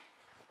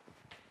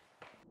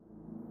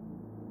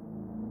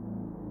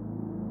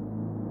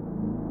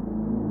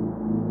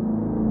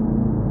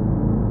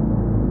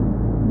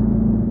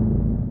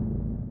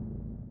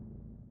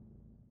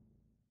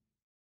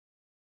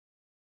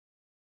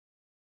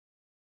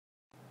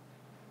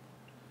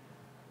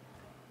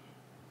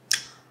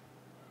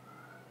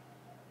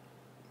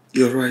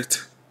 You're right.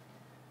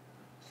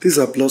 These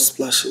are blood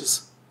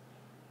splashes.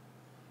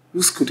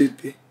 Whose could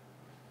it be?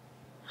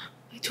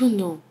 I don't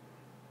know.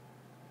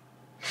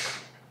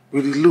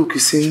 With the look,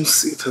 it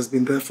seems it has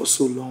been there for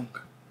so long.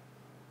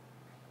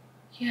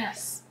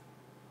 Yes.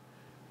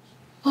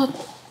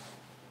 But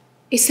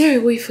is there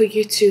a way for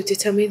you to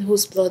determine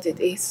whose blood it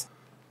is?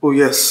 Oh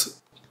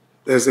yes,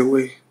 there's a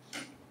way.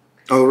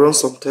 I'll run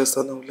some tests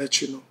and I'll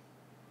let you know.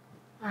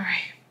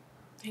 Alright.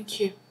 Thank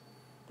you.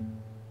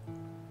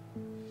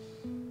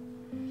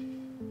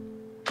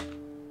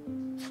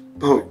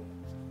 But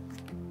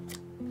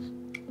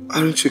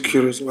aren't you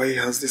curious why he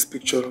has this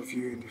picture of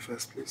you in the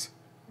first place?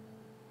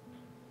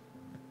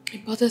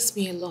 It bothers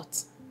me a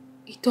lot.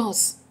 It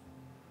does.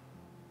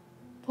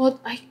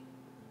 But I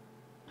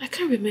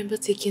can't remember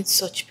taking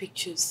such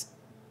pictures.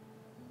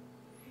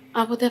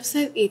 I would have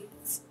said it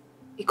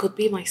could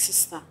be my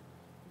sister.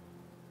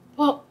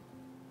 But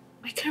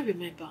I can't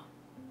remember.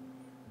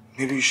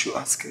 Maybe you should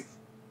ask him.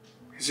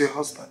 He's your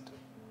husband.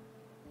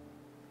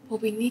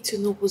 But we need to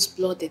know whose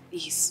blood it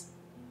is.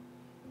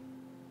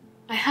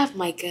 I have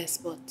my guess,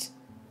 but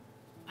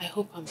I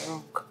hope I'm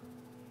wrong.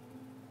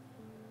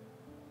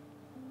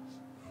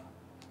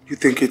 You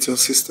think it's your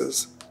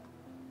sister's?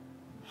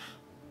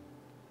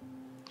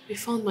 We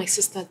found my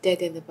sister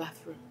dead in the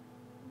bathroom.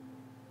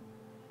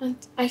 And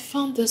I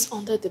found this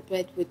under the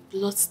bed with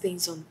blood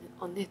stains on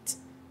it.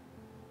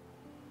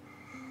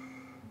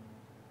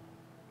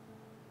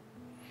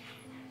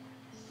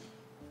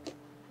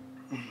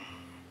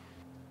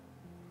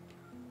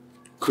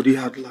 Could he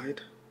have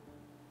lied?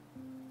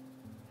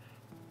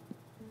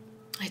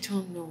 I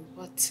don't know,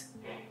 but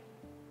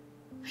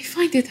I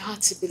find it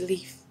hard to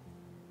believe.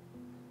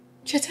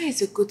 Cheta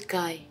is a good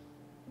guy,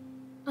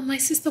 and my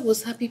sister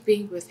was happy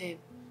being with him.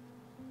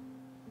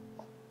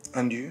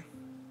 And you?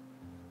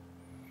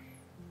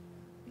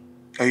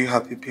 Are you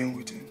happy being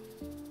with him?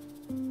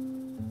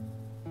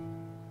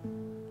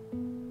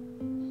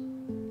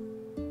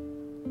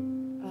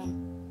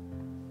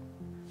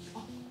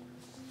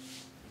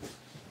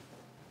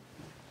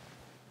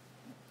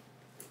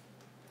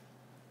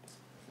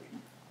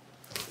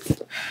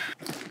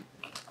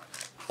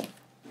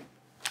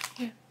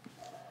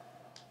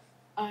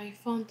 I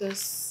found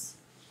this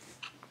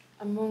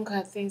among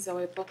her things that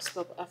were boxed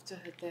up after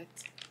her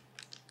death.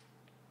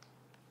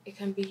 It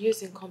can be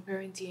used in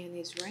comparing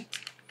DNAs, right?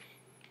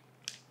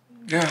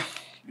 Yeah,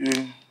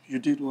 you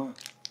did well.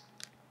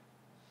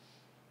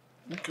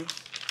 Okay.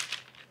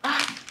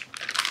 I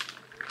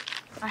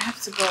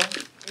have to go.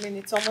 I mean,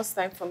 it's almost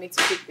time for me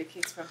to pick the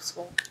kids from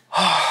school.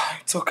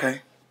 It's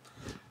okay.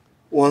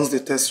 Once the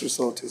test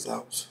result is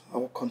out, I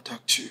will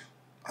contact you.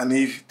 And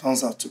if it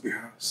turns out to be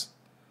hers,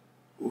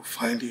 we'll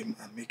find him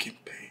and make him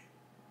pay.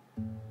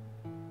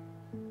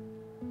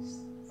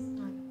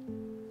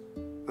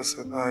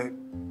 Listen,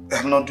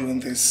 I'm not doing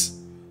this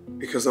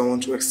because I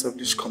want to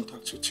establish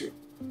contact with you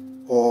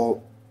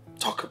or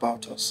talk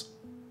about us.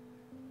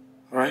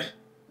 Alright?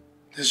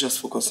 Let's just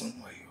focus on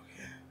why you're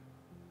here.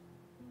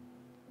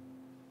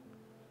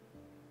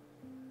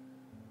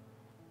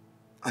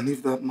 And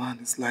if that man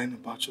is lying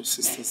about your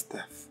sister's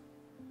death,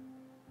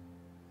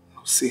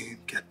 I'll see him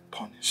get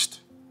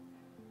punished.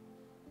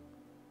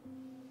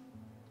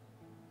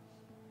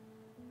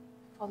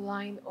 For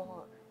lying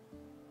or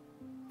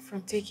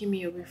from taking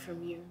me away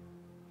from you?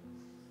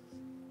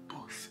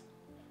 Both.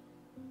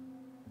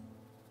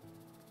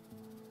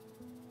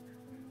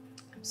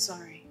 I'm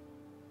sorry.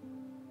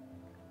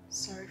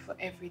 Sorry for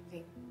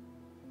everything.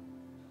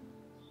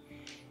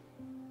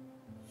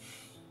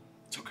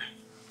 It's okay.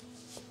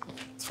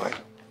 It's fine.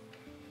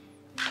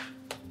 I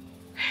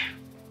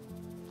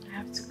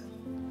have to go.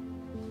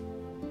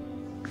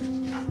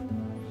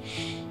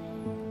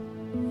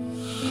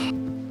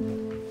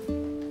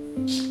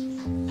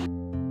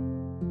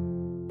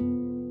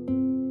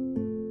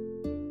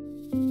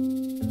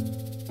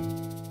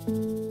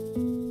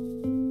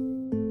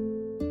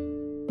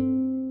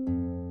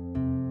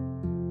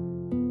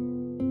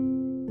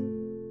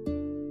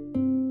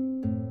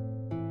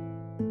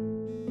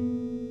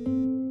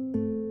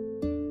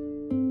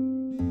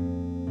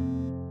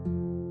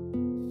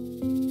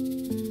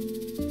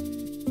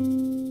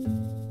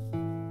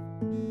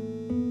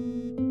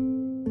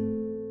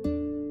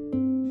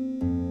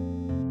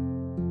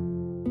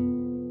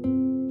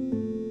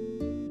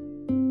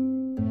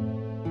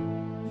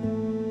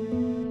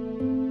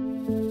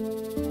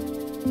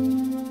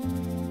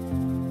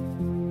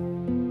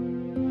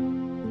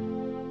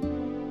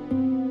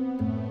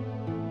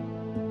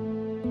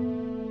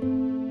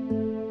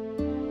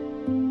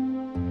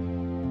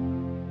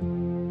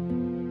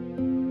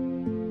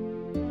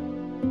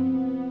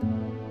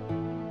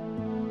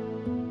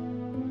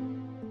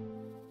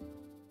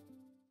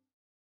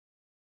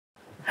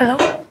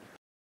 Hello?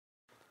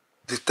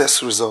 The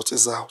test result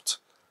is out,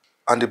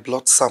 and the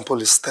blood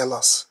sample is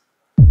stellars.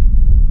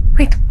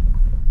 Wait,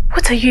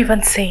 what are you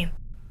even saying?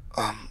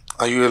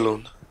 Are you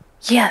alone?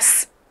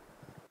 Yes.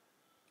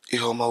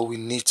 Ihoma, we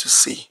need to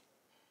see.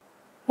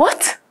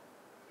 What?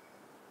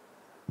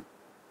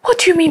 What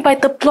do you mean by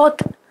the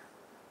blood?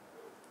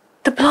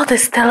 The blood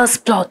is Stella's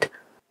blood.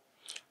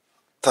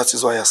 That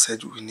is why I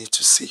said we need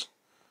to see.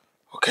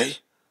 Okay?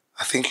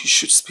 I think you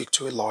should speak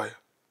to a lawyer.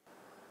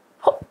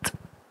 What?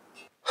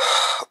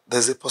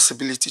 There's a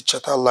possibility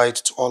Cheta lied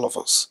to all of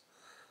us.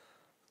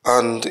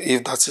 And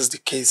if that is the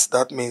case,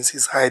 that means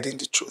he's hiding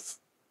the truth.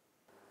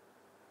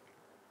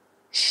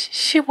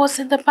 She was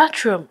in the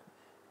bathroom.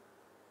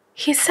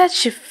 He said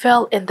she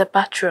fell in the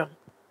bathroom.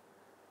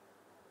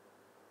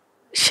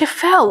 She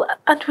fell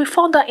and we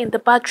found her in the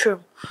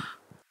bathroom.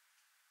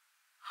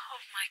 Oh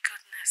my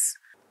goodness.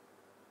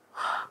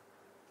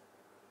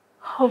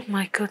 Oh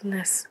my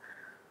goodness.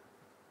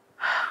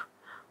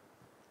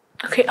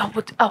 Okay, I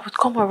would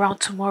come around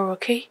tomorrow,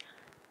 okay?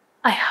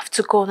 I have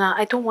to go now.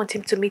 I don't want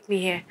him to meet me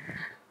here.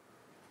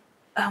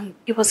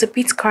 He was a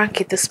bit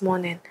cranky this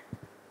morning.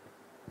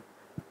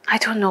 I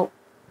don't know.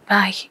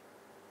 Bye.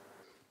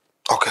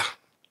 Okay.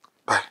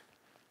 Bye.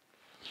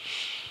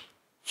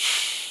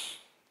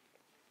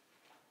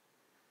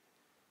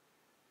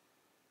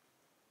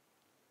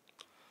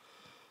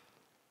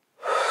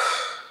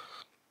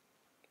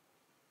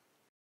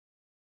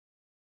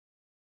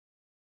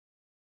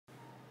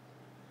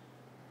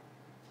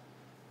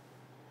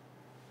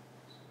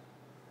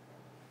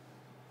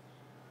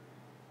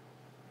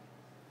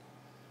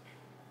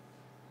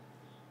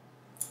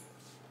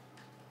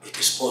 It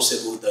is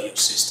possible that your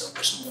sister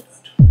was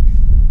murdered.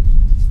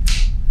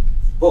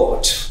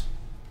 But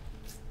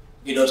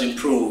it doesn't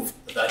prove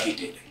that he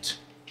did it.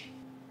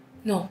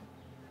 No.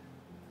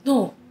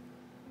 No.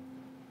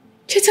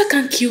 Cheta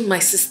can't kill my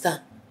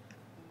sister.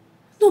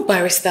 No,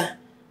 barrister.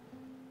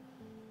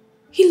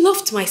 He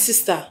loved my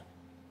sister.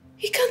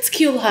 He can't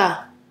kill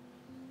her.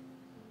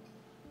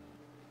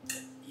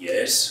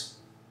 Yes.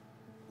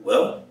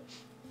 Well,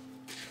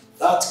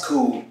 that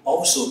could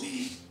also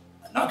be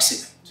an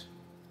accident.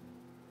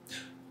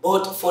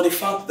 But for the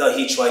fact that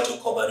he tried to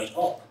cover it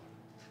up,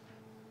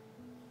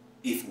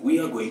 if we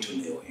are going to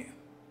nail him,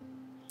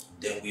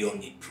 then we all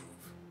need proof.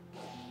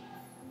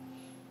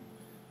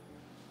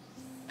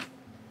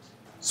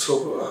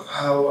 So,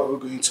 how are we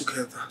going to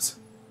get that?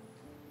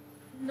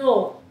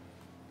 No.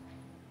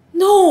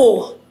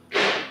 No.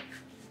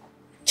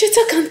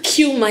 Cheta can't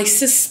kill my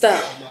sister.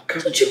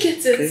 Don't you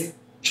get it? Okay?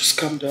 Just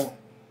calm down.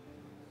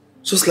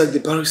 Just like the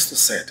barrister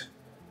said,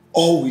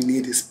 all we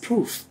need is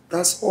proof.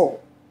 That's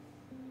all.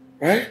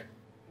 Right?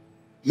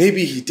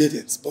 Maybe he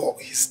didn't, but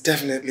he's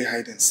definitely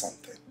hiding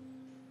something.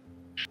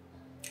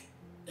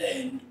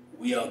 And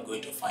we are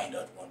going to find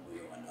out one way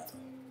or another.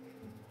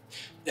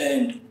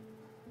 And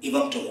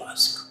even to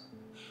ask,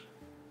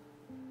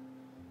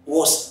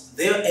 was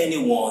there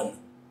anyone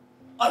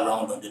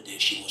around on the day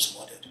she was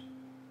murdered?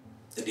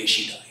 The day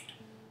she died?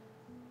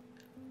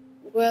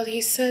 Well,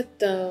 he said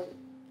the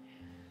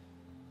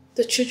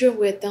children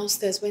were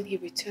downstairs when he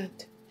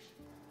returned.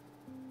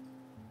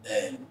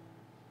 And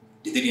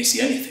they didn't see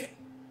anything?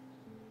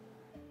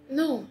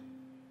 No.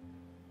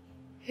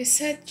 He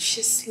said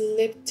she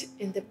slept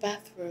in the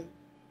bathroom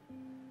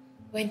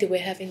when they were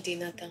having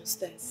dinner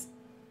downstairs.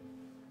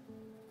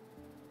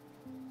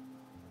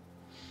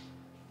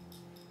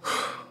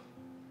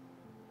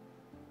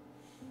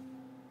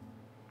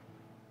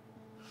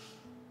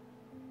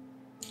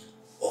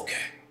 Okay.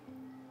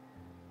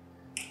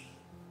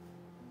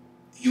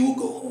 You will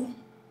go home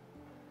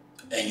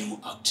and you will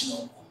act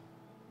normal.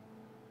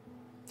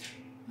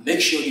 Make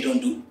sure you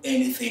don't do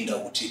anything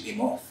that will tip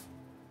him off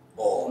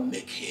or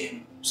make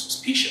him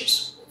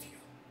suspicious of you.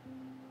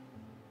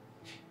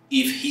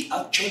 If he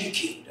actually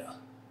killed her,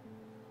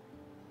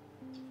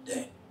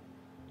 then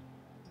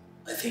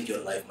I think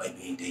your life might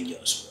be in danger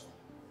as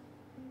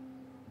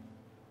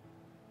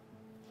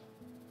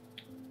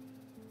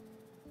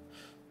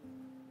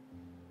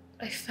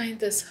well. I find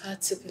this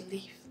hard to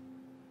believe.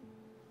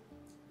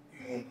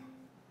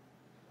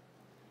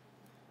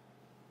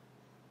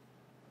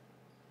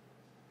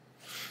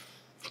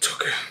 It's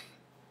okay.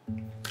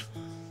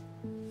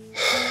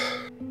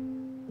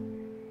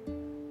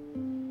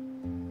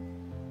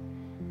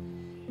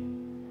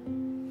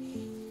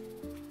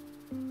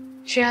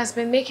 She has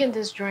been making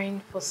this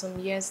drawing for some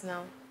years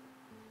now,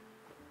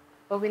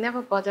 but we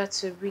never bothered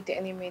to read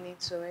any meaning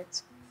to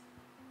it.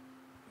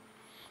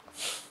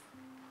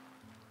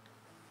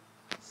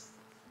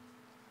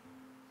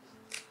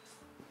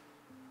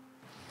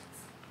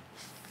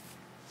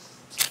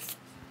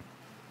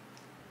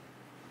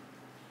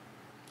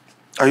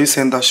 Are you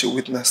saying that she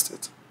witnessed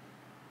it?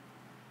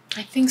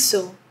 I think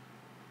so.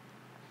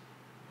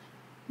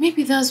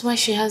 Maybe that's why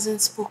she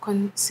hasn't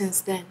spoken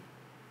since then.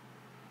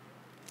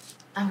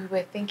 And we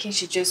were thinking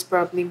she just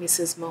probably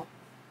misses Mom.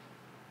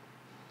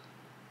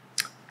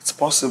 It's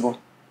possible.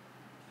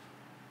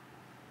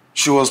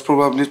 She was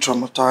probably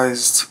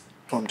traumatized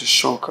from the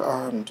shock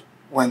and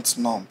went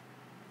numb.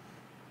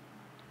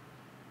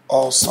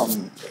 Or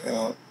some, you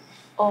know...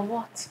 Or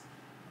what?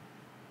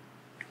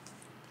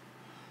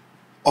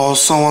 Or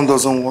someone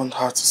doesn't want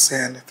her to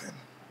say anything.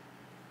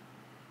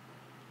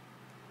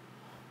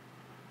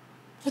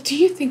 But do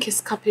you think he's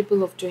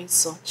capable of doing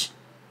such?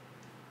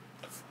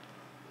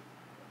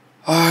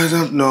 I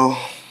don't know.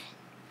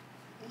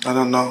 I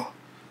don't know.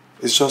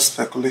 It's just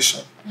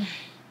speculation.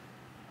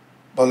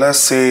 But let's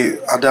say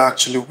Ada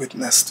actually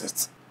witnessed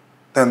it.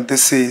 Then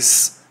this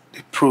is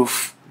the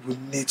proof we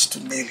need to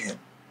nail him.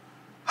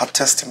 Her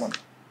testimony.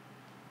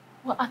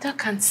 Well, Ada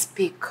can't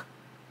speak.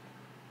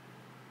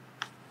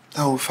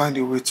 Then we'll find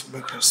a way to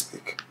make her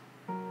speak.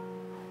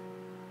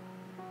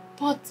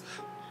 But...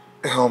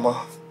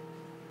 Elma,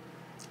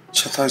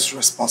 Cheta is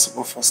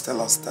responsible for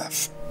Stella's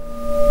death.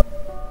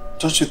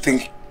 Don't you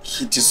think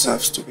he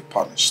deserves to be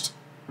punished?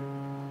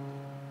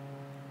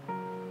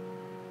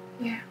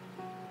 Yeah.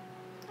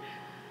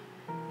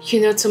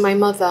 You know, to my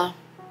mother,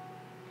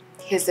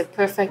 he's the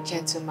perfect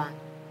gentleman.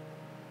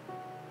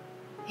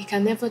 He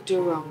can never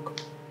do wrong.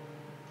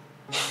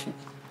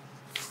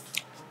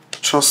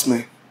 Trust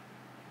me,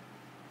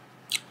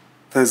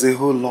 there's a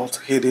whole lot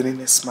hidden in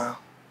his smile.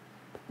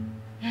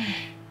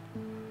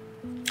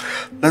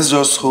 Let's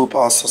just hope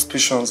our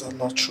suspicions are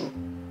not true.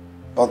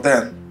 But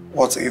then,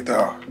 what if they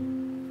are?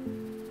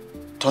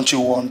 Don't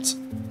you want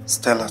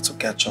Stella to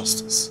get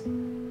justice?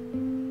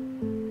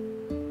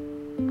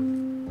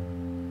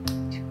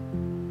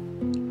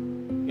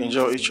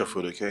 Enjoy, eat your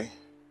food, okay?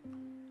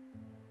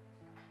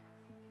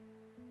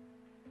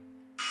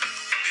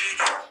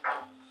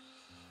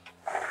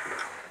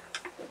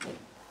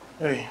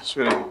 Hey,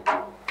 sweetie.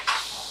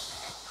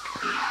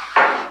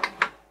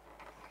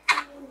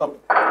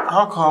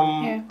 How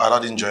come Ada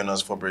didn't join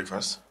us for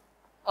breakfast?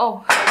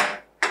 Oh,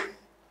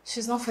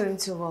 she's not feeling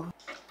too well.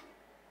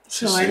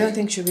 So I don't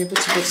think she'll be able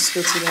to go to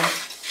school today.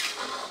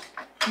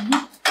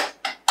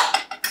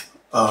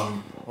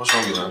 What's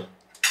wrong with her?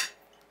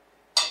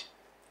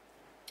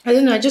 I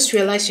don't know, I just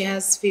realized she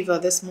has fever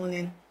this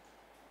morning.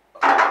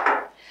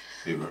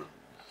 Fever?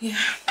 Yeah.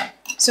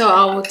 So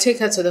I will take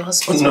her to the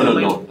hospital.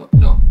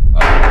 No.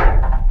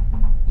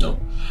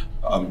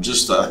 I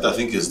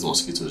think it's the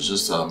mosquitoes.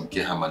 Just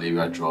get her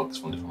malaria drugs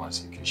from the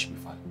pharmacy. Okay, she'll be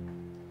fine.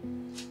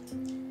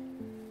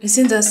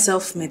 Isn't that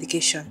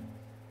self-medication?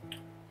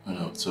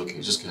 No, it's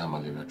okay. Just get her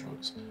malaria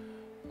drugs.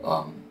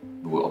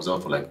 We will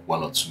observe for like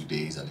 1 or 2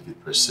 days, and if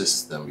it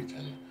persists, then we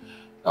can...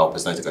 I'll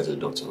personally take her to the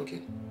doctor,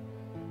 okay?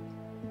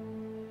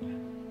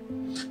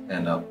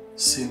 And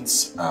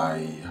since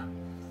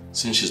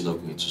she's not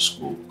going to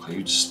school, can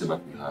you just stay back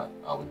with her?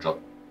 I will drop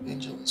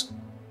Angel in school.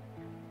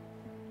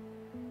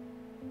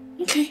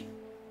 Okay.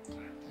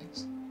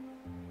 Thanks.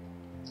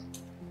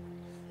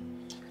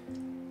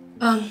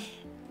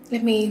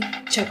 Let me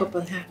check up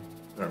on her.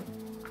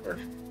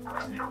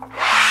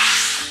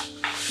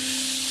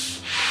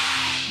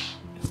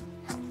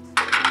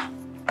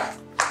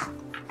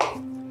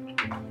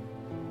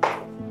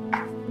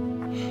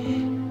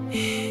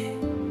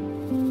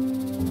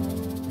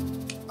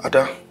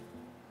 Ada,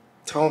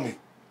 tell me,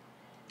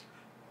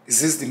 is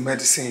this the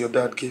medicine your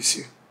dad gives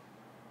you?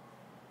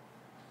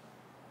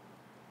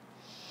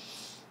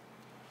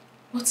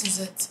 What is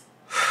it?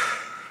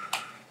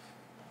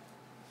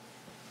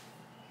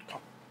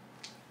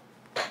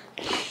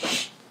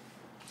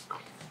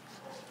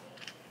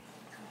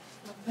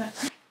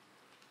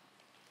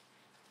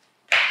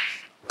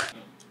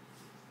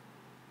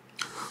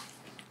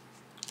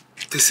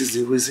 This is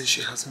the reason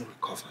she hasn't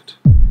recovered.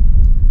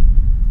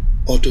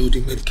 Although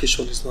the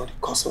medication is not the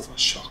cause of her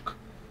shock,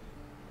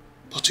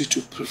 but it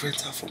will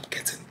prevent her from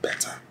getting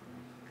better.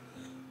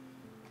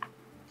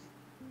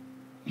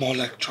 More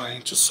like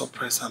trying to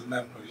suppress her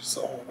memories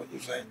or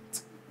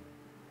event.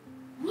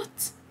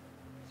 What?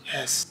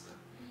 Yes.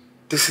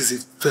 This is a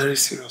very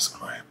serious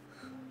crime.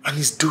 And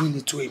he's doing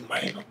it to a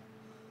minor.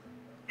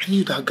 I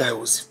knew that guy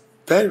was a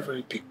very,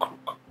 very big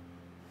crook.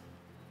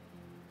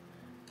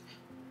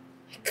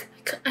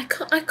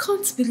 I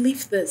can't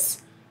believe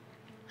this.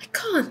 I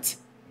can't.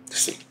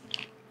 Listen,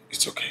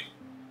 it's okay.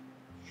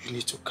 You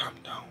need to calm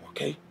down,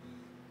 okay?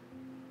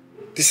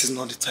 This is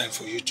not the time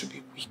for you to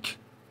be weak.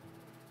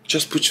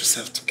 Just put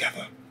yourself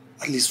together.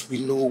 At least we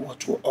know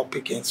what we're up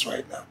against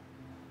right now.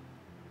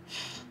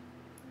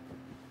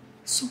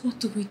 So what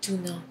do we do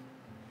now?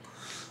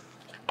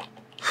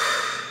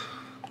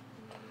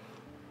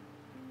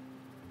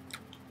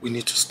 We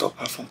need to stop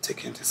her from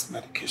taking this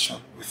medication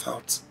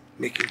without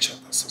making each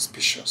other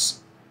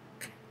suspicious.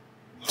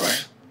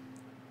 Alright?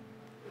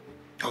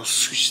 I'll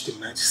switch the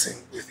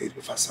medicine with a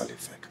reversal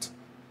effect.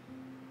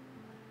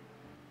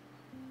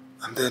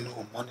 And then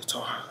we'll monitor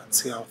her and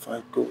see how far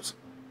it goes.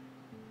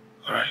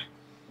 Alright?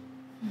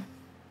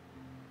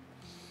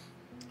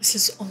 This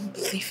is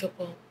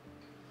unbelievable.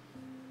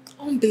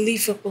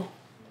 Unbelievable.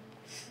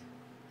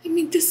 I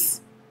mean,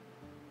 it's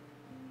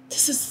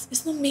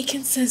not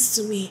making sense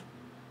to me.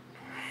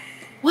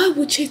 Why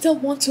would Cheta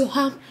want to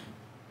harm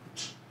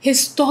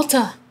his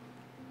daughter?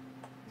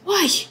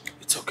 Why?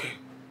 It's okay.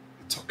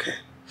 It's okay.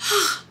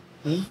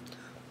 At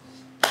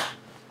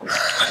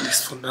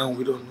least for now,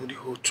 we don't know the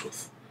whole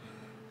truth.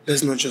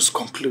 let's not just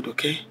conclude,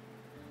 okay?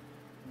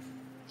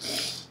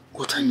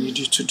 What I need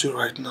you to do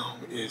right now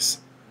is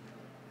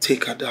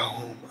take Ada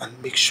home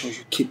and make sure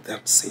you keep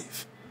them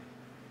safe.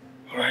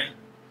 Alright?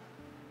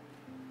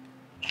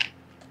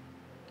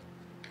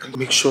 And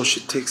make sure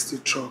she takes the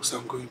drugs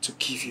I'm going to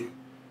give you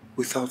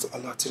without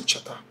alerting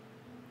Chata.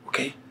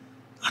 Okay?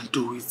 And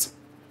do it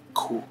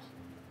cool.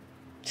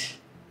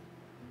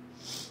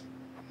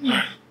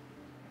 Alright?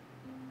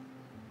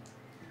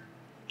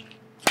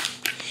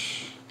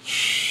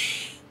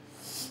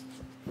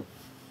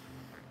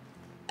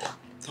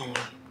 Don't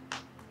worry.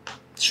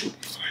 She'll be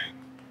fine.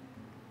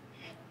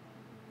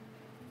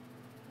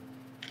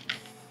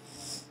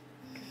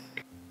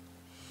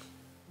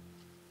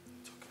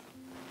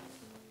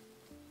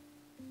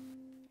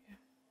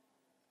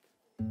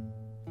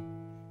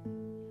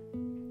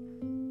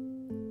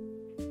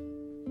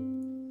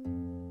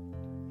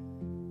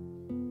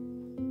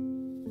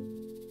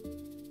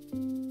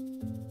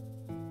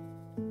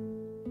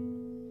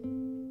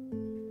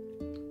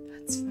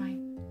 That's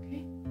fine,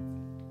 okay?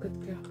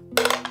 Good girl.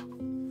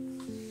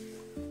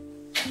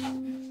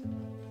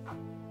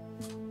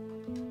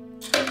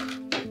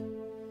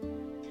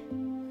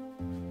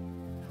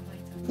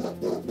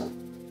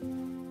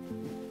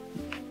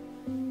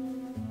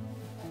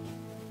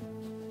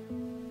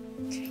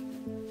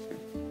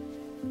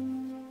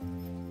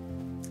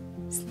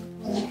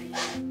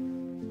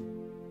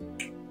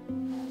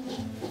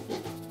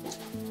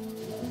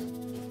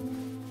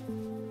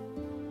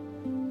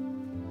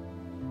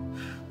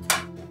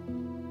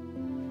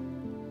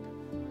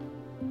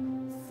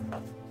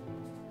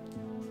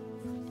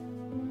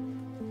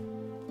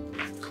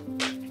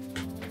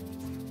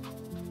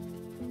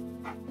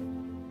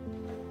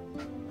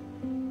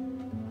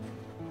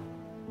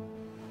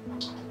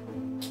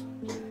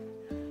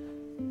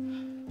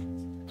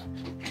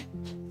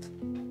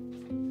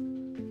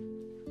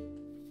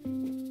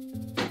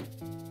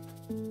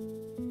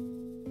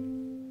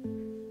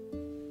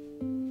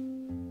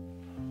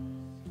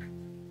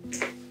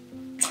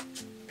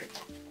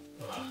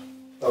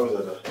 How is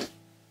Ada?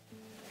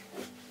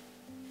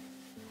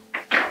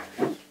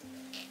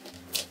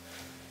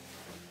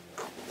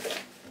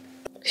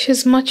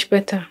 She's much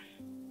better.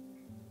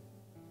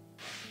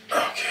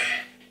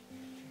 Okay.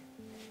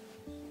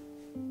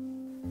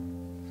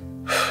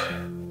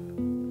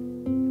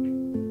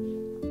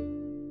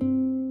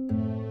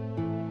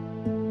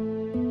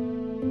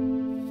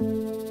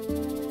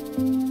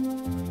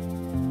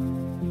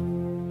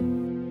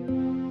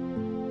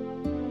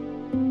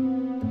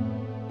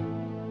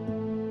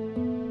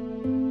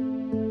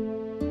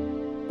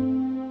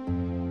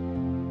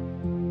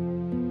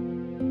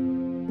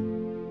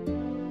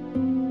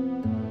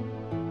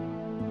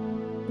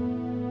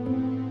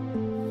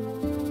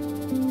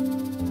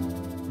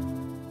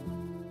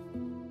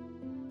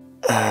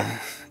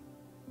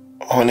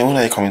 Honey, when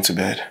are you coming to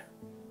bed?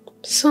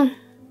 Soon.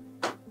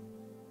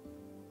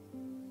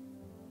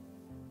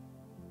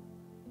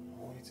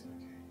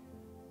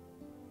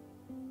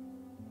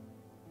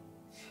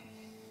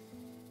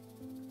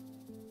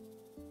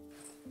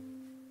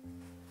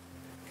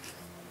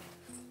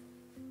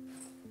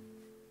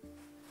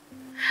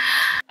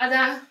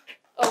 Ada,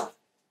 oh,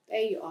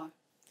 there you are.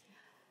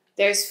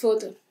 There's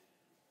food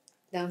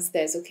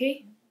downstairs,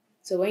 okay?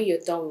 So when you're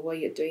done with what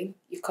you're doing,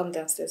 you come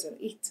downstairs and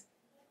eat.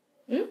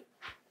 Hmm?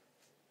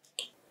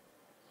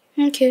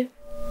 Okay.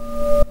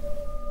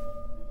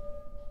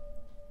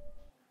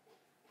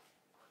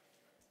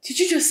 Did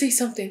you just say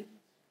something?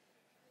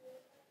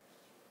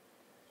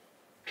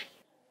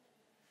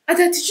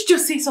 Ada, did you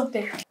just say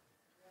something?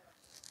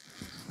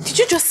 Did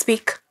you just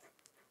speak?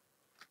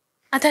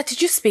 Ada,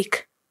 did you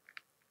speak?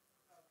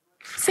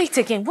 Say it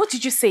again. What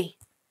did you say?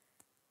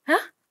 Huh?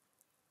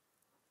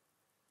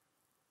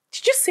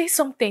 Did you say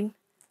something?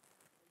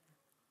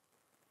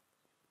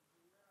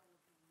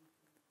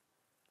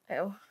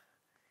 Oh.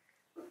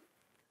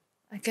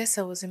 I guess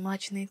I was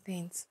imagining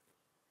things.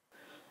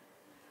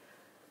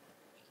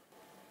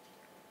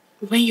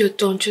 When you're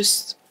done,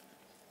 just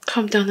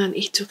come down and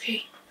eat,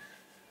 okay?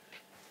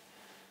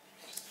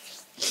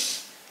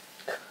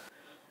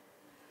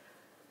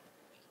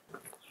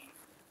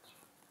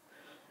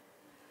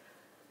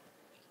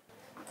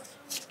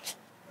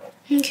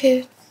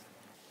 Okay.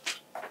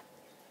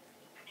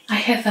 I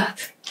heard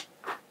that.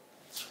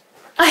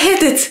 I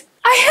heard it.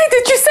 I heard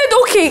it. You said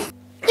okay.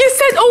 You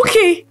said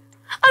okay.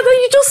 And then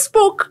you just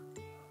spoke.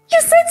 You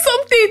said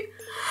something.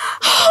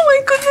 Oh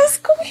my goodness,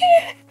 come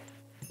here.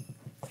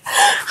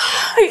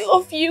 I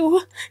love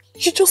you.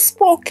 You just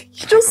spoke.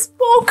 You just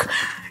spoke.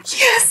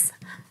 Yes.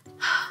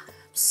 I'm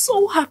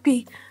so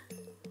happy.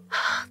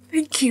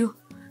 Thank you.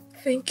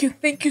 Thank you.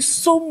 Thank you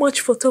so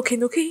much for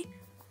talking, okay?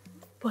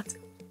 But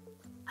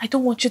I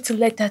don't want you to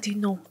let Daddy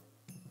know.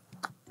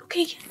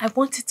 Okay? I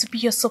want it to be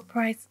your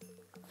surprise.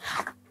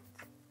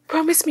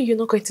 Promise me you're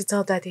not going to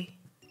tell Daddy.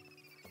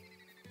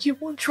 You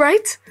won't,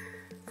 right?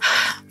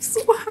 I'm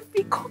so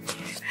happy. Come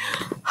here.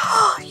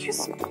 Oh, you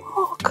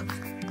spoke.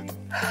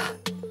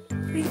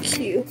 Thank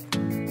you.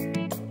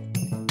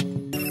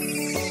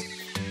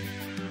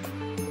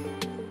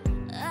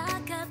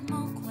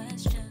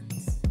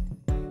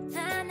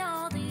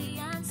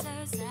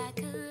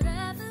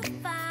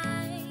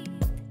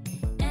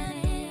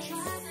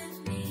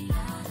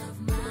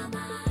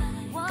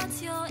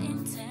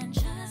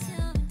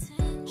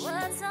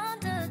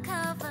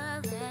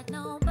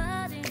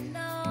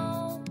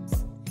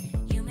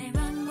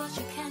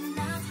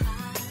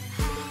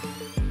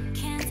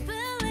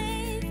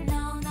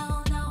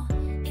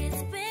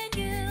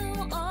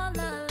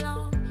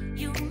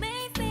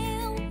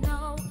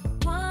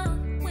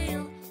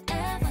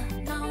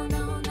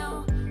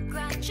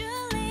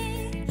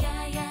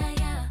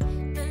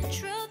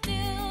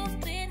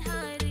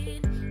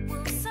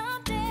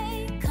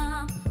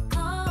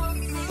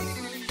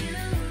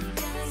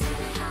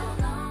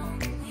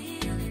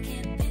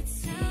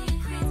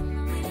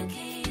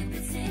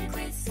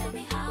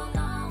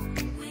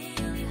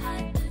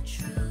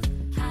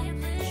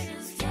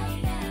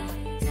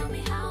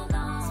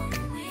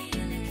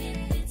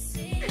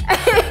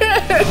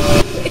 Daddy,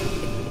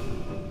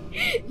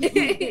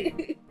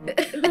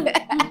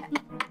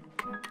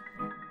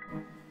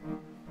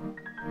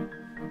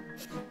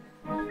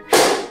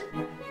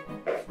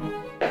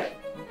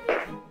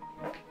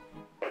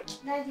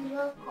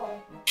 welcome.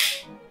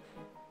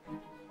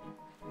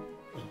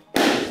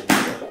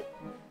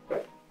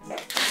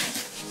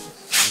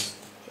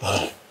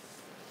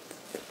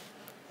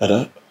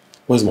 Ada,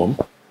 where's Mom?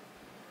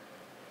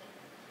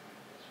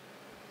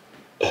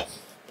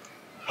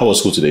 How was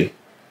school today?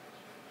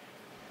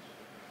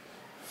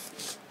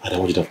 Ada,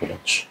 what did you have for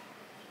lunch?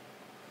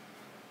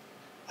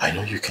 I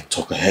know you can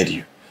talk, I heard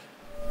you.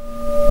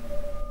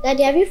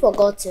 Daddy, have you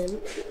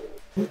forgotten?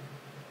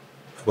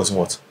 Forgotten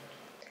what?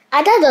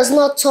 Ada does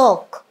not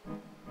talk.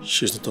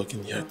 She's not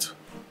talking yet.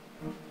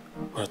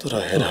 But I thought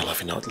I heard her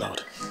laughing out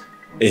loud.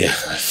 Yeah,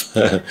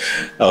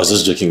 I was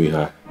just joking with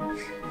her.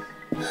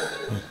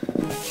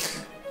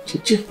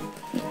 Chichi.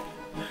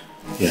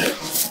 Yeah.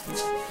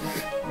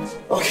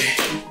 Okay.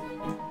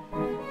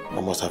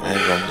 I must have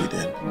heard wrongly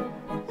then.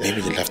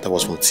 Maybe the laughter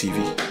was from TV.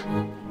 I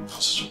was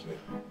just joking with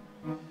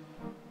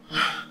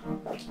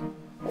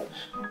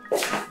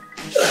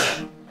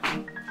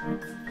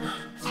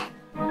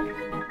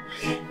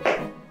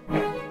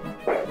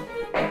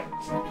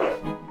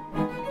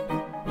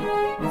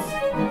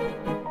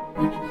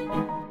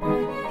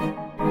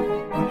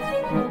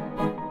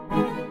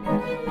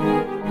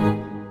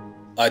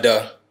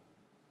Ada,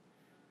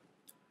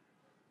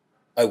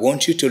 I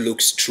want you to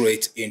look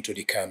straight into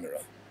the camera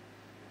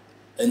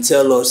and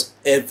tell us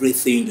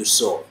everything you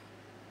saw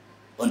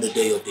on the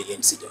day of the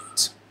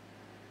incident.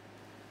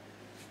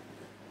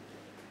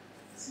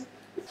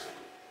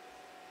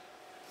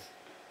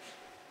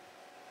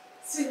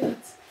 Sweetheart,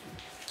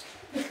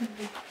 look at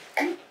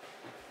me.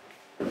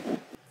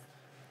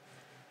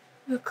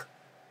 Look,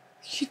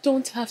 you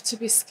don't have to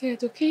be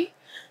scared, okay?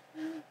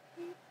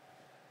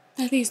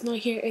 Daddy is not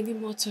here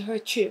anymore to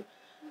hurt you.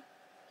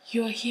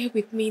 You are here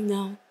with me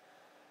now.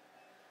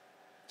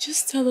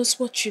 Just tell us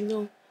what you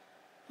know,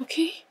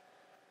 okay?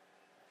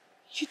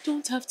 You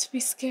don't have to be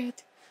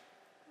scared,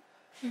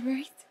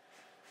 alright?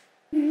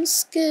 I'm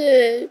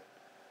scared.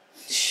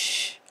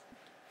 Shh.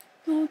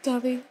 No,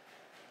 darling.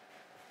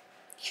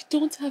 You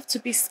don't have to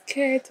be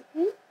scared.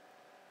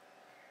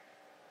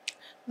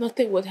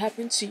 Nothing would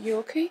happen to you,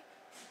 okay?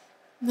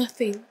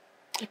 Nothing.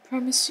 I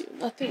promise you,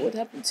 nothing would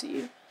happen to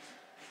you.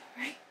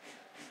 Alright?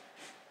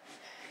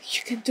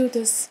 You can do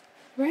this,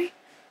 right?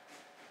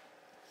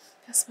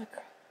 That's my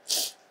girl.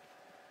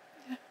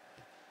 Yeah.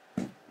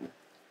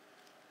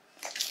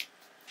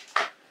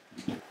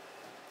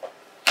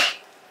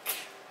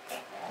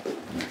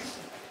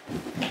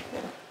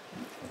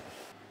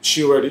 Is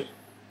she ready?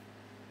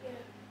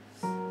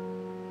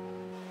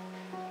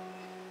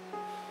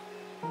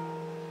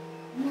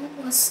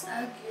 Mom was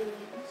arguing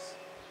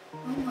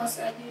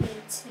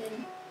with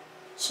him.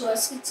 She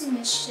was hitting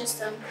his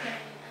chest and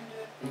crying, and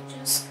there were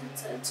pictures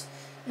scattered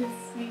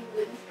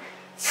everywhere.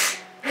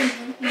 And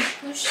then he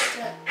pushed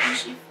her, and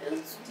she fell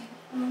to the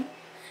ground.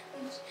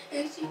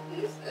 And she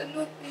feels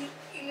nothing.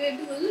 And there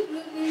was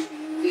blood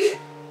everywhere.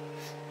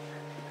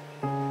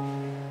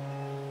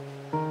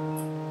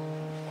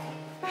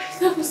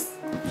 That was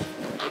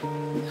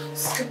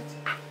good.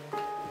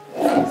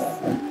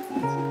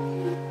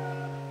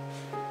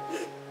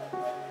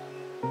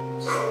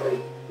 Sorry.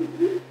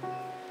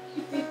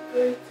 You did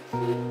great.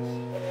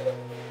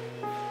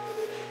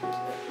 I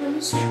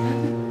promise you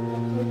nothing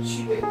will hurt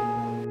you anymore.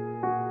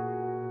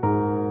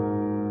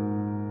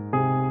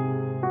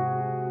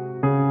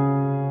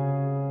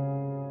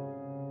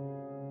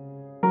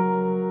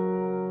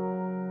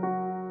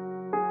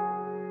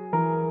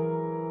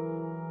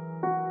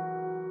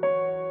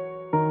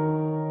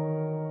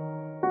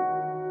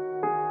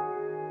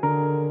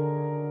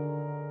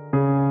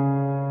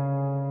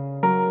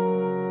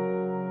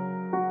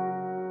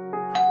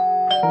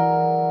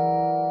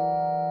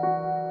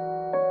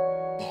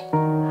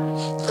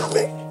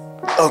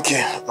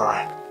 Okay,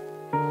 alright.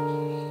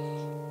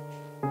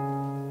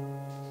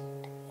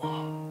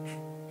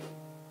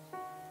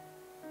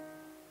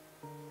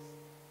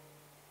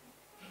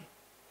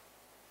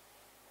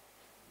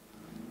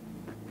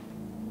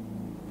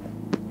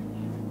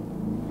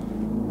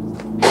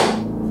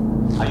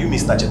 Are you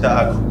Mr.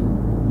 Chetago?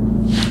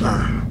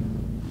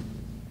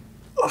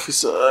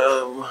 Officer,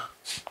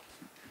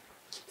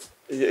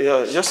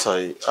 yeah, yes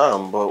I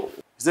am, but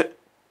is there...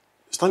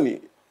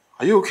 Stanley,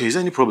 are you okay? Is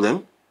there any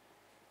problem?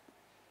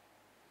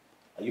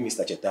 Are you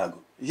Mr. Chetago?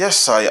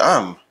 Yes, I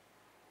am.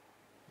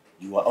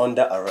 You are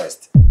under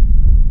arrest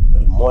for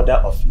the murder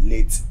of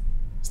late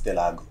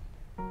Stellago.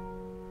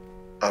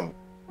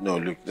 No,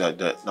 look,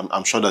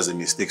 I'm sure there's a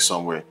mistake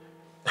somewhere.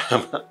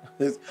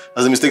 There's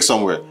a mistake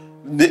somewhere.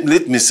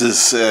 Late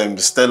Mrs.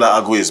 Stella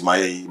Ago is my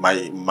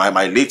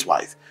late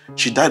wife.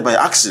 She died by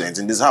accident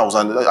in this house,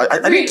 and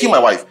I didn't kill my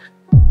wife.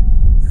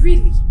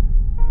 Really?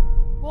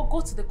 Well,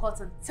 go to the court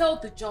and tell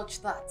the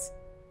judge that.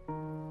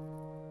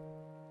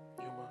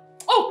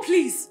 Oh,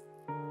 please!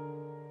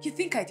 You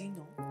think I didn't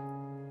know?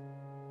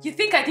 You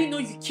think I didn't know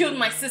you killed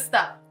my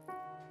sister?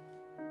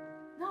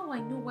 Now Now I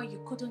know why you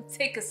couldn't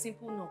take a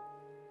simple no.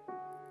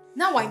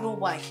 Now I know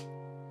why.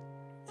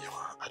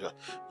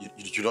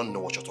 You don't know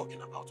what you're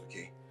talking about,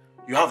 okay?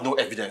 You have no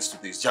evidence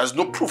to this. There's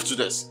no proof to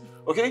this,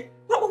 okay?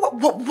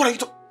 What are you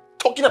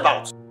talking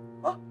about?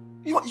 Huh?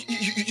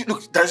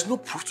 Look, there's no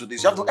proof to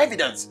this. You have no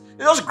evidence.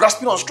 You're just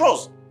grasping on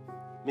straws.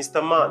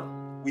 Mr.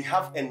 Man, we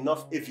have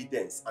enough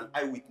evidence and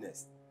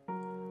eyewitness.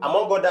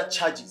 Among other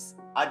charges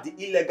are the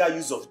illegal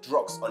use of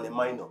drugs on a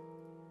minor.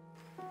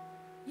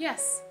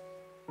 Yes.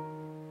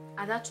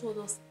 Ada told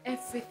us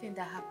everything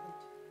that happened.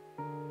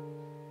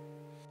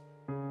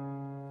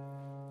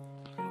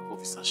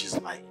 Officer, she's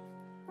lying.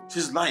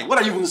 She's lying. What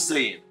are you even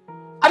saying?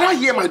 I don't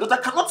hear my daughter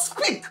cannot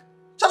speak.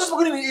 She hasn't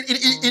spoken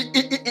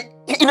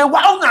in a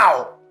while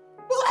now.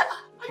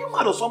 Are you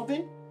mad or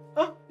something?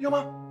 Huh?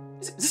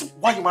 Is this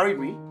why you married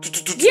me?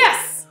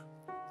 Yes!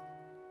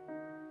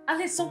 At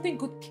least something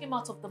good came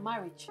out of the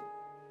marriage.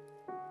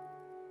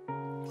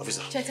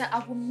 Officer. Cheta, I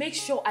will make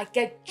sure I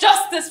get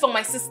justice for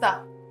my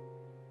sister.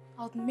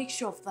 I'll make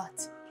sure of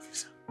that.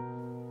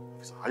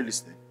 Officer, are you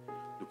listening?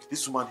 Look,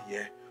 this woman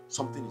here,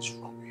 something is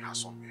wrong with her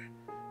somewhere.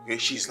 Okay,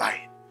 she's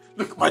lying.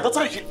 Look, my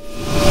daughter here...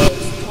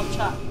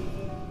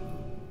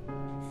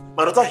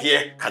 My daughter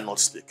here cannot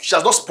speak. She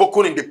has not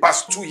spoken in the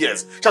past 2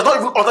 years. She has not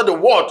even uttered the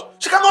word.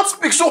 She cannot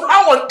speak, so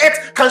how on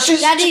earth can she...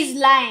 Daddy is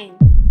lying.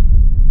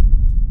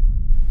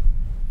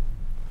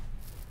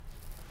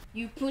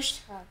 You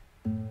pushed her.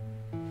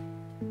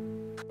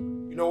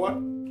 You know what?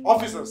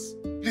 Officers,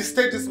 please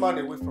take this man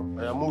away from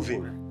me. I am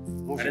moving.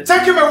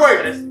 Take him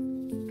away!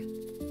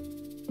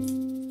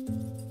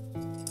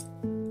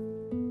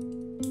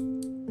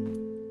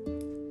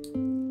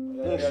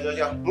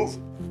 Yeah, move.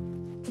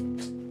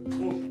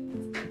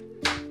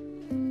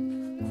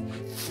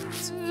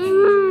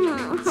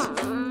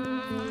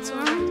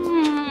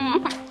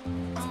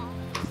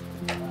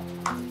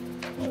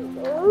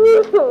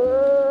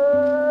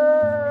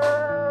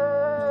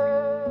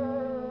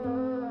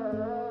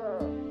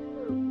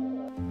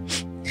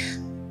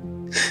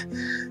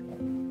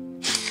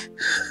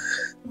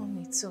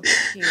 Mommy, it's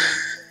okay.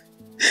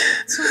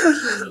 It's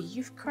okay.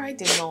 You've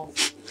cried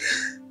enough.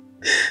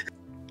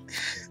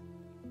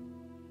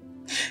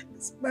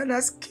 This man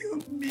has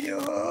killed me.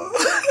 Oh,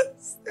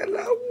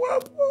 Stella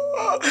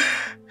Wabo.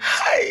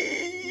 Hi.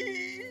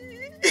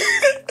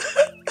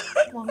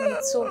 Mommy,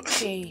 it's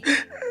okay.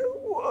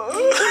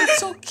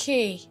 It's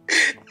okay.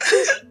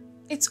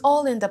 It's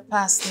all in the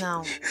past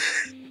now.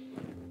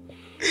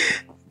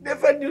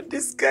 Never knew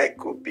this guy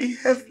could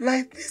behave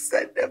like this.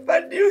 I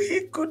never knew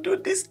he could do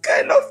this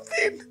kind of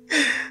thing.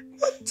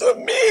 But to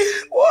me,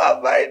 what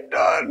have I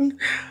done?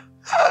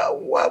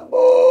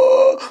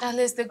 Wabo.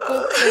 Alice, the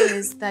good thing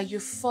is that you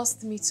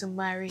forced me to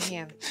marry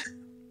him.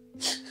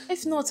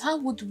 If not, how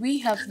would we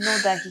have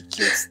known that he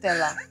killed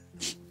Stella?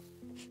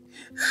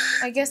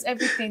 I guess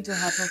everything will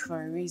happen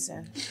for a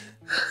reason.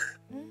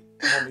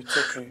 Mom, it's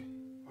okay.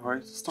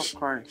 Alright, stop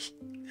crying.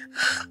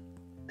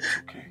 It's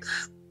okay.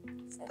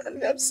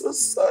 Stanley, I'm so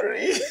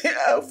sorry.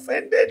 I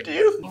offended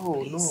you.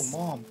 Oh, no,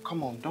 Mom.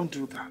 Come on, don't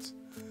do that.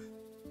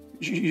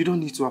 You don't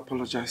need to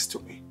apologize to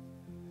me.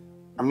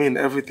 I mean,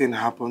 everything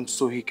happened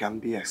so he can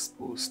be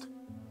exposed.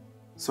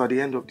 So at the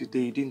end of the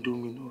day, you didn't do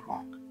me no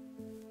wrong.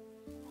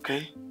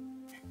 Okay?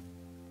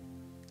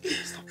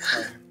 Stop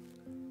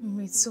crying.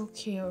 It's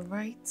okay,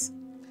 alright?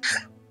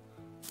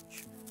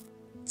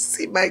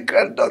 See my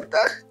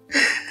granddaughter.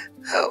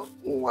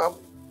 Mom,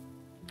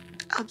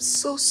 I'm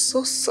so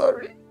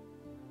sorry.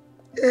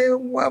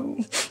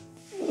 Mom,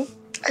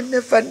 I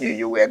never knew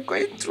you were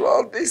going through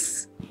all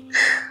this.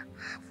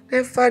 I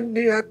never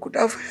knew I could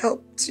have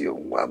helped you.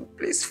 Mom,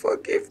 please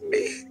forgive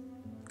me.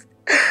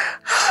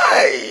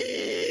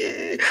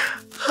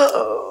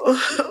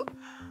 Oh.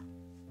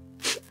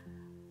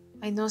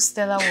 I know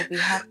Stella will be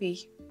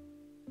happy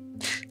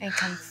and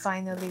can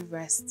finally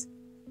rest.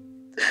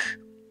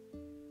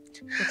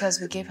 Because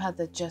we gave her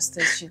the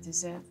justice she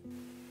deserved.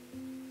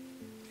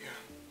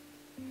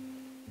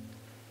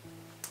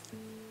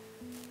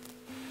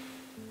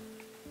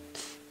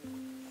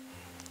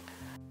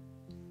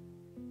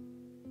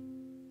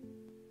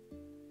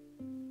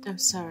 I'm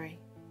sorry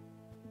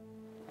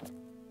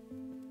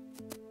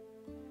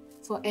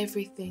for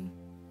everything.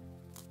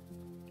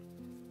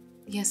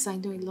 Yes, I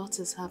know a lot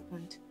has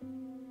happened,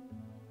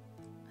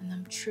 and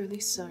I'm truly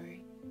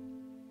sorry.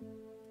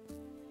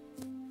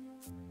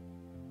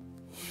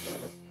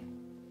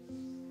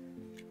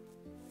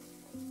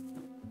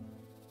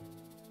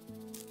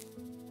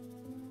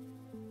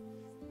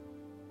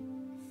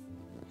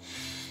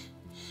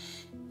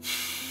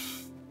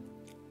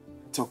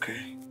 It's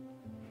okay.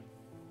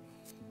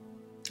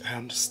 I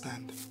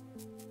understand.